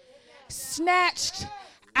 Snatched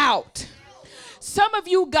out. Some of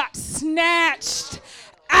you got snatched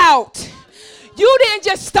out. You didn't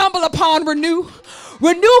just stumble upon Renew.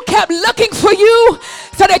 Renew kept looking for you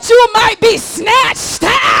so that you might be snatched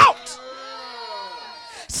out.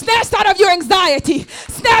 Snatched out of your anxiety,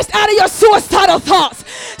 snatched out of your suicidal thoughts,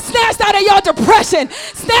 snatched out of your depression,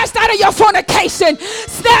 snatched out of your fornication,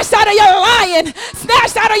 snatched out of your lying,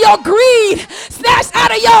 snatched out of your greed, snatched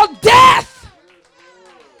out of your death.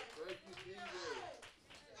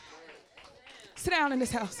 Sit down in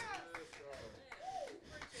this house.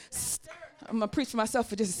 I'm going to preach for myself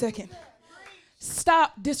for just a second.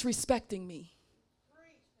 Stop disrespecting me.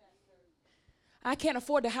 I can't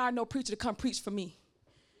afford to hire no preacher to come preach for me.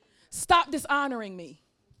 Stop dishonoring me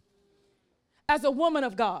as a woman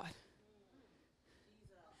of God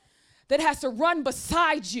that has to run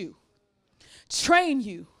beside you, train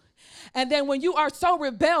you, and then when you are so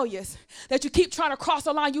rebellious that you keep trying to cross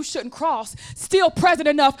a line you shouldn't cross, still present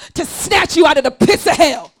enough to snatch you out of the pits of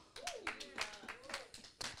hell.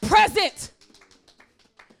 Present.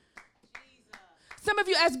 Some of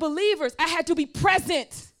you as believers, I had to be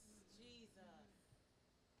present.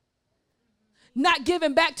 Not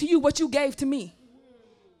giving back to you what you gave to me.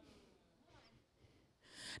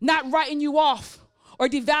 Not writing you off or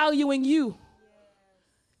devaluing you.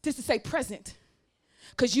 Just to say present.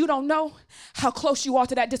 Because you don't know how close you are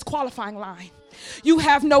to that disqualifying line. You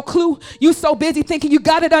have no clue. You're so busy thinking you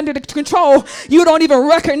got it under the control, you don't even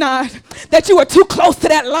recognize that you are too close to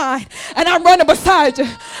that line. And I'm running beside you,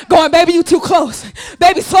 going, baby, you too close.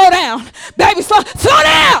 Baby, slow down. Baby, slow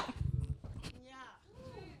down.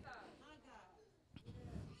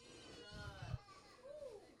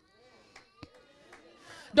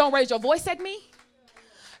 Don't raise your voice at me.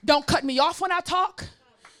 Don't cut me off when I talk.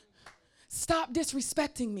 Stop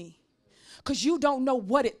disrespecting me because you don't know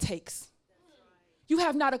what it takes. You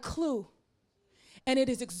have not a clue, and it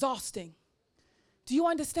is exhausting. Do you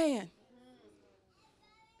understand?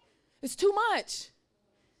 It's too much.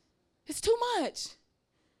 It's too much.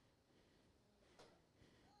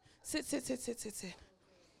 Sit.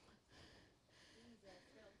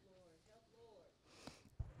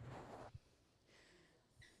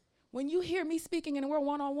 When you hear me speaking and we're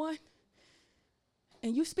one-on-one,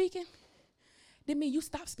 and you speaking, didn't mean you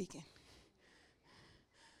stop speaking.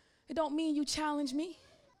 It don't mean you challenge me.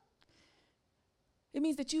 It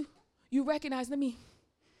means that you recognize, can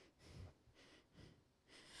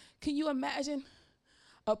you imagine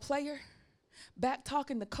a player back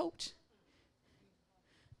talking the coach?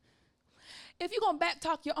 If you're going to back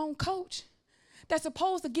talk your own coach, that's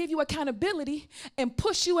supposed to give you accountability and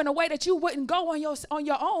push you in a way that you wouldn't go on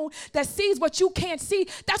your own, that sees what you can't see,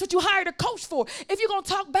 that's what you hired a coach for. If you're going to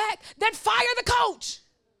talk back, then fire the coach.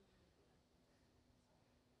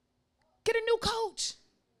 Get a new coach.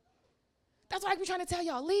 That's what I be trying to tell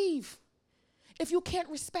y'all. Leave. If you can't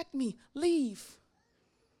respect me, leave.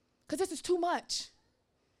 Because this is too much.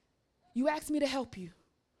 You asked me to help you.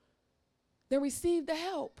 Then receive the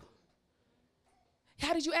help.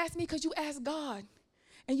 How did you ask me? Because you asked God.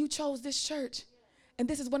 And you chose this church. And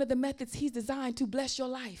this is one of the methods he's designed to bless your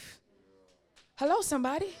life. Hello,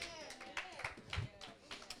 somebody.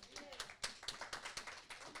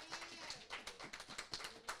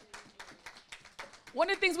 One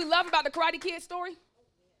of the things we love about the Karate Kid story,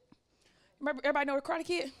 remember, everybody know the Karate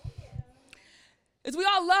Kid? Is we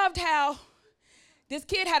all loved how this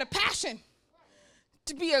kid had a passion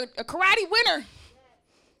to be a karate winner.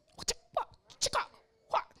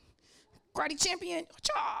 Karate champion.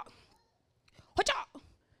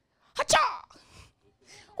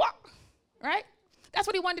 Right? That's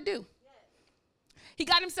what he wanted to do. He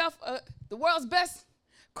got himself the world's best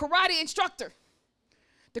karate instructor,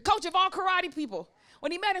 the coach of all karate people.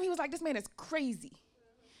 When he met him, he was like, this man is crazy.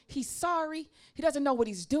 He's sorry. He doesn't know what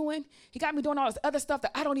he's doing. He got me doing all this other stuff that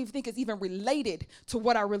I don't even think is even related to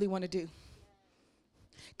what I really want to do.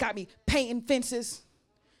 Got me painting fences,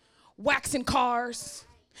 waxing cars,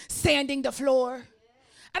 sanding the floor.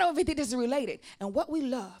 I don't even think this is related. And what we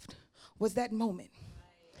loved was that moment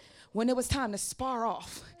when it was time to spar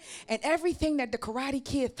off. And everything that the Karate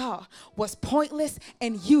Kid thought was pointless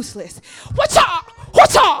and useless. Watcha!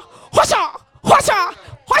 Watcha! Watcha! Watcha!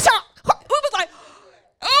 Watcha! We was like,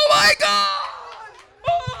 oh my God!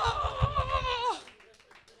 Oh.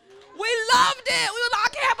 We loved it. We were like, I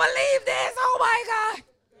can't believe this. Oh my God.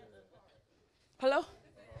 Hello?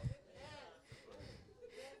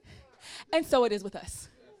 And so it is with us.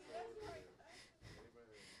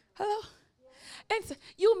 Hello? And so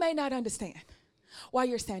you may not understand why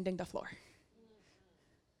you're sanding the floor.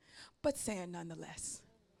 but stand nonetheless.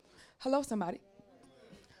 Hello, somebody.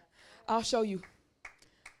 I'll show you.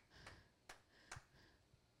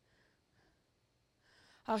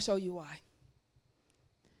 I'll show you why.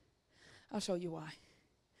 I'll show you why.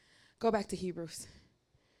 Go back to Hebrews.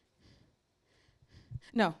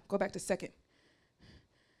 No, go back to 2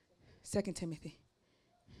 Timothy.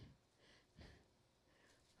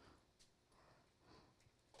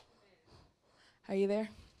 Are you there?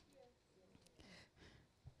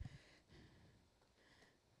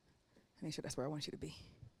 Make sure that's where I want you to be.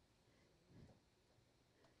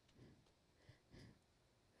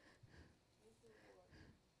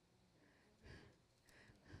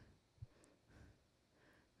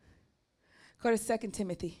 Go to 2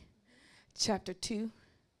 Timothy chapter 2.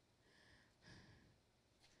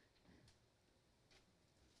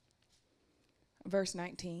 Verse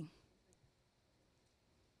 19.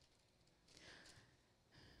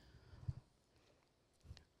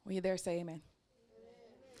 When you're there, say amen.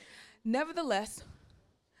 Nevertheless,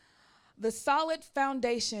 the solid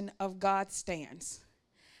foundation of God stands,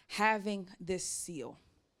 having this seal.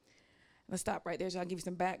 Let's stop right there so I'll give you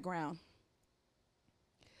some background.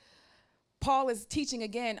 Paul is teaching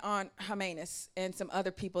again on Hymenaeus and some other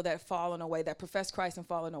people that have fallen away, that profess Christ and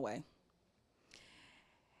fallen away.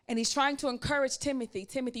 And he's trying to encourage Timothy.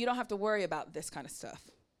 Timothy, you don't have to worry about this kind of stuff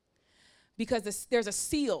because there's a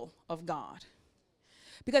seal of God.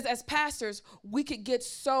 Because as pastors, we could get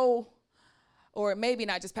so, or maybe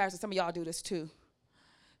not just pastors, some of y'all do this too,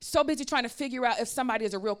 so busy trying to figure out if somebody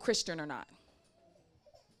is a real Christian or not.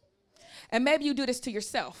 And maybe you do this to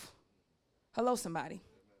yourself. Hello, somebody.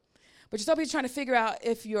 But you're so busy trying to figure out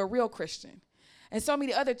if you're a real Christian. And so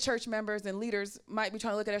many other church members and leaders might be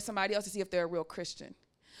trying to look at somebody else to see if they're a real Christian.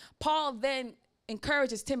 Paul then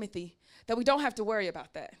encourages Timothy that we don't have to worry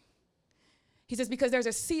about that. He says, because there's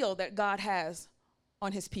a seal that God has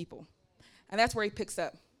on his people. And that's where he picks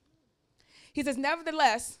up. He says,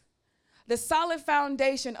 nevertheless, the solid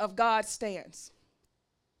foundation of God stands,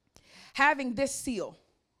 having this seal.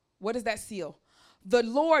 What is that seal? The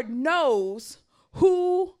Lord knows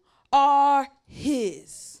who are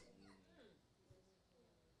his.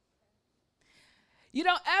 You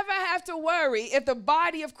don't ever have to worry if the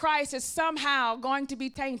body of Christ is somehow going to be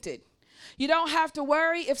tainted. You don't have to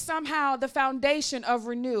worry if somehow the foundation of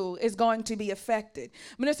renewal is going to be affected.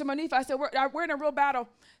 Minister Monifa, I said, we're in a real battle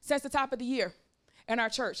since the top of the year in our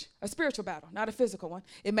church, a spiritual battle, not a physical one.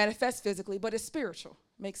 It manifests physically, but it's spiritual.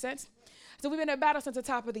 Make sense? So we've been in a battle since the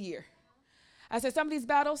top of the year. I said, some of these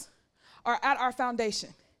battles are at our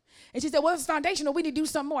foundation. And she said, well, it's foundational. We need to do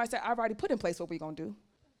something more. I said, I've already put in place what we're going to do.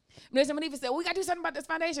 Minister Monifa said, well, we got to do something about this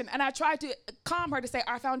foundation. And I tried to calm her to say,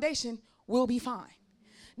 our foundation will be fine.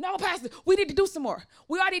 No, Pastor, we need to do some more.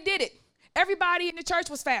 We already did it. Everybody in the church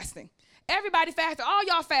was fasting. Everybody fasted. All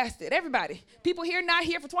y'all fasted. Everybody. People here, not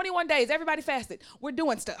here for 21 days. Everybody fasted. We're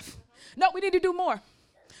doing stuff. No, we need to do more.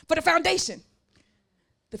 For the foundation.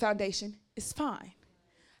 The foundation is fine.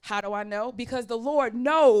 How do I know? Because the Lord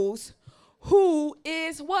knows who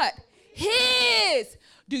is what? His.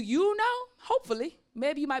 Do you know? Hopefully.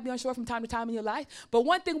 Maybe you might be unsure from time to time in your life. But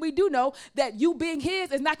one thing we do know, that you being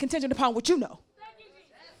his is not contingent upon what you know.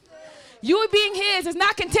 You being his is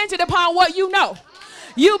not contingent upon what you know.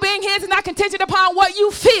 You being his is not contingent upon what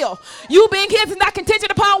you feel. You being his is not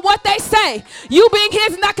contingent upon what they say. You being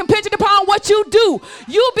his is not contingent upon what you do.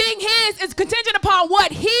 You being his is contingent upon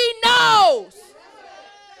what he knows.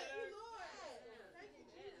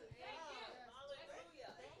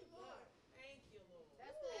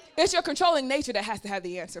 It's your controlling nature that has to have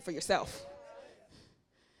the answer for yourself.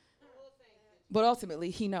 But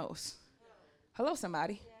ultimately, he knows. Hello,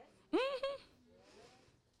 somebody. Mm-hmm.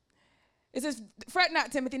 It says, fret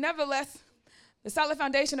not, Timothy. Nevertheless, the solid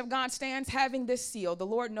foundation of God stands, having this seal. The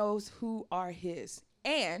Lord knows who are his.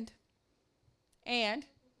 And,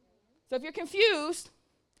 so if you're confused,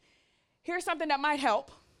 here's something that might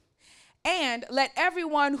help. And let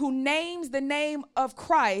everyone who names the name of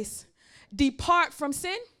Christ depart from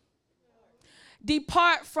sin,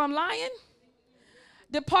 depart from lying,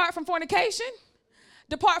 depart from fornication,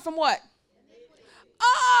 depart from what?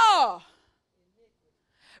 Oh!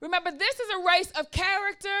 Remember, this is a race of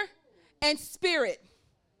character and spirit.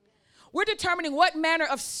 We're determining what manner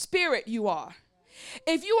of spirit you are.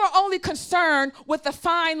 If you are only concerned with the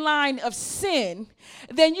fine line of sin,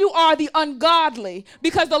 then you are the ungodly,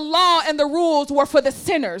 because the law and the rules were for the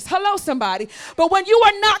sinners. Hello, somebody. But when you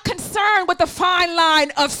are not concerned with the fine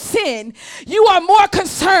line of sin, you are more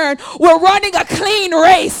concerned with running a clean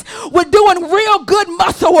race, with doing real good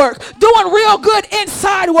muscle work, doing real good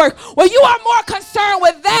inside work. When you are more concerned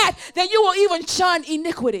with that, then you will even shun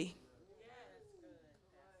iniquity.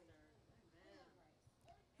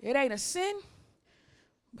 It ain't a sin,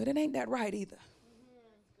 but it ain't that right either.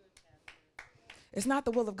 It's not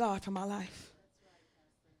the will of God for my life.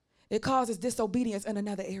 It causes disobedience in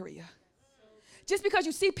another area. Just because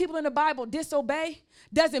you see people in the Bible disobey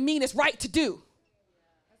doesn't mean it's right to do.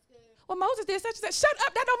 Well, Moses did such and such. Shut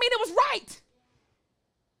up. That don't mean it was right.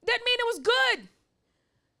 That mean it was good.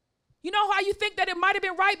 You know how you think that it might have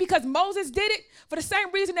been right? Because Moses did it for the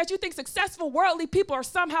same reason that you think successful worldly people are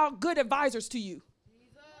somehow good advisors to you.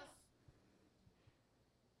 Jesus.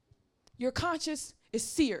 Your conscience is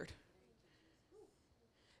seared.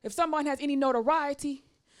 If someone has any notoriety,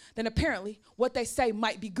 then apparently what they say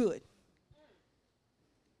might be good.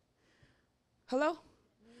 Hello?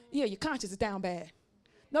 Yeah, your conscience is down bad.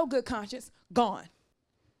 No good conscience, gone.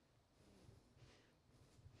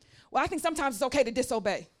 Well, I think sometimes it's okay to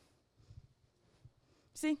disobey.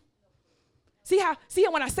 See? See how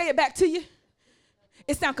when I say it back to you,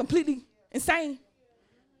 it sounds completely insane?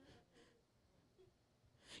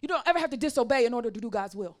 You don't ever have to disobey in order to do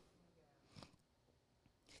God's will.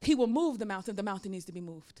 He will move the mountain needs to be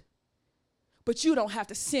moved. But you don't have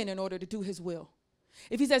to sin in order to do his will.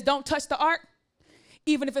 If he says don't touch the ark,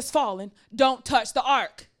 even if it's fallen, don't touch the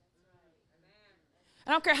ark.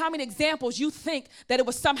 I don't care how many examples you think that it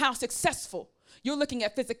was somehow successful. You're looking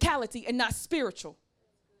at physicality and not spiritual.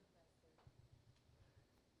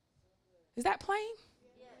 Is that plain?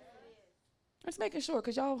 I'm just making sure,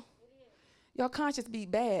 because y'all conscience be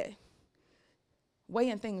bad.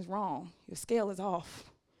 Weighing things wrong. Your scale is off.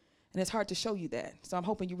 And it's hard to show you that. So I'm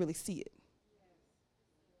hoping you really see it.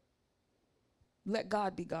 Let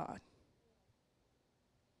God be God.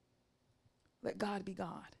 Let God be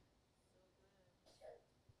God.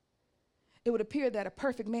 It would appear that a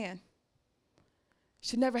perfect man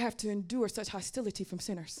should never have to endure such hostility from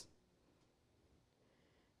sinners.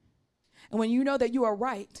 And when you know that you are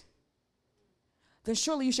right, then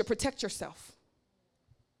surely you should protect yourself.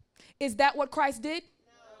 Is that what Christ did?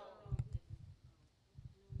 No.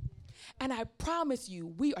 And I promise you,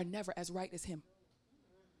 we are never as right as him.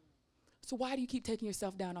 So why do you keep taking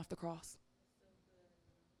yourself down off the cross?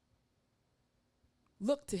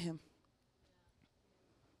 Look to him.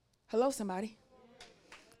 Hello, somebody.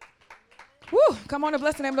 Woo, come on and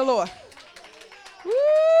bless the name of the Lord.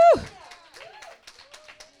 Woo.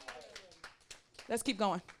 Let's keep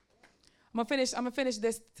going. I'm gonna finish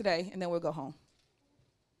this today, and then we'll go home.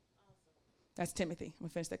 That's Timothy. I'm gonna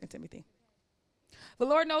finish 2 Timothy. The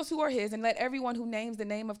Lord knows who are his, and let everyone who names the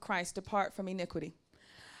name of Christ depart from iniquity.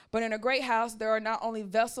 But in a great house there are not only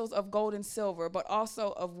vessels of gold and silver, but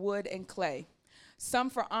also of wood and clay, some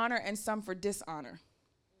for honor and some for dishonor.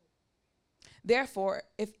 Therefore,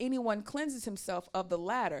 if anyone cleanses himself of the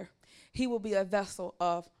latter, he will be a vessel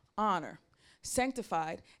of honor,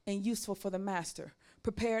 sanctified and useful for the master,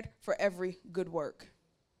 prepared for every good work.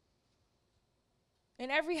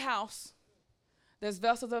 In every house, there's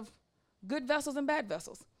good vessels and bad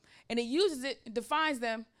vessels. And it defines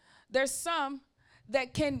them. There's some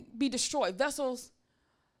that can be destroyed, vessels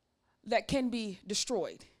that can be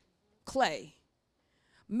destroyed. Clay.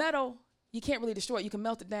 Metal, you can't really destroy it. You can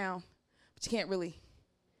melt it down, but you can't really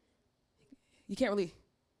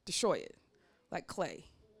destroy it, like clay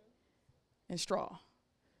and straw.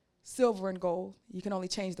 Silver and gold, you can only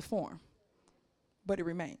change the form, but it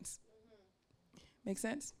remains. Make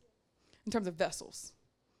sense? In terms of vessels.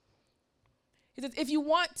 He says, if you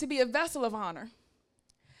want to be a vessel of honor,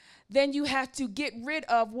 then you have to get rid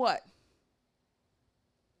of what?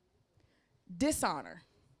 Dishonor.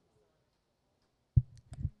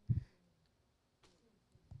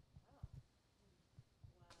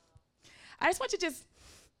 I just want you to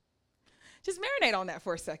just marinate on that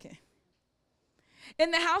for a second. In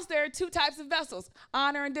the house, there are two types of vessels,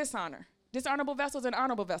 honor and dishonor. Dishonorable vessels and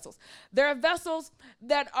honorable vessels. There are vessels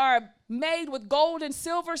that are made with gold and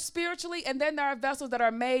silver spiritually, and then there are vessels that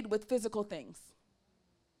are made with physical things,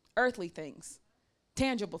 earthly things,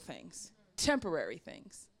 tangible things, temporary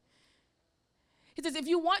things. He says, if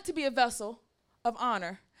you want to be a vessel of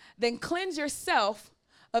honor, then cleanse yourself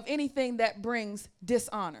of anything that brings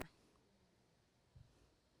dishonor.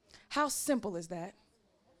 How simple is that?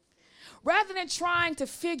 Rather than trying to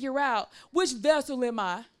figure out which vessel am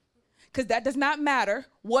I, because that does not matter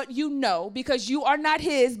what you know, because you are not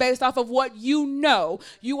his based off of what you know.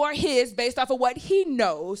 You are his based off of what he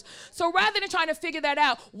knows. So rather than trying to figure that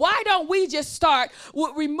out, why don't we just start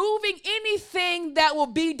with removing anything that will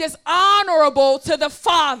be dishonorable to the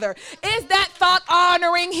Father? Is that thought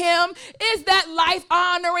honoring him? Is that life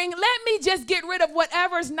honoring? Let me just get rid of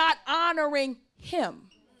whatever's not honoring him.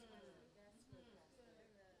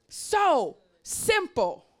 So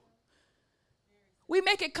simple. We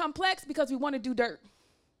make it complex because we want to do dirt.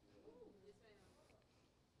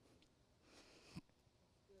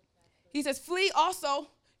 He says, flee also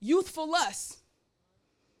youthful lusts,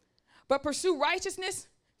 but pursue righteousness,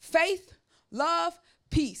 faith, love,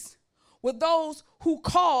 peace with those who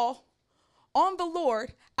call on the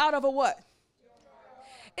Lord out of a what?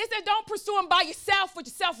 It says don't pursue them by yourself with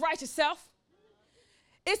your self-righteous self.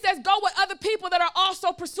 It says go with other people that are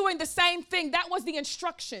also pursuing the same thing. That was the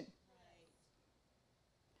instruction.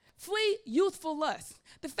 Flee youthful lust.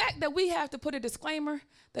 The fact that we have to put a disclaimer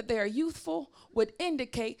that they are youthful would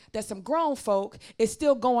indicate that some grown folk is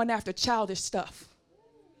still going after childish stuff.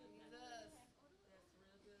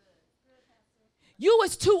 You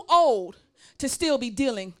was too old to still be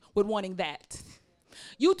dealing with wanting that.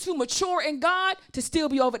 You too mature in God to still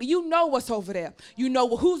be over there. You know what's over there. You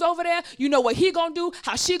know who's over there. You know what he gonna do,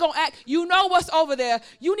 how she gonna act. You know what's over there.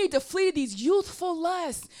 You need to flee these youthful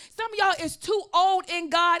lusts. Some of y'all is too old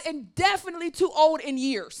in God and definitely too old in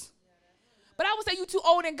years. But I would say you too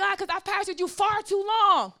old in God because I've pastored you far too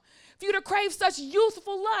long for you to crave such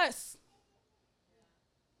youthful lusts.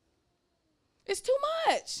 It's too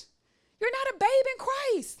much. You're not a babe in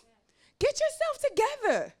Christ. Get yourself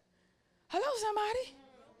together. Hello, somebody.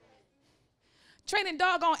 Training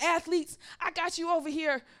doggone athletes. I got you over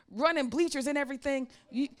here running bleachers and everything.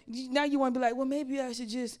 Now you want to be like, well, maybe I should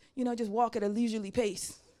just walk at a leisurely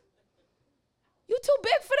pace. You too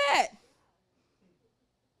big for that.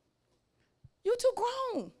 You too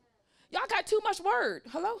grown. Y'all got too much word.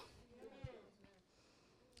 Hello?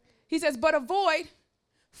 He says, but avoid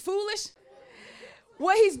foolish.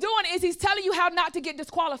 What he's doing is he's telling you how not to get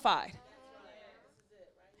disqualified.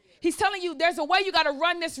 He's telling you there's a way you got to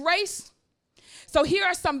run this race. So here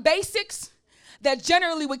are some basics that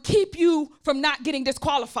generally would keep you from not getting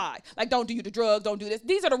disqualified. Like don't do the drugs, don't do this.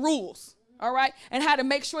 These are the rules, all right? And how to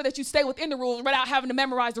make sure that you stay within the rules without having to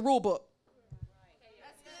memorize the rule book.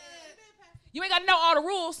 You ain't got to know all the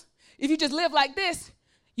rules. If you just live like this,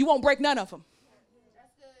 you won't break none of them.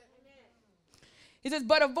 He says,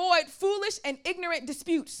 but avoid foolish and ignorant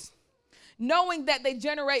disputes, knowing that they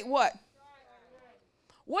generate what?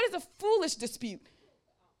 What is a foolish dispute?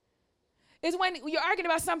 It's when you're arguing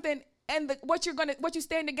about something and what you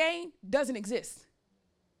stand to gain doesn't exist.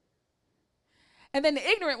 And then the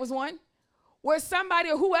ignorant was one where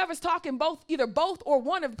somebody or whoever's talking either both or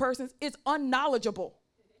one of the persons is unknowledgeable.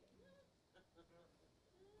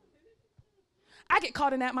 I get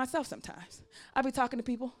caught in that myself sometimes. I be talking to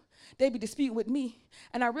people, they be disputing with me,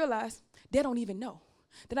 and I realize they don't even know.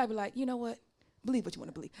 Then I be like, you know what? Believe what you want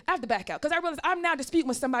to believe. I have to back out because I realize I'm now disputing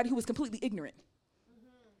with somebody who is completely ignorant.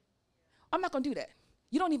 I'm not going to do that.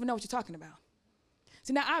 You don't even know what you're talking about.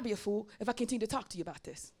 See, now I'd be a fool if I continue to talk to you about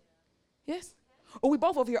this. Yes? Or we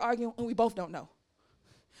both over here arguing and we both don't know.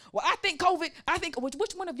 Well, I think COVID,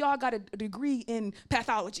 which one of y'all got a degree in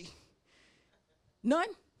pathology? None?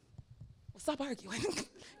 Well, stop arguing.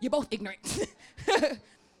 You're both ignorant.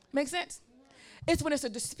 Make sense? It's when it's a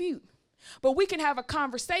dispute. But we can have a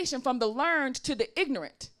conversation from the learned to the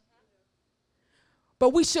ignorant. But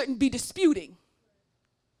we shouldn't be disputing.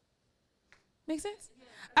 Make sense?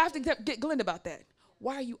 I have to get Glenn about that.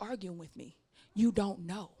 Why are you arguing with me? You don't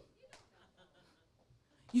know.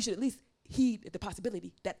 You should at least heed the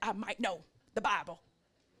possibility that I might know the Bible.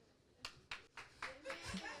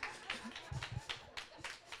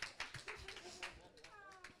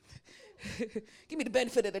 Give me the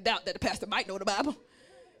benefit of the doubt that the pastor might know the Bible.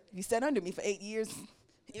 You sat under me for 8 years.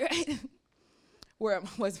 You're right. Where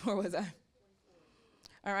was I?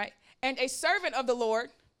 All right. And a servant of the Lord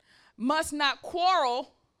must not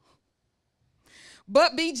quarrel,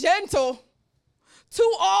 but be gentle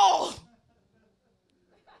to all.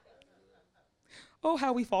 Oh,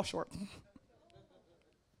 how we fall short.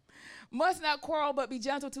 Must not quarrel, but be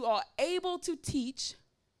gentle to all. Able to teach,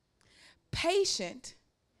 patient,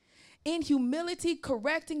 in humility,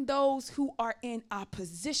 correcting those who are in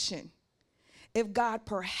opposition, if God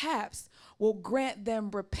perhaps will grant them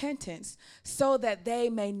repentance so that they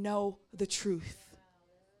may know the truth.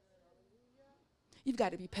 You've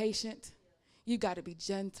got to be patient. You've got to be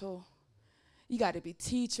gentle. You got to be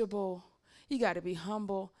teachable. You got to be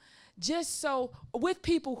humble. Just so with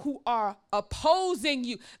people who are opposing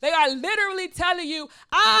you, they are literally telling you,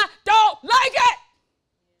 I don't like it.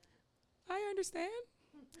 I understand.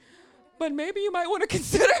 But maybe you might want to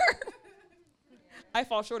consider. I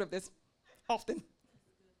fall short of this often.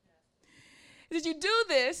 That you do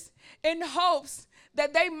this in hopes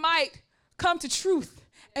that they might come to truth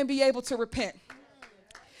and be able to repent.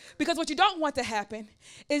 Because what you don't want to happen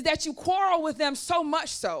is that you quarrel with them so much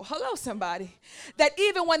so, hello somebody, that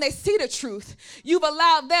even when they see the truth, you've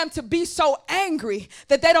allowed them to be so angry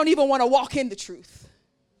that they don't even want to walk in the truth.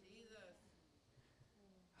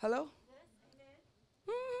 Hello?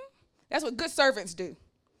 That's what good servants do.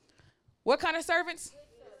 What kind of servants?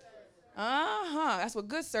 That's what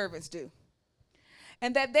good servants do.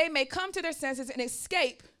 And that they may come to their senses and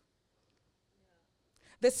escape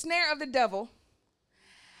the snare of the devil,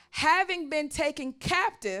 having been taken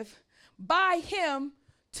captive by him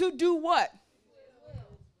to do what?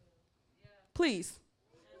 Please.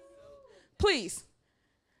 Please.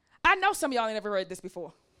 I know some of y'all ain't never read this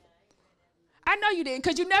before. I know you didn't,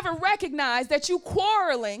 because you never recognized that you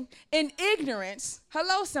quarreling in ignorance.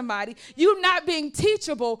 Hello, somebody. You not being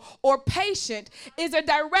teachable or patient is a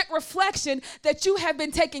direct reflection that you have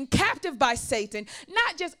been taken captive by Satan.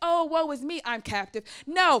 Not just, oh, woe is me, I'm captive.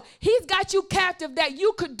 No, he's got you captive that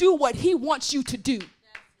you could do what he wants you to do.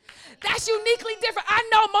 That's uniquely different. I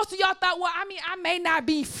know most of y'all thought, well, I mean, I may not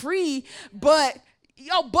be free, but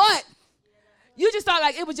you just thought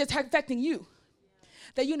like it was just affecting you.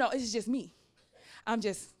 That, it's just me. I'm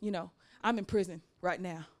just, I'm in prison right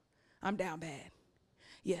now. I'm down bad.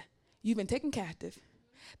 Yeah, you've been taken captive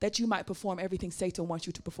that you might perform everything Satan wants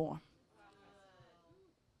you to perform.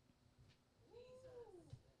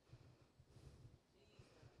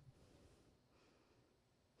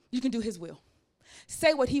 You can do his will.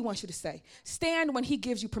 Say what he wants you to say. Stand when he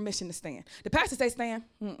gives you permission to stand. The pastor says stand.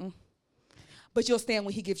 But you'll stand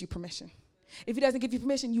when he gives you permission. If he doesn't give you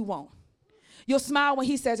permission, you won't. You'll smile when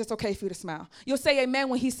he says it's okay for you to smile. You'll say amen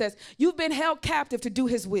when he says you've been held captive to do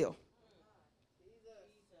his will.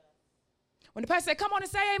 When the pastor said, come on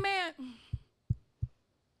and say amen.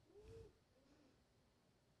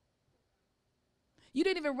 You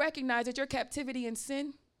didn't even recognize that your captivity in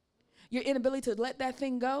sin, your inability to let that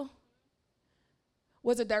thing go,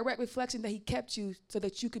 was a direct reflection that he kept you so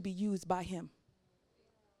that you could be used by him.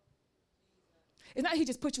 It's not he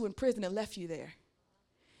just put you in prison and left you there.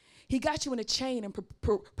 He got you in a chain and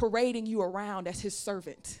parading you around as his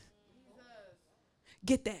servant.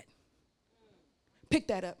 Get that. Pick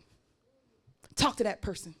that up. Talk to that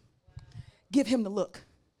person. Give him the look.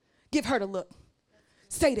 Give her the look.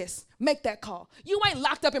 Say this. Make that call. You ain't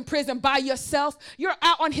locked up in prison by yourself. You're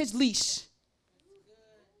out on his leash.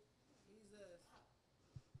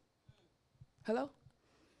 Hello?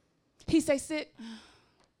 He say sit.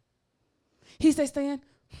 He say stand.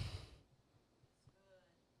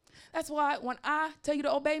 That's why when I tell you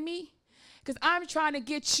to obey me, because I'm trying to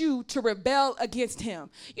get you to rebel against him.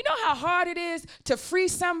 You know how hard it is to free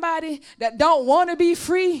somebody that don't want to be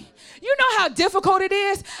free? You know how difficult it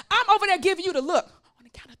is? I'm over there giving you the look. On the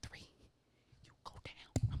count of 3, you go down,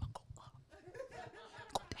 I'm going to go up.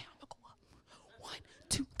 Go down, I'm going to go up. 1,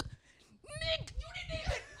 2. Nick, you didn't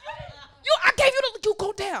even. I gave you the look. You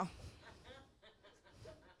go down.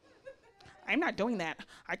 I'm not doing that.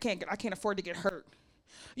 I can't afford to get hurt.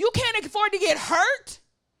 You can't afford to get hurt?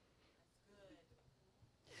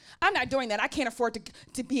 I'm not doing that. I can't afford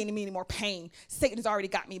to be in any more pain. Satan has already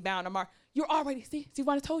got me bound. You're already, see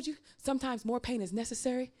what I told you? Sometimes more pain is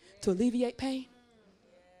necessary to alleviate pain.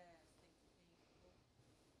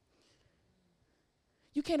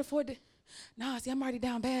 You can't afford to, nah, see, I'm already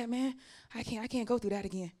down bad, man. I can't go through that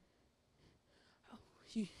again. Oh,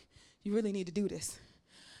 you really need to do this.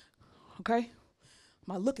 Okay?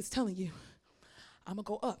 My look is telling you, I'm going to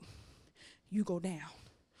go up. You go down.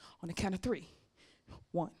 On the count of 3.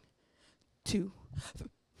 1, 2, 3.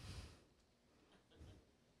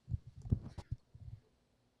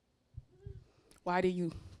 Why didn't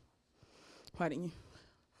you?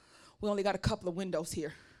 We only got a couple of windows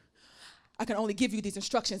here. I can only give you these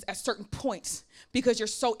instructions at certain points because you're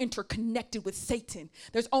so interconnected with Satan.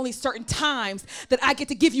 There's only certain times that I get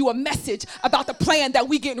to give you a message about the plan that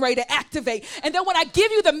we're getting ready to activate. And then when I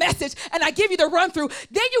give you the message and I give you the run through,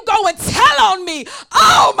 then you go and tell on me.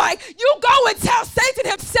 Oh my, you go and tell Satan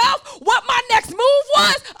himself what my next move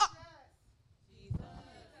was.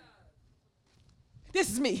 This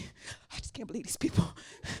is me. I just can't believe these people.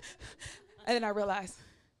 And then I realized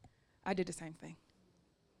I did the same thing.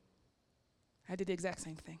 I did the exact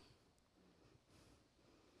same thing.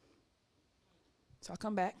 So I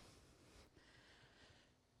come back,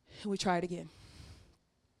 and we try it again.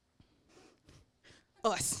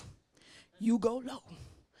 Us. You go low.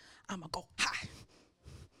 I'm going to go high.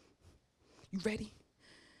 You ready?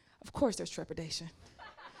 Of course there's trepidation.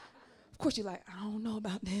 Of course you're like, I don't know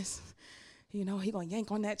about this. He going to yank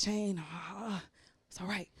on that chain. It's all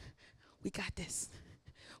right. We got this.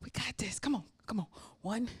 We got this. Come on.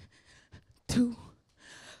 1, 2,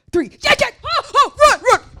 3. Yeah.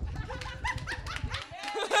 Run.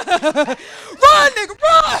 Run, nigga,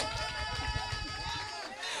 run.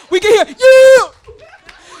 We get here.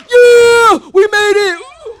 Yeah. We made it.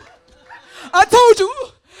 I told you.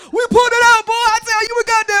 We pulled it out, boy. I tell you, we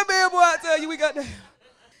got that, man, boy. I tell you, we got that.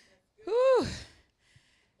 Whew.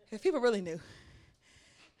 If people really knew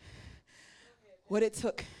what it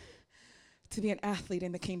took to be an athlete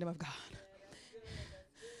in the kingdom of God.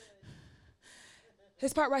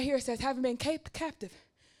 This part right here says, having been captive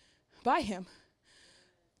by him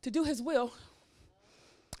to do his will,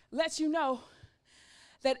 lets you know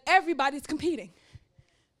that everybody's competing.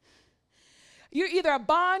 You're either a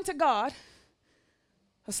bond to God,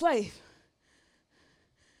 a slave,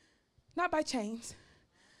 not by chains,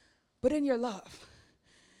 but in your love.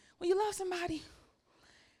 When you love somebody,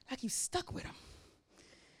 like you stuck with them.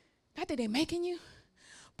 Not that they're making you,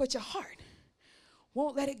 but your heart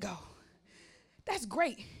won't let it go. That's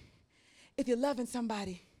great if you're loving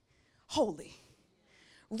somebody holy,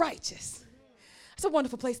 righteous. It's a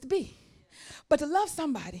wonderful place to be. But to love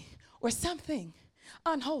somebody or something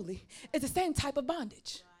unholy is the same type of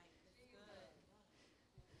bondage.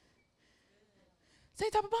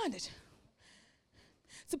 Same type of bondage.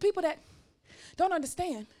 So people that don't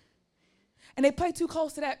understand and they play too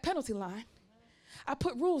close to that penalty line, I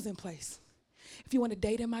put rules in place. If you want to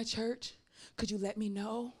date in my church, could you let me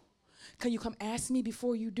know? Can you come ask me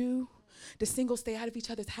before you do? The singles stay out of each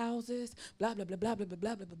other's houses, blah, blah, blah, blah, blah, blah,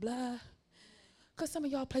 blah, blah, blah, blah. Because some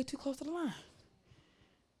of y'all play too close to the line.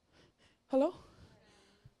 Hello?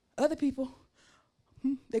 Other people,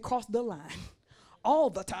 they cross the line all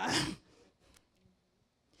the time.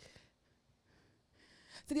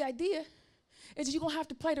 So the idea is that you're going to have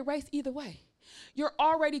to play the race either way. You're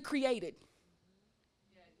already created.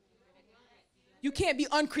 You can't be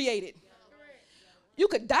uncreated. You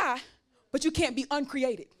could die, but you can't be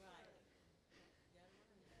uncreated.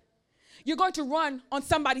 You're going to run on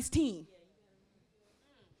somebody's team.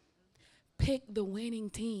 Pick the winning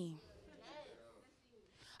team.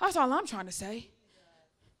 That's all I'm trying to say.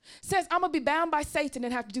 Says I'm going to be bound by Satan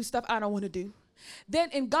and have to do stuff I don't want to do. Then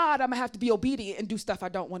in God, I'm going to have to be obedient and do stuff I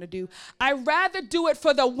don't want to do. I'd rather do it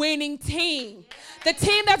for the winning team. The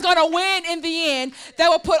team that's going to win in the end, that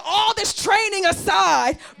will put all this training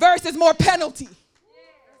aside versus more penalty.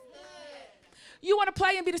 You want to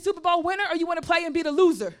play and be the Super Bowl winner, or you want to play and be the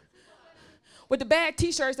loser with the bad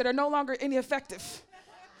T-shirts that are no longer any effective?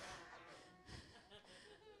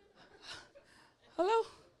 Hello?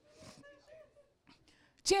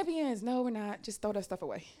 Champions. No, we're not. Just throw that stuff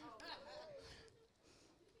away.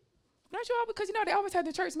 Not you all, because you know they always had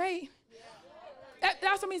the shirts made. That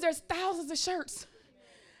also means there's thousands of shirts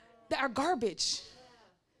that are garbage.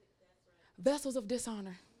 Vessels of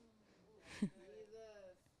dishonor.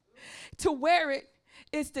 To wear it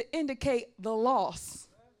is to indicate the loss,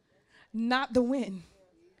 not the win.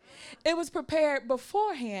 It was prepared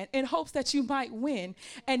beforehand in hopes that you might win,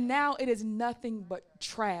 and now it is nothing but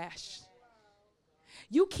trash.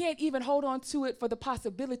 You can't even hold on to it for the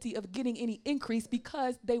possibility of getting any increase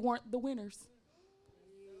because they weren't the winners.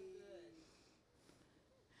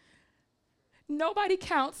 Nobody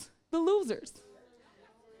counts the losers.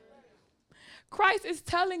 Christ is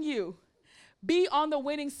telling you, be on the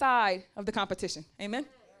winning side of the competition. Amen?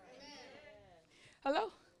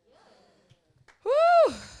 Hello?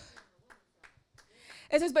 Woo!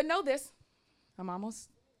 It says, but know this. I'm almost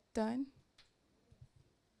done.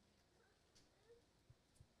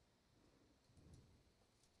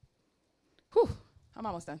 Whew, I'm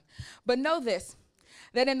almost done. But know this,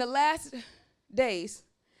 that in the last days,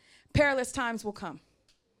 perilous times will come.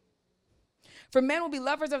 For men will be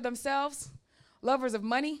lovers of themselves, lovers of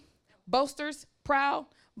money, boasters, proud,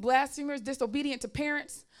 blasphemers, disobedient to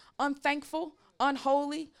parents, unthankful,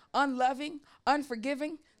 unholy, unloving,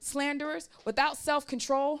 unforgiving, slanderers, without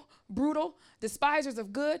self-control, brutal, despisers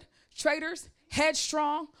of good, traitors,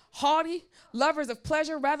 headstrong, haughty, lovers of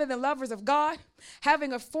pleasure rather than lovers of God,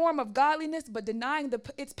 having a form of godliness but denying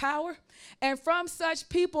its power. And from such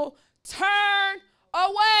people, turn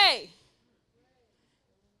away.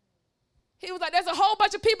 He was like, there's a whole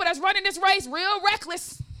bunch of people that's running this race real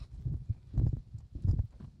reckless.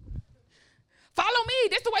 Follow me.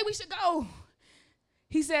 This is the way we should go.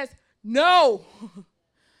 He says, no.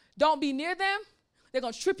 Don't be near them. They're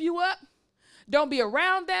going to trip you up. Don't be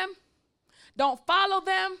around them. Don't follow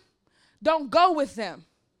them. Don't go with them.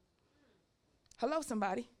 Hello,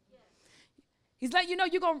 somebody. He's letting you know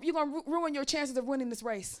you're going to ruin your chances of winning this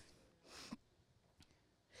race.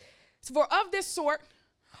 So for of this sort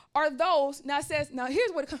are those, now it says, now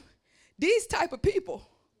here's what it comes. These type of people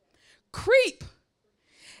creep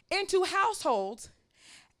into households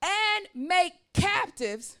and make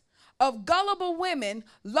captives of gullible women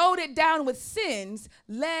loaded down with sins,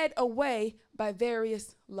 led away by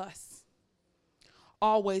various lusts,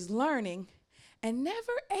 always learning and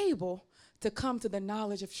never able to come to the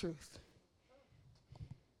knowledge of truth.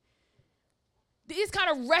 these kind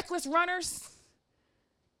of reckless runners,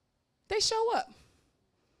 they show up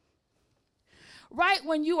right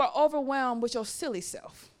when you are overwhelmed with your silly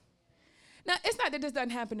self. Now, it's not that this doesn't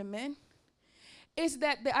happen to men. It's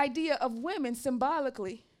that the idea of women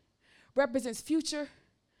symbolically represents future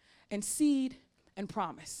and seed and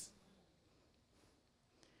promise.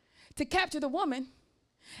 To capture the woman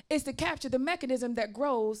is to capture the mechanism that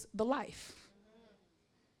grows the life.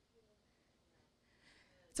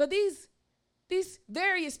 So these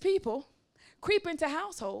various people creep into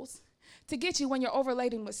households to get you when you're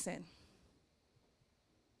overladen with sin.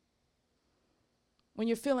 When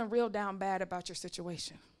you're feeling real down bad about your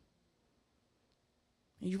situation.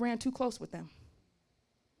 And you ran too close with them.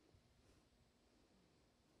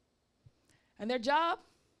 And their job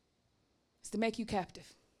is to make you captive.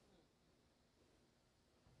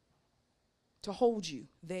 To hold you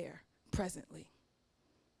there presently.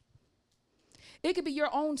 It could be your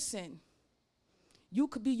own sin. You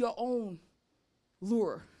could be your own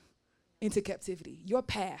lure into captivity. Your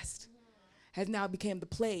past has now become the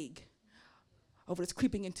plague of what's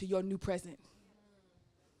creeping into your new present,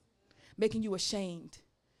 making you ashamed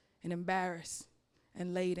and embarrassed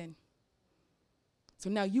and laden. So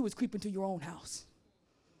now you is creeping to your own house,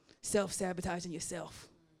 self-sabotaging yourself,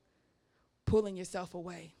 pulling yourself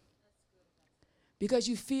away. Because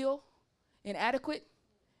you feel inadequate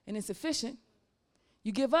and insufficient,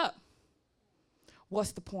 you give up.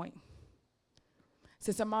 What's the point?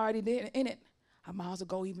 Since I'm already there in it, I might as well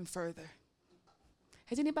go even further.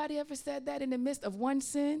 Has anybody ever said that in the midst of one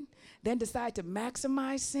sin, then decide to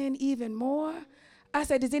maximize sin even more? I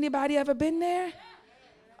said, has anybody ever been there?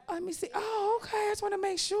 Let me see. Oh, okay. I just want to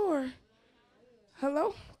make sure.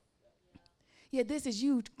 Hello? Yeah, this is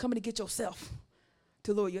you coming to get yourself,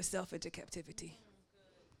 to lure yourself into captivity.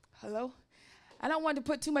 Hello? I don't want to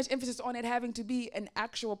put too much emphasis on it having to be an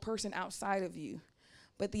actual person outside of you.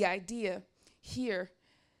 But the idea here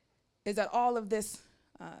is that all of this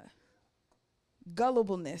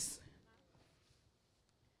gullibleness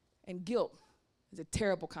and guilt is a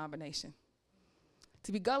terrible combination.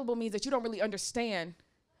 To be gullible means that you don't really understand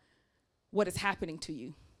what is happening to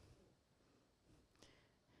you.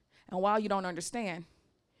 And while you don't understand,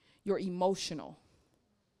 you're emotional.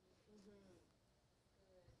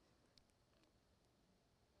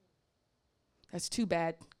 That's two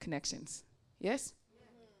bad connections. Yes?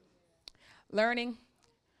 Learning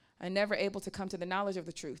and never able to come to the knowledge of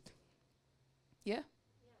the truth. Yeah?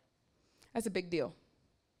 That's a big deal.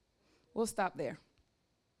 We'll stop there.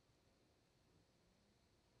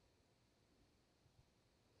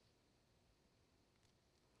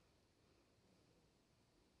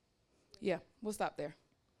 Yeah, we'll stop there.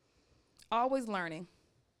 Always learning,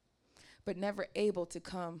 but never able to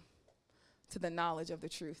come to the knowledge of the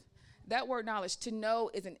truth. That word knowledge, to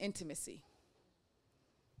know, is an intimacy.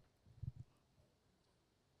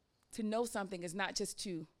 To know something is not just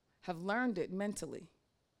to have learned it mentally,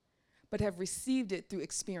 but have received it through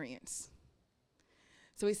experience.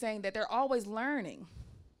 So he's saying that they're always learning,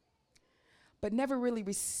 but never really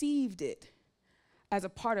received it as a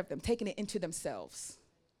part of them, taking it into themselves.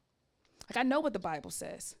 Like, I know what the Bible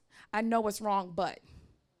says. I know what's wrong, but.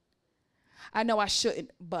 I know I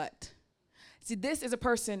shouldn't, but. See, this is a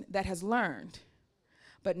person that has learned,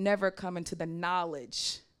 but never come into the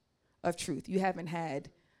knowledge of truth. You haven't had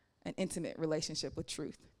an intimate relationship with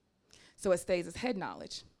truth. So it stays as head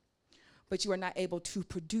knowledge, but you are not able to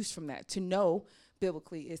produce from that. To know,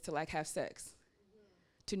 biblically, is to like have sex.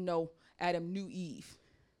 To know Adam knew Eve,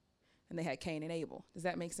 and they had Cain and Abel. Does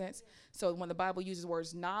that make sense? So when the Bible uses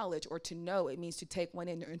words knowledge or to know, it means to take one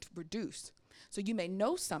in and to produce. So you may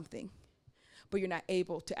know something, but you're not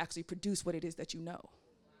able to actually produce what it is that you know.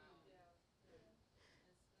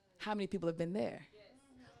 How many people have been there?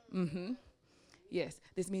 Mm-hmm. Yes.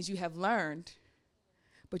 This means you have learned,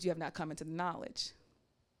 but you have not come into the knowledge.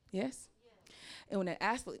 Yes? And when an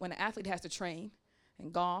athlete has to train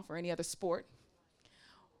in golf or any other sport,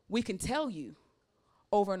 we can tell you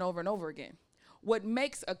over and over and over again. What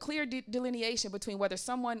makes a clear delineation between whether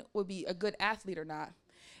someone would be a good athlete or not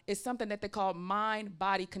is something that they call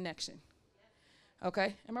mind-body connection.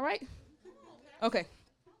 Okay, am I right? Okay.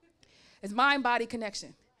 It's mind-body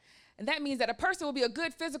connection. And that means that a person will be a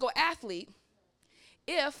good physical athlete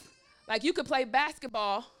if, like, you could play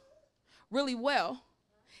basketball really well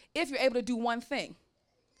if you're able to do one thing.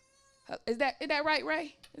 Is that right,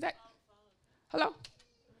 Ray? Is that, hello?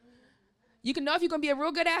 You can know if you're going to be a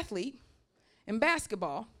real good athlete in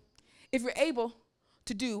basketball if you're able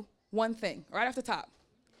to do one thing right off the top.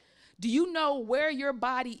 Do you know where your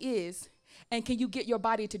body is, and can you get your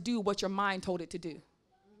body to do what your mind told it to do?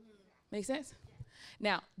 Make sense?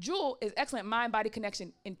 Now, Jewel is excellent mind-body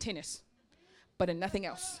connection in tennis, but in nothing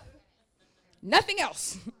else. Nothing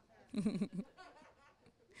else.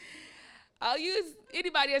 I'll use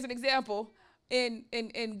anybody as an example. In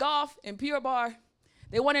golf, in Pure Bar,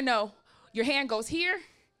 they want to know your hand goes here,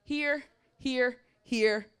 here, here,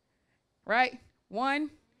 here, right? 1,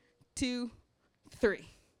 2, 3.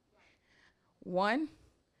 1,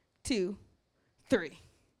 2, 3,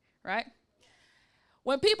 right?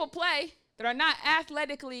 When people play that are not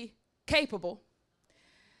athletically capable,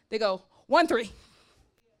 they go 1, 3.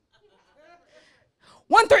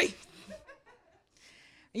 1, 3.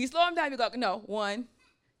 And you slow them down, you go, no, 1,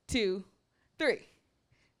 2, 3.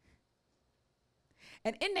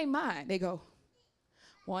 And in their mind, they go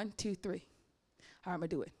 1, 2, 3. How am I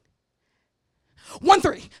do it? 1,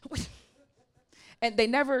 3. And they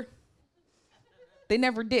never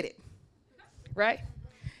did it, right?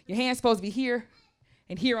 Your hand's supposed to be here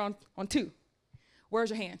and here on 2. Where's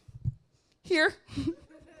your hand? Here.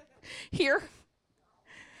 Here.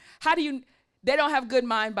 How do you, they don't have good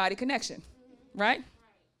mind-body connection, right?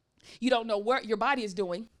 You don't know what your body is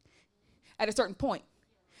doing at a certain point.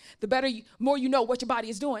 The more you know what your body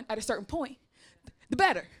is doing at a certain point, the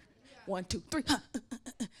better. 1, 2, 3.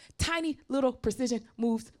 Tiny little precision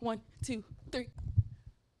moves. 1, 2, 3.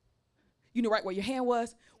 You knew right where your hand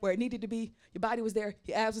was, where it needed to be. Your body was there.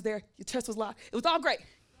 Your abs was there. Your chest was locked. It was all great.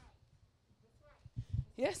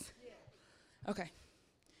 Yes? Okay.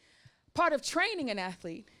 Part of training an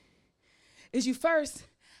athlete is you first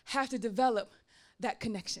have to develop that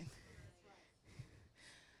connection.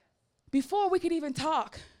 Before we could even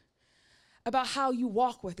talk about how you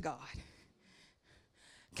walk with God,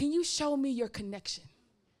 can you show me your connection?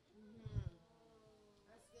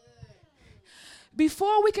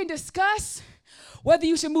 Before we can discuss whether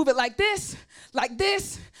you should move it like this, like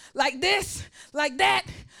this, like this, like that,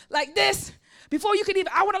 like this, before you can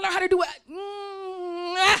even, I want to learn how to do it.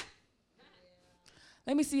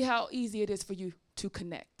 Let me see how easy it is for you to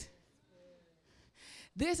connect.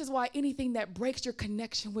 This is why anything that breaks your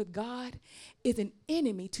connection with God is an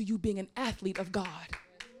enemy to you being an athlete of God.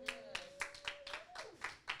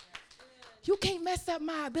 You can't mess up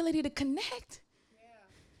my ability to connect.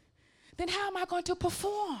 Then how am I going to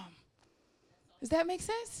perform? Does that make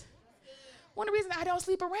sense? One of the reasons I don't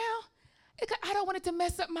sleep around is because I don't want it to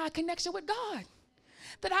mess up my connection with God,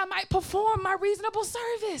 that I might perform my reasonable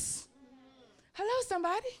service. Hello,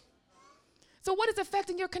 somebody. So what is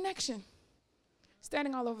affecting your connection?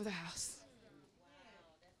 Standing all over the house.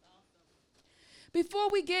 Before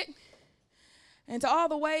we get into all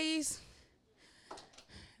the ways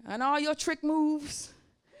and all your trick moves,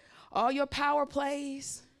 all your power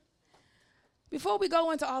plays, before we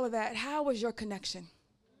go into all of that, how is your connection?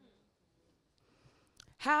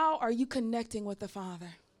 How are you connecting with the Father?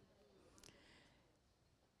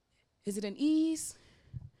 Is it an ease?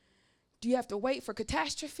 Do you have to wait for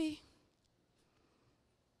catastrophe?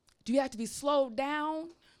 Do you have to be slowed down?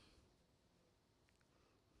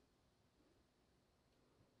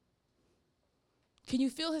 Can you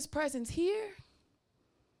feel his presence here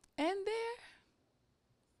and there?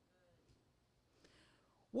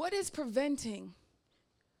 What is preventing,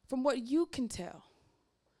 from what you can tell,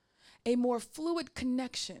 a more fluid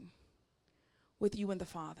connection with you and the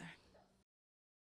Father?